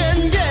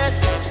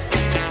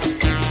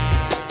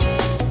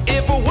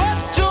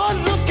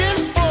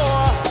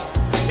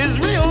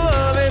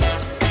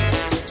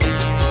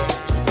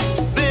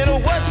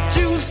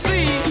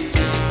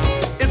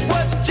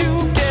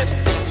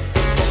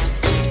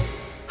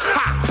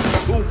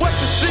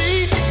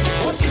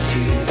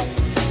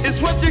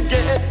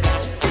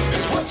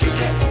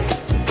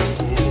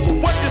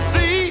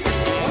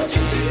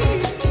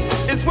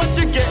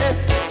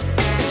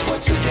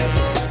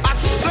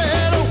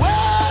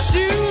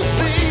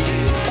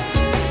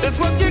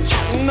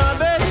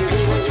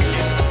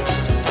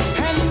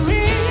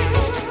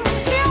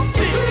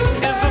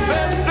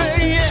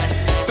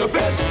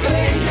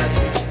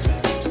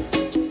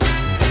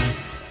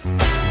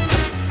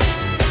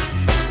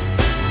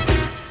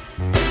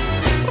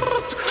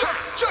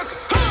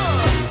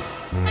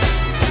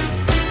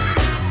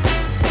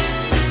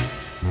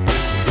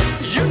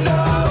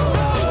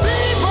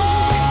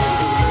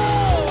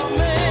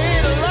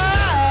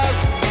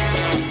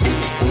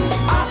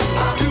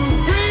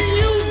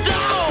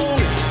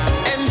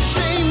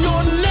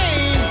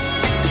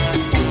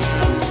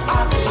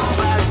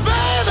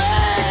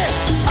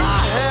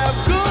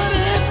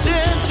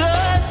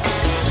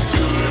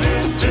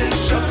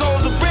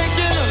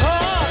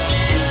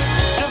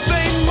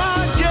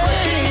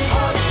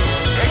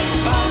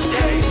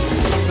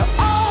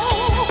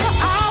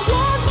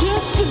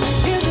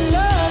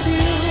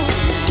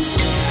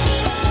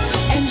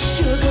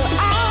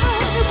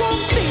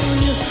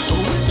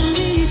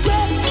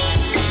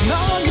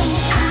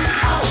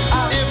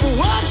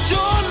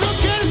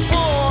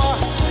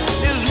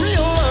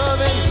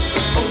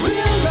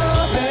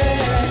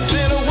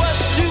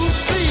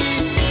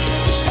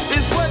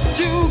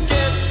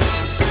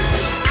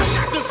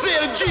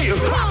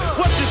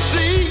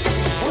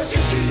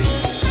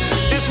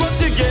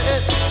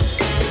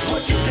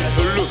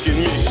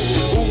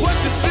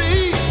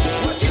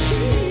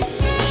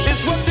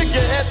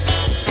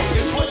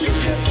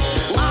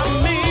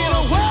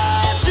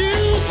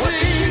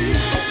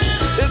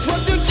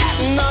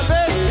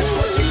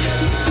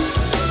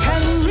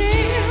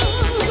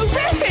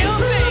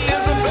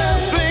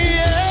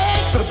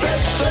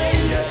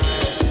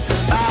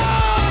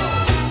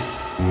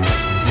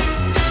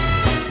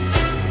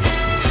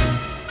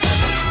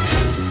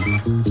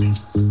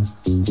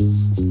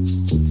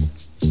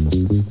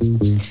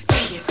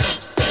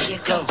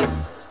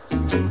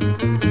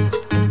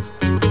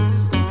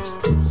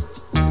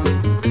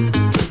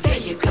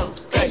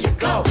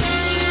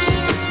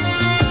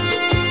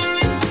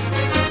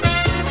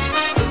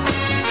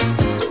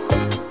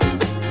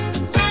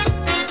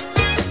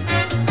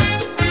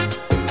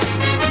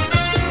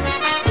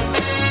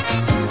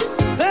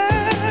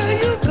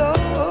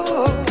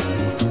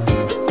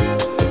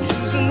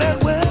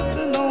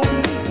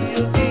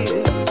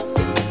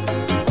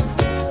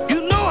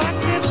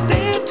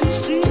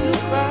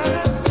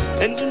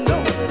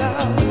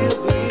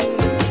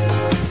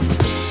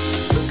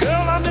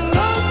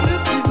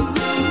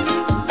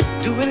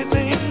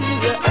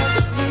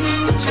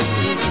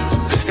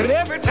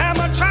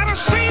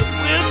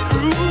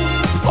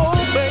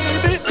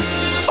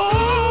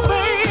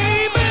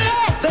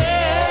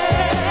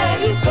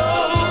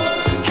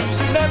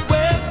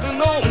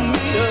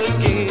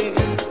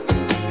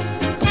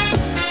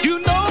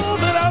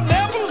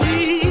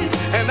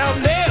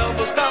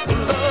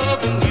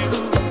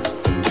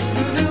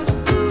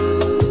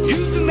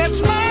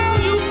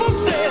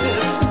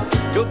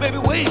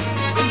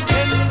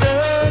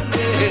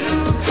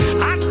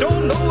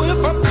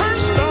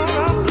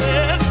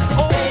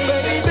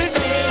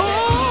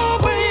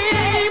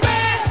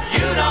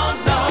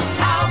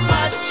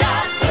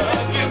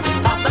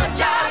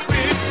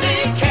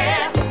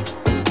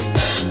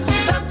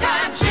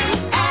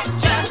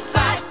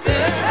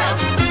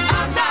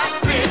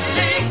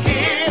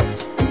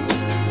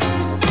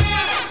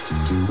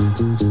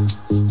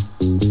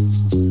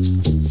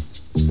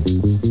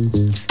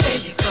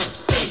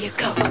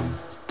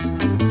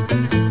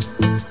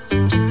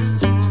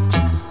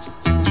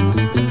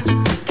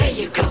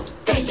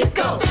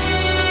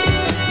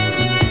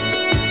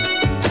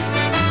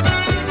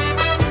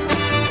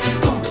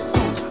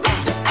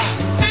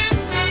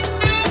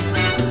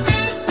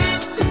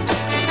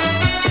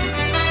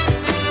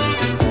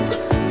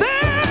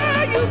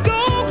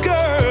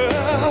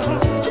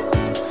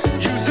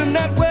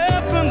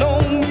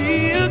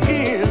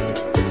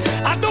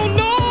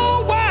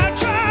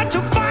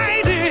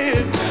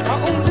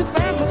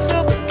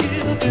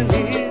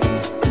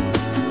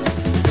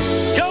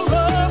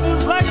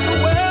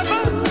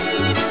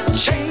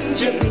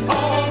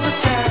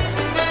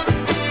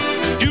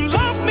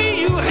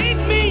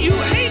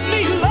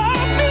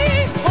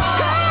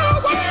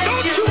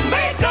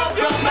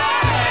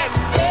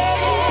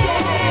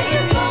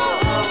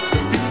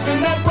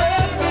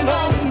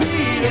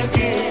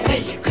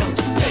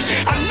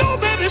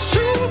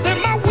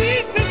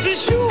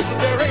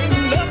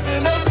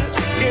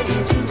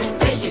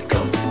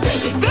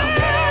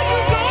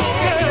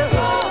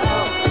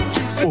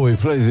we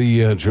play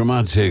the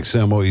Dramatics,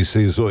 and what you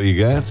see is what you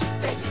get.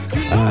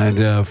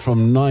 And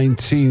from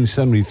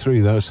 1973,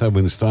 that's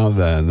Edwin Starr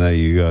there, and there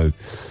you go.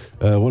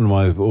 One of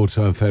my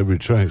all-time favourite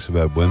tracks of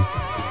Edwin.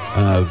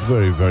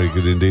 Very, very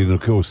good indeed. And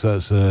of course,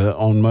 that's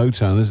on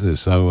Motown, isn't it?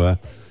 So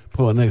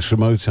put an extra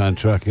Motown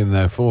track in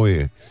there for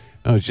you.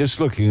 I was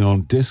just looking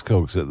on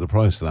Discogs at the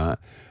price of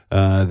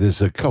that.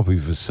 There's a copy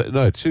for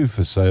two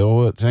for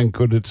sale at 10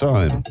 quid a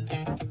time,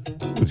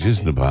 which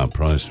isn't a bad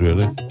price,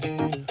 really.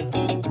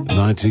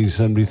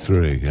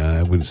 1973,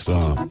 Edwin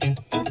Starr.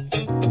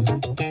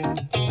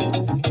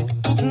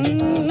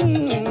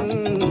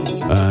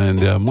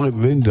 And Mike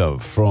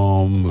Lindup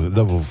from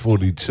Level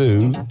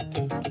 42,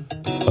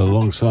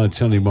 alongside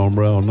Tony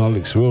Monreal and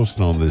Alex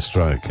Wilson on this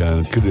track.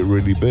 And Could It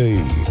Really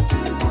Be?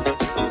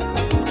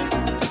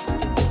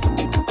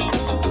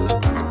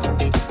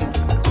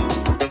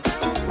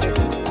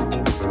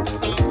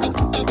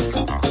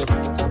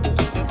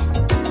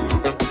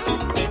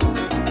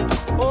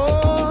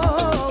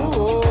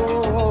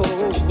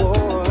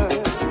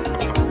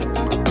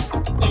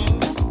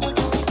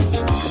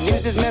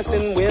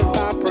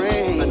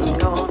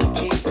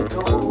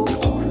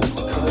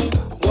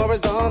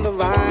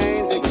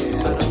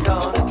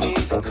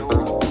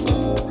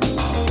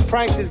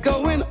 Price is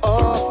going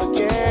up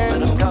again,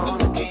 but I'm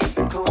gonna keep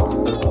it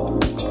cool.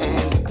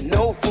 And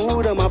no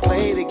food on my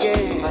plate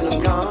again, but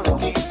I'm gonna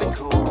keep it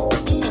cool.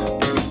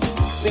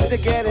 Things are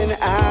getting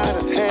out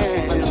of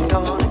hand, but I'm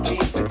gonna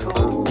keep it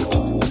cool.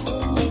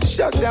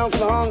 Shutdowns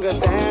longer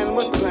than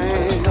was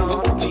planned, but I'm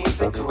gonna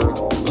keep it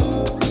cool.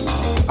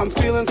 I'm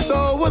feeling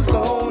so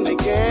alone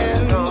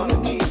again, but I'm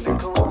gonna keep it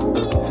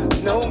cool.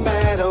 No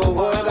matter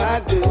what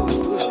I do,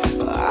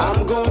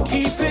 I'm gonna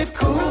keep it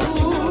cool.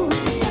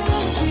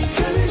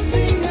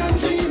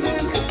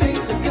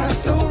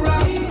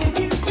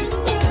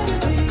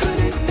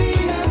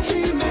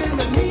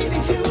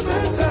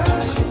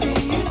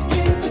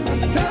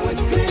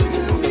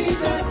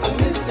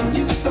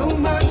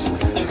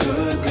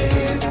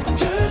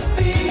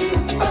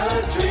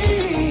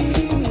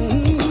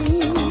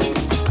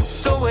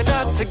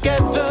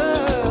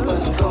 Together,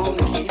 but I'm gonna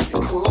keep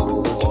it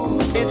cool.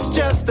 It's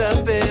just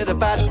a bit of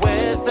bad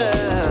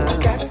weather. I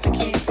got to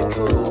keep it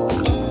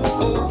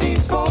cool.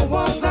 These 4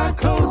 walls are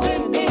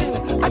closing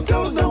in. I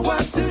don't know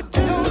what to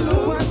do,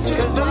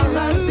 'cause all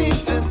I seem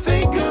to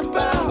think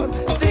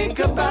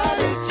about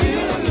is you.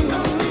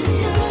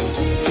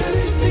 Could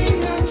it be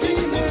I'm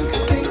dreaming,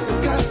 'cause things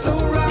have got so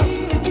rough?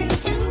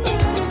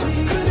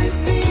 Could it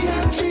be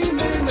I'm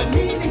dreaming, I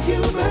need a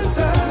human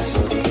touch?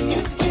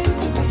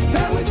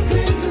 Now it's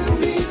clear to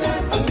me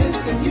I'm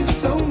missing you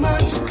so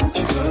much.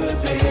 Could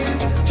this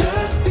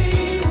just be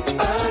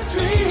a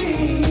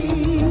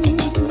dream?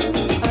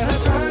 And I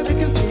try to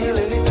conceal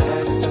any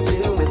sadness I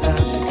feel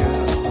without you,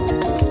 girl.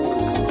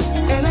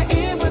 And I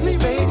inwardly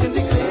rage and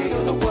declare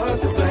you're the one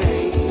to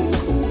blame.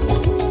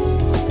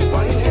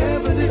 Why in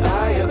heaven did I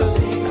ever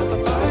think of a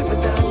fight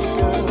without you,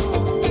 girl?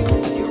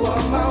 You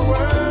are my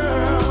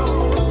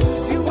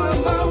world. You are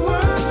my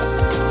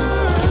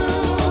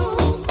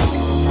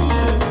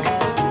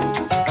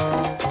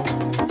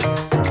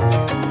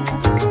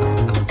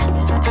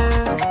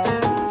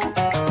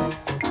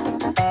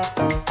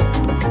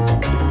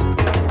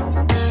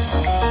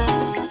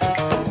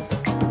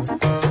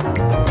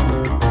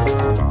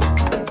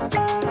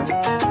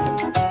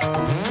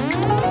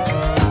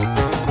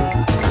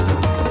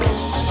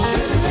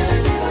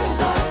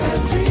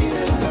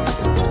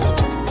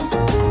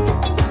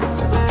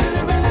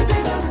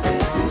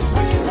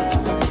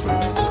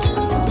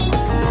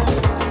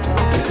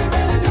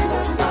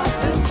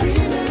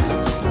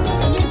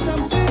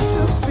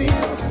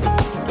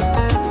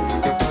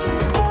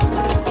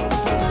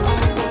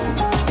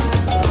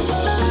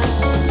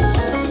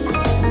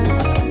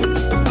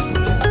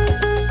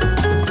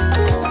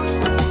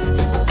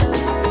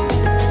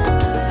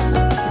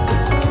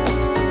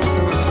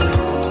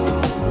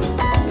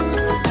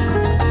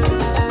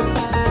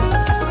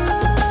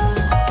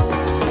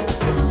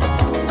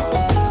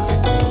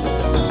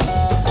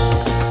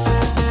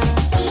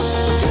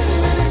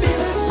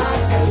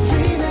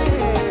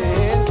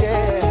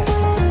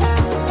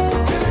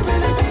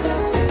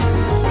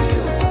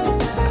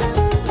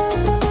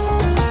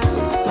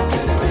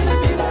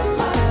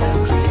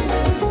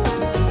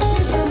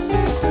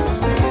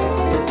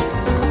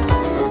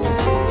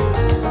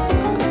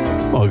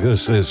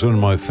It's one of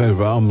my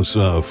favourite albums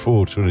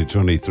for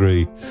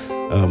 2023,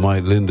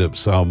 Mike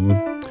Lindup's album,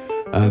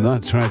 and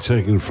that track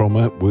taken from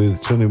it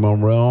with Tony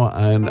Monreal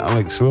and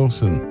Alex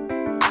Wilson.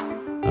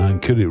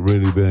 And Could It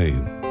Really Be?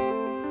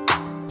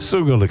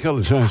 Still got a couple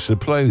of tracks to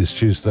play this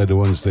Tuesday to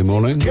Wednesday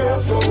morning.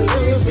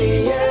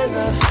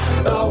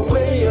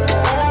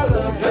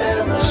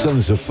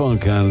 Sons of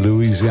Funk and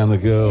Louisiana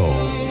Girl.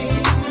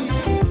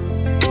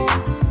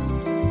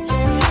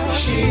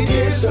 She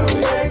did some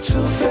back to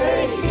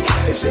fade.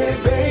 I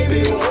said,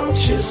 baby, won't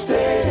you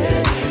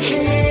stay?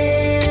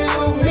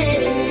 Heal me.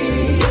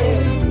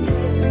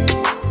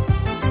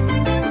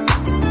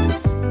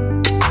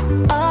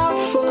 I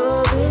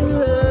fall in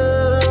love.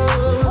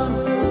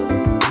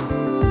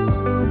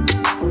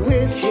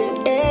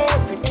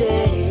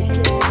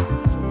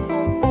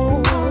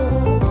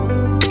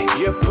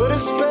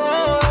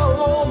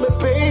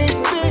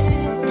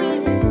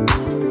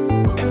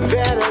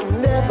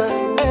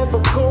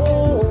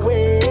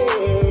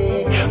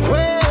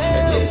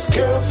 this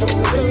girl from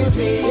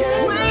Louisiana,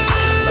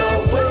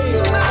 away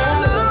in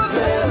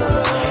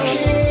Alabama.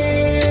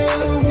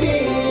 Heal me.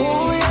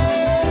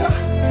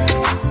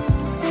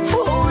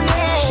 Oh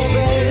yeah. She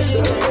did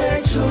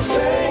something too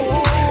fake.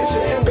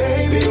 Said,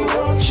 baby,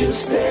 won't you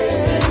stay?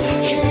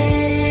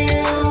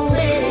 Heal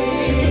me.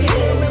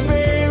 Heal me,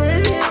 baby,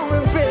 heal me,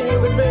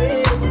 baby,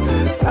 baby.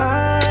 I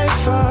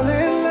fall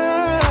in love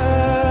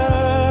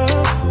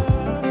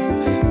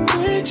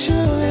with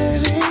you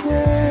every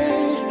day,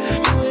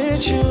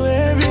 with you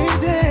every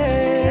day.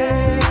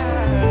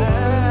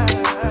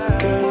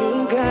 Girl,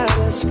 you got a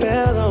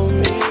spell on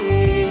me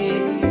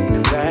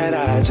that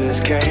I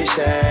just can't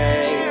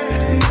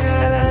shake,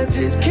 that I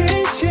just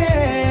can't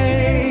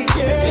shake.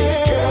 Yeah. This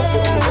girl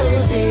from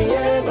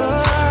Louisiana,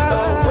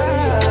 away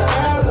in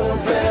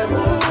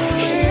Alabama.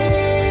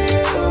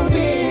 Heal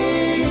me,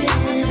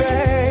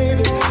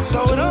 baby.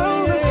 Throw it on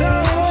the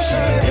stove.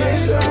 She did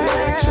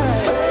something too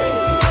fake.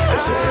 I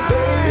said,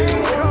 baby,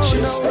 won't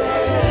you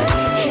stay?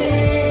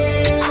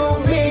 Heal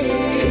me,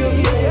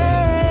 baby.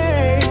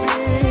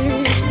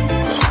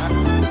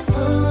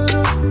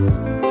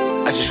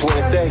 I just want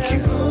to thank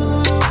you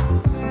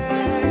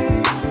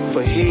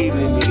for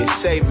healing me and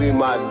saving me in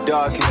my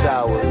darkest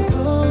hour.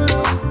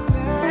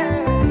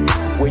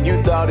 When you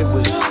thought it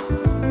was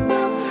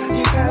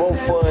more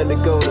fun to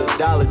go to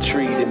Dollar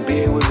Tree than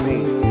being with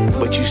me,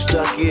 but you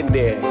stuck in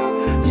there.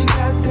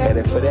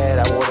 And for that,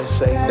 I want to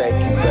say thank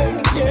you,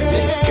 baby.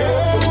 This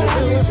girl from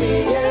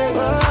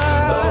Louisiana,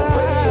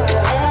 away in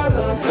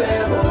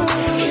Alabama.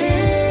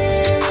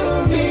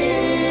 Heal me,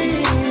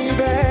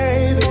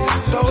 baby.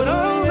 Throw it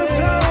on the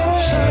stove.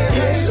 She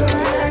did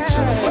something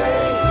too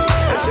fake.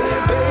 I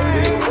said,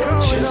 baby,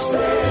 won't you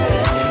stay?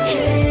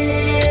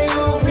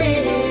 Heal me,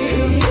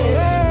 baby.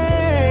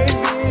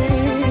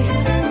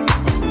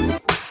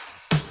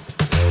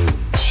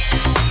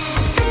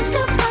 Think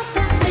about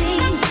the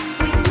things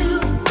we do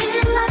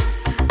in life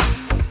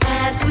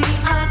as we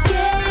are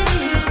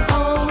getting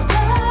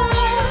older.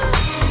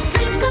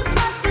 Think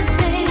about the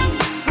days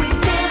we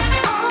danced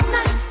all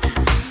night.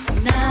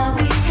 Now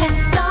we can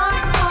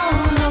start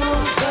all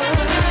over.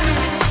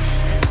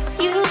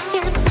 You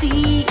can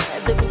see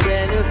the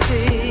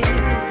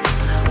benefits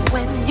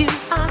when you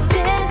are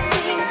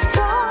dancing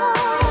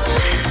strong.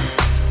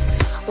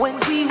 When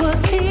we were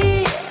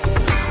kids,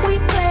 we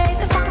played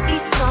the funky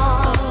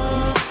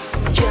songs.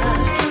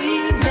 Just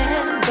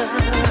remember,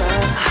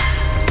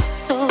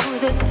 so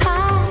the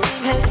time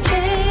has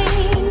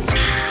changed,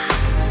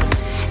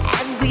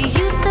 and we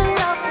used to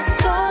love the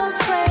soul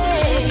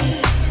train,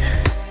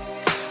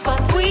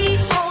 but we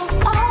hold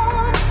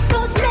on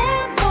those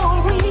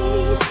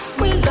memories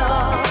we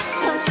love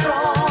so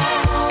strong.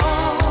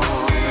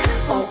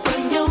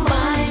 Open your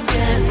mind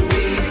and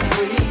be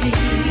free,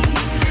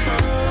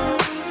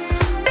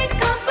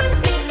 because we're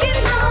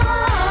thinking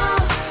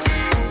of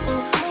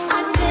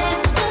our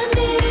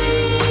destiny.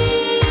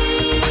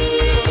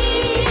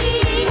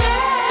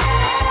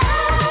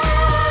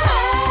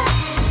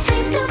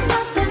 Think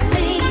about the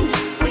things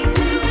we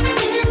do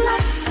in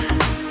life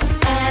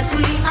as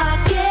we are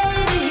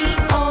getting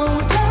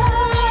older.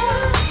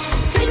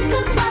 Think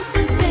about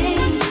the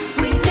days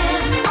we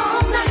danced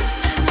all night.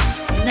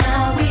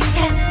 Now we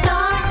can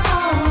start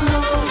all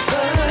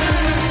over.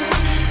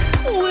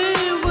 We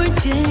were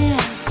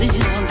dancing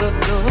on the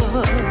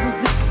floor,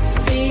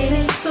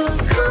 feeling so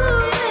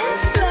cool and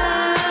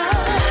fly.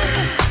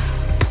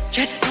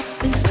 Dressed up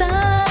in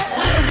style,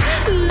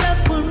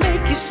 love will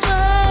make you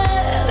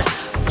smile.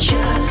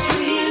 Just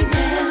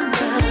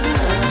remember,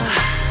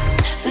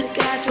 the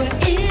guys were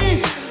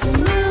in the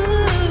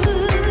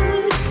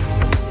mood,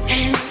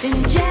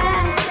 dancing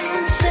jazz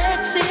and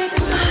sexy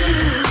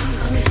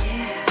grooves.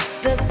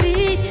 The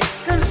beat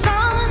goes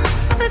on,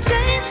 the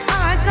days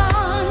are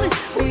gone.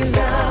 We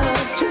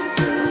love to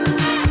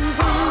groove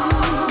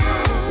on.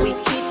 We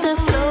keep the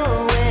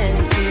flow and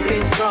keep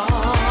it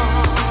strong,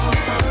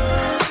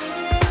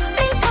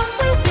 because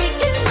we're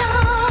thinking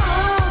of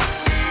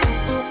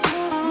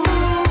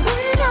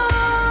moving on.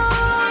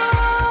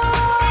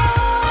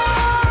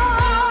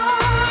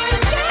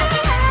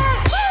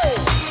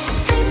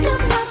 Think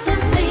about the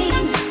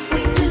things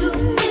we do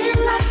in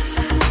life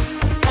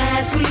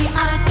as we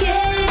are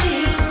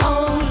getting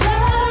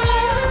older.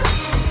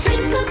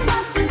 Think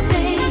about the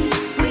days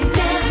we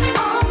danced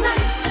all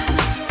night.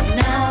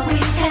 Now we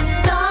can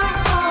start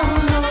all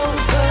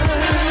over.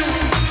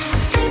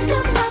 Think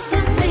about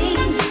the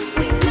things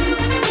we do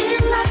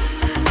in life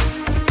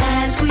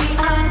as we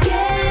are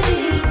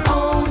getting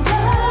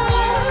older.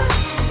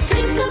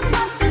 Think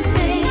about the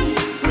days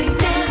we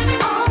danced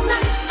all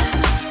night.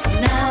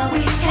 Now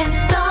we can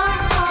start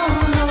all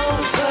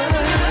over.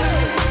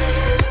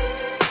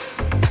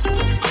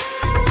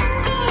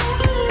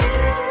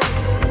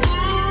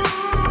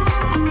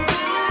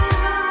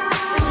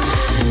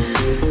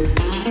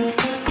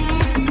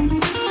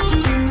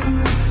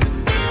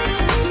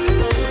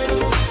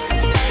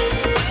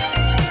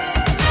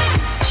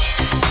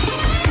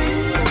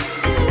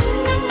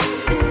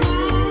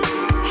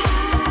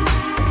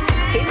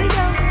 Here we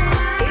go,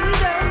 here we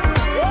go.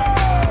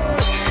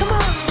 Come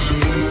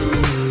on.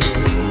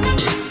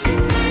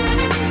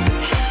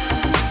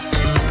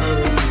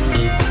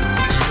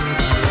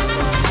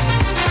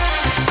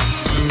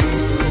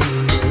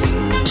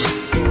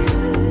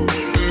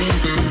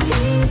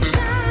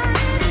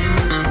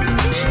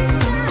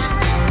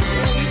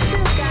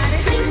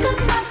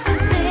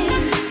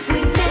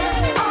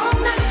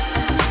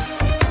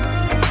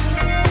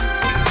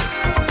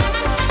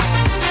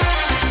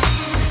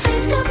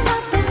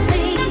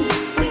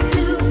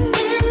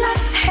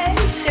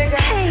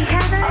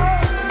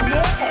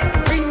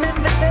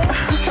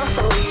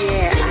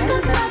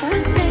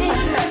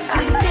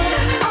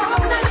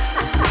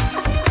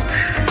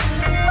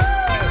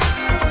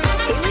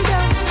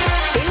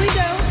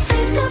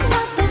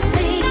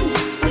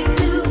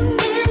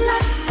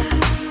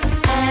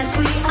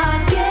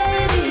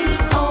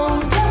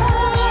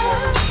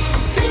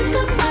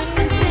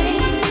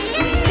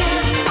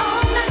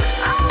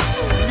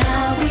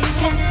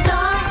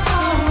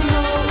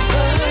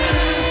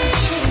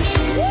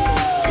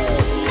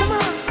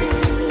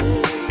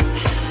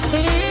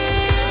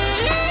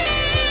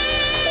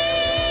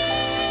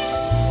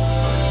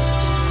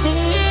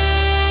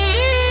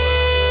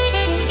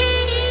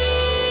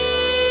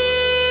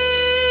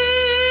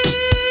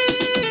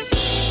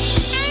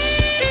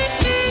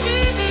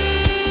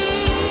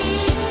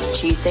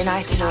 Wednesday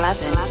night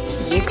at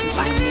 11, you can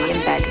find me in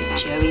bed with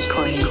Joey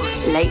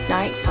Coyne, late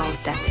night soul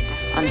stepping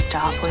on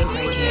Starpoint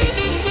Radio.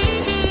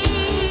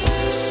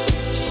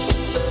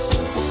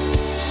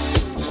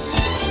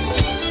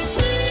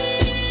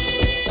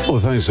 Well,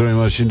 thanks very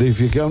much indeed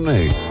for your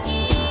company.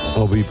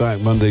 I'll be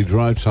back Monday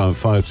drive time,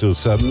 5 till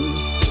 7.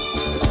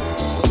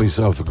 Have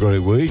yourself a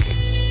great week.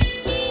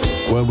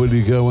 Where will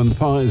you go when the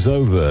party's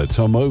over?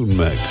 Tom Oaten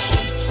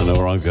mix. I know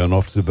where I'm going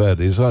off to bed.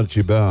 Is that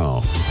your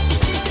bow?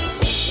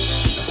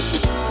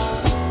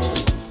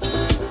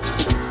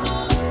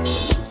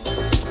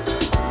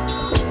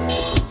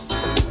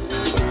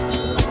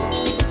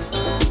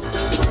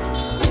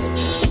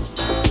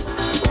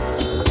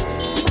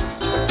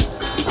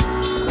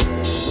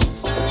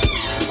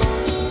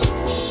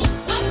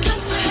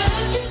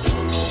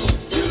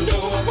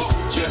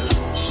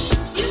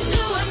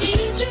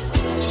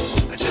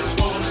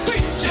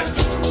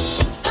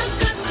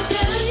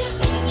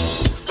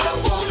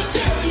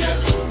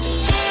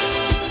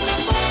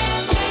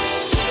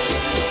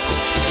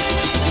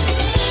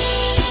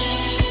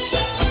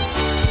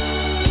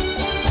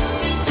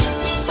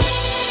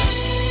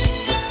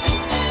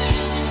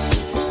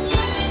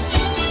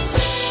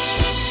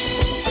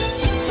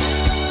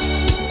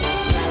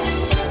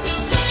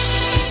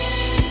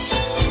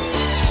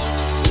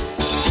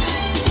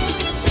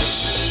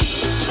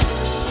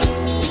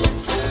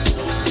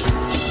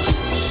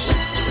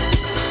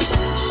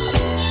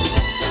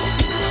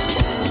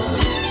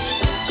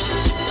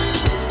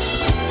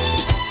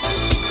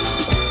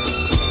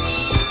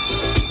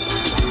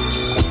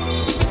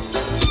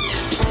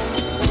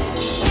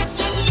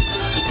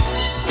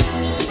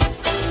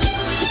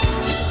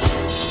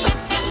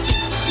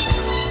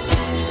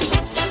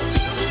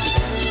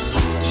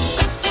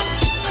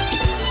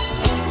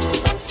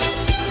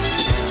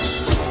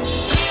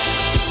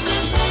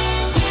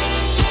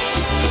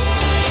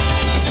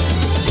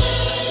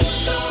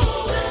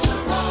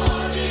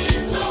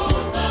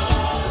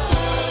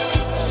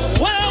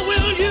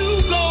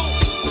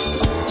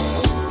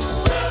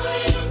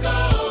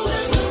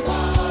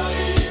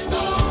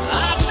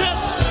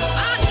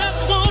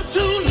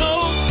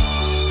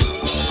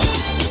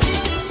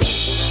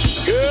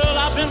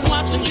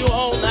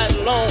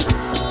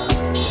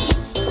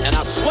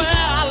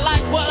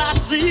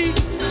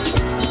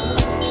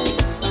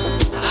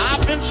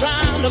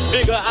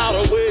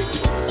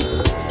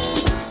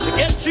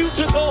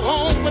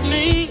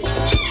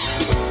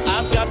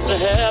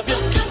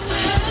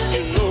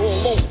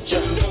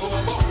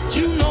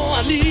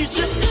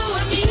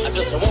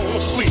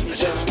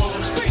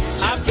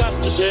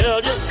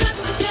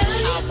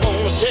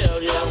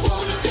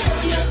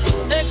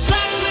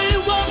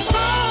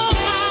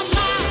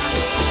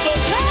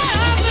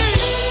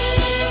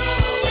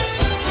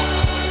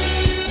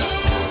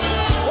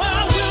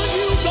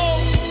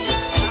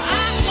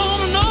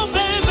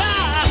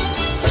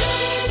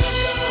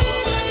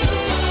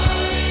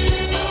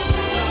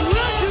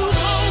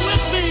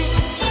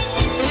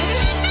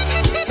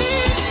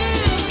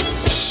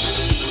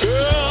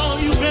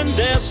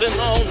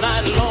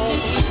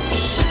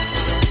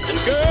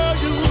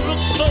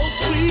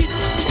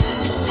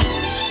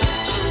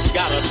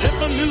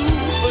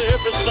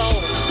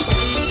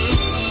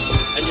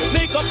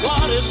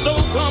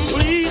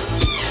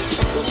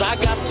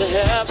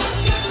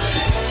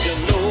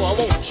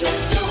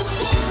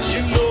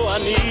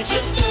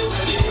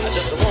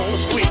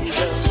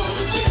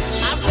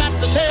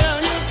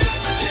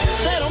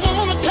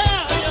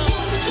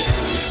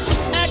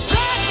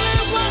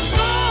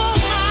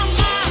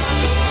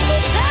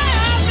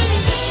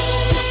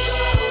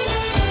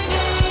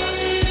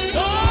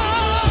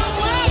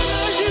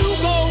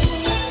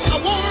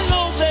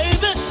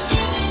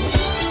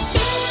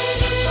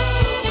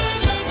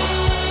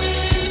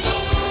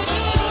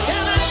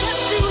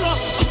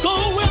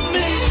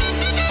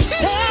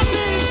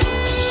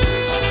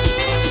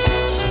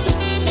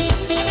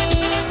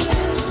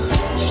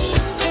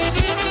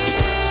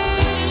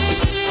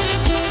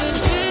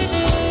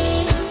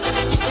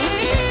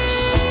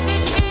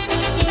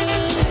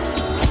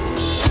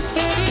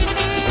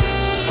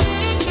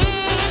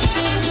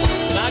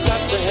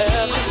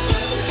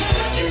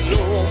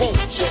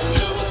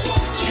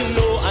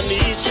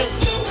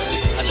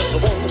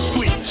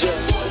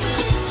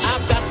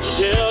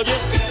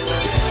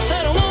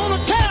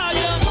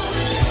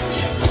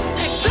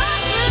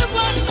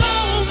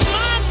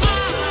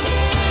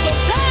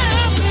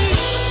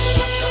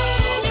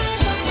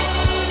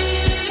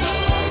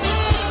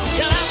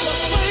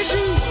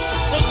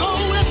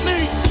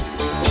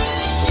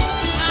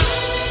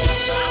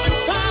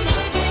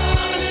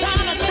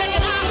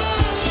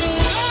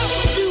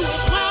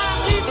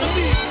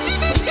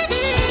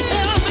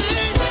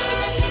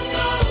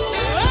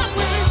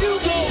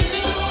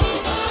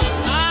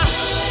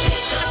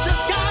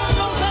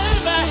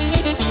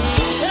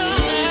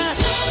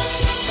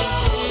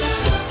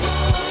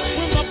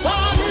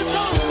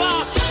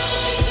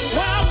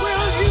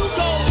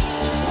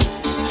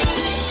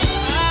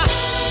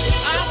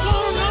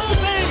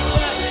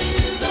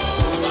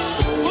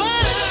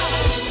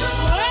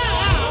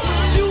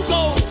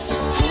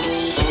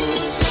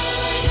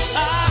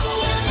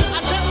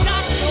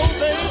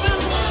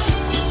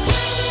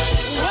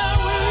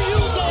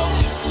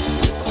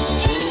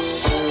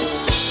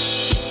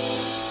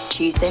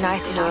 Tuesday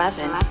night at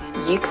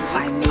 11, you can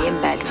find me in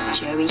bed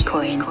with Joey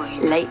Coyne,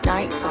 Late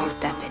Night Soul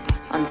Stepping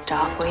on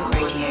Starpoint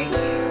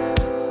Radio.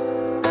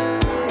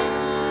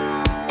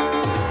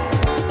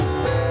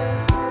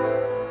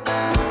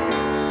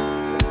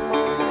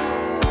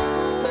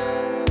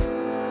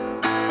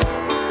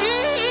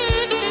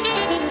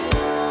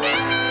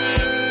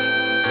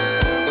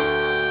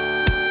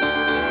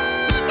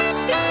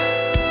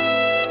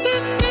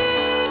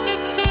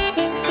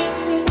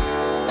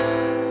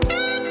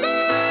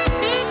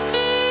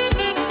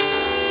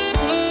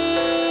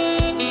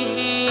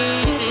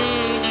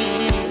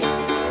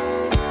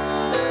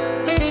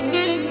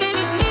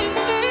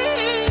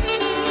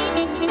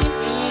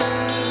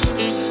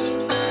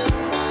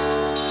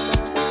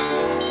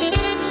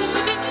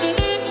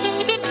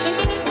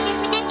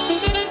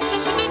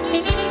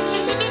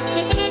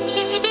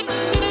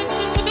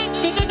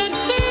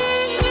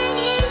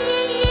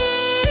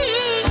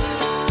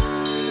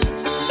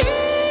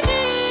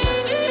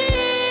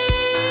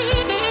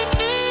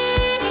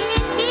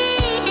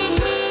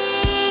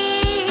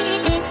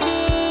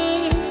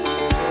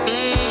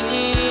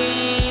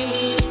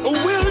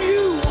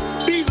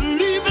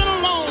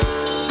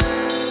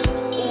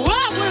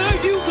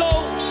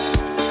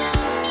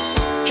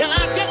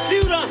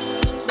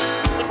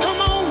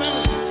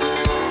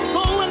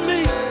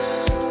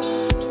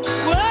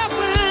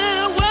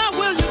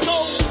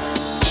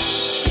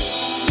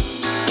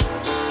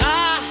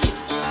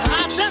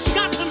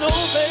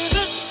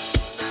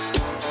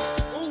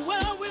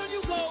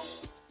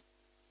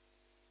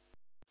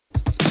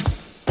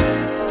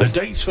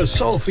 Dates for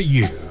Soul for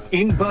You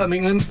in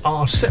Birmingham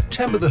are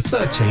September the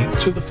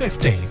 13th to the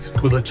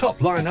 15th, with a top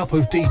lineup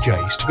of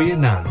DJs to be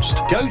announced.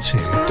 Go to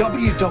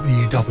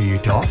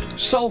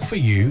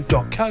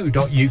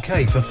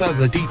www.soulforyou.co.uk for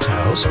further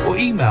details or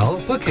email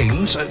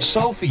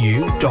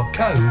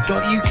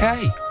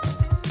bookings@soulforyou.co.uk.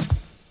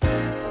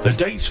 The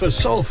dates for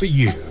Soul for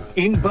You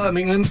in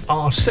Birmingham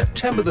are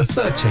September the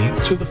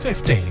 13th to the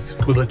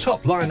 15th, with a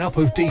top lineup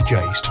of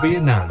DJs to be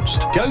announced.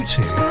 Go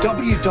to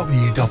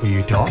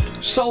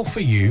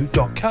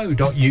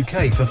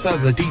www.soulforyou.co.uk for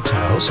further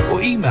details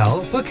or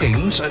email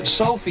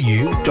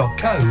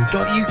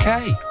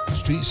bookings@soulforyou.co.uk.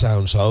 Street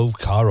Sounds Hove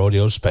car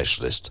audio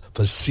specialist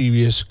for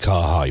serious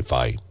car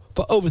hi-fi.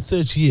 For over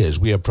 30 years,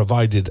 we have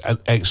provided an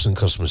excellent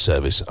customer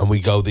service and we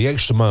go the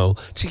extra mile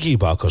to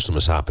keep our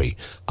customers happy.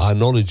 Our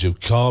knowledge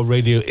of car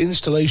radio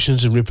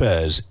installations and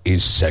repairs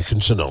is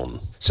second to none.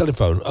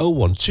 Telephone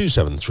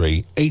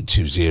 01273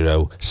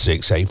 820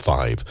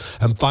 685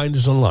 and find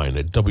us online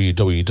at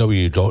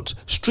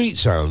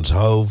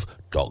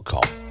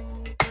www.streetsoundshove.com.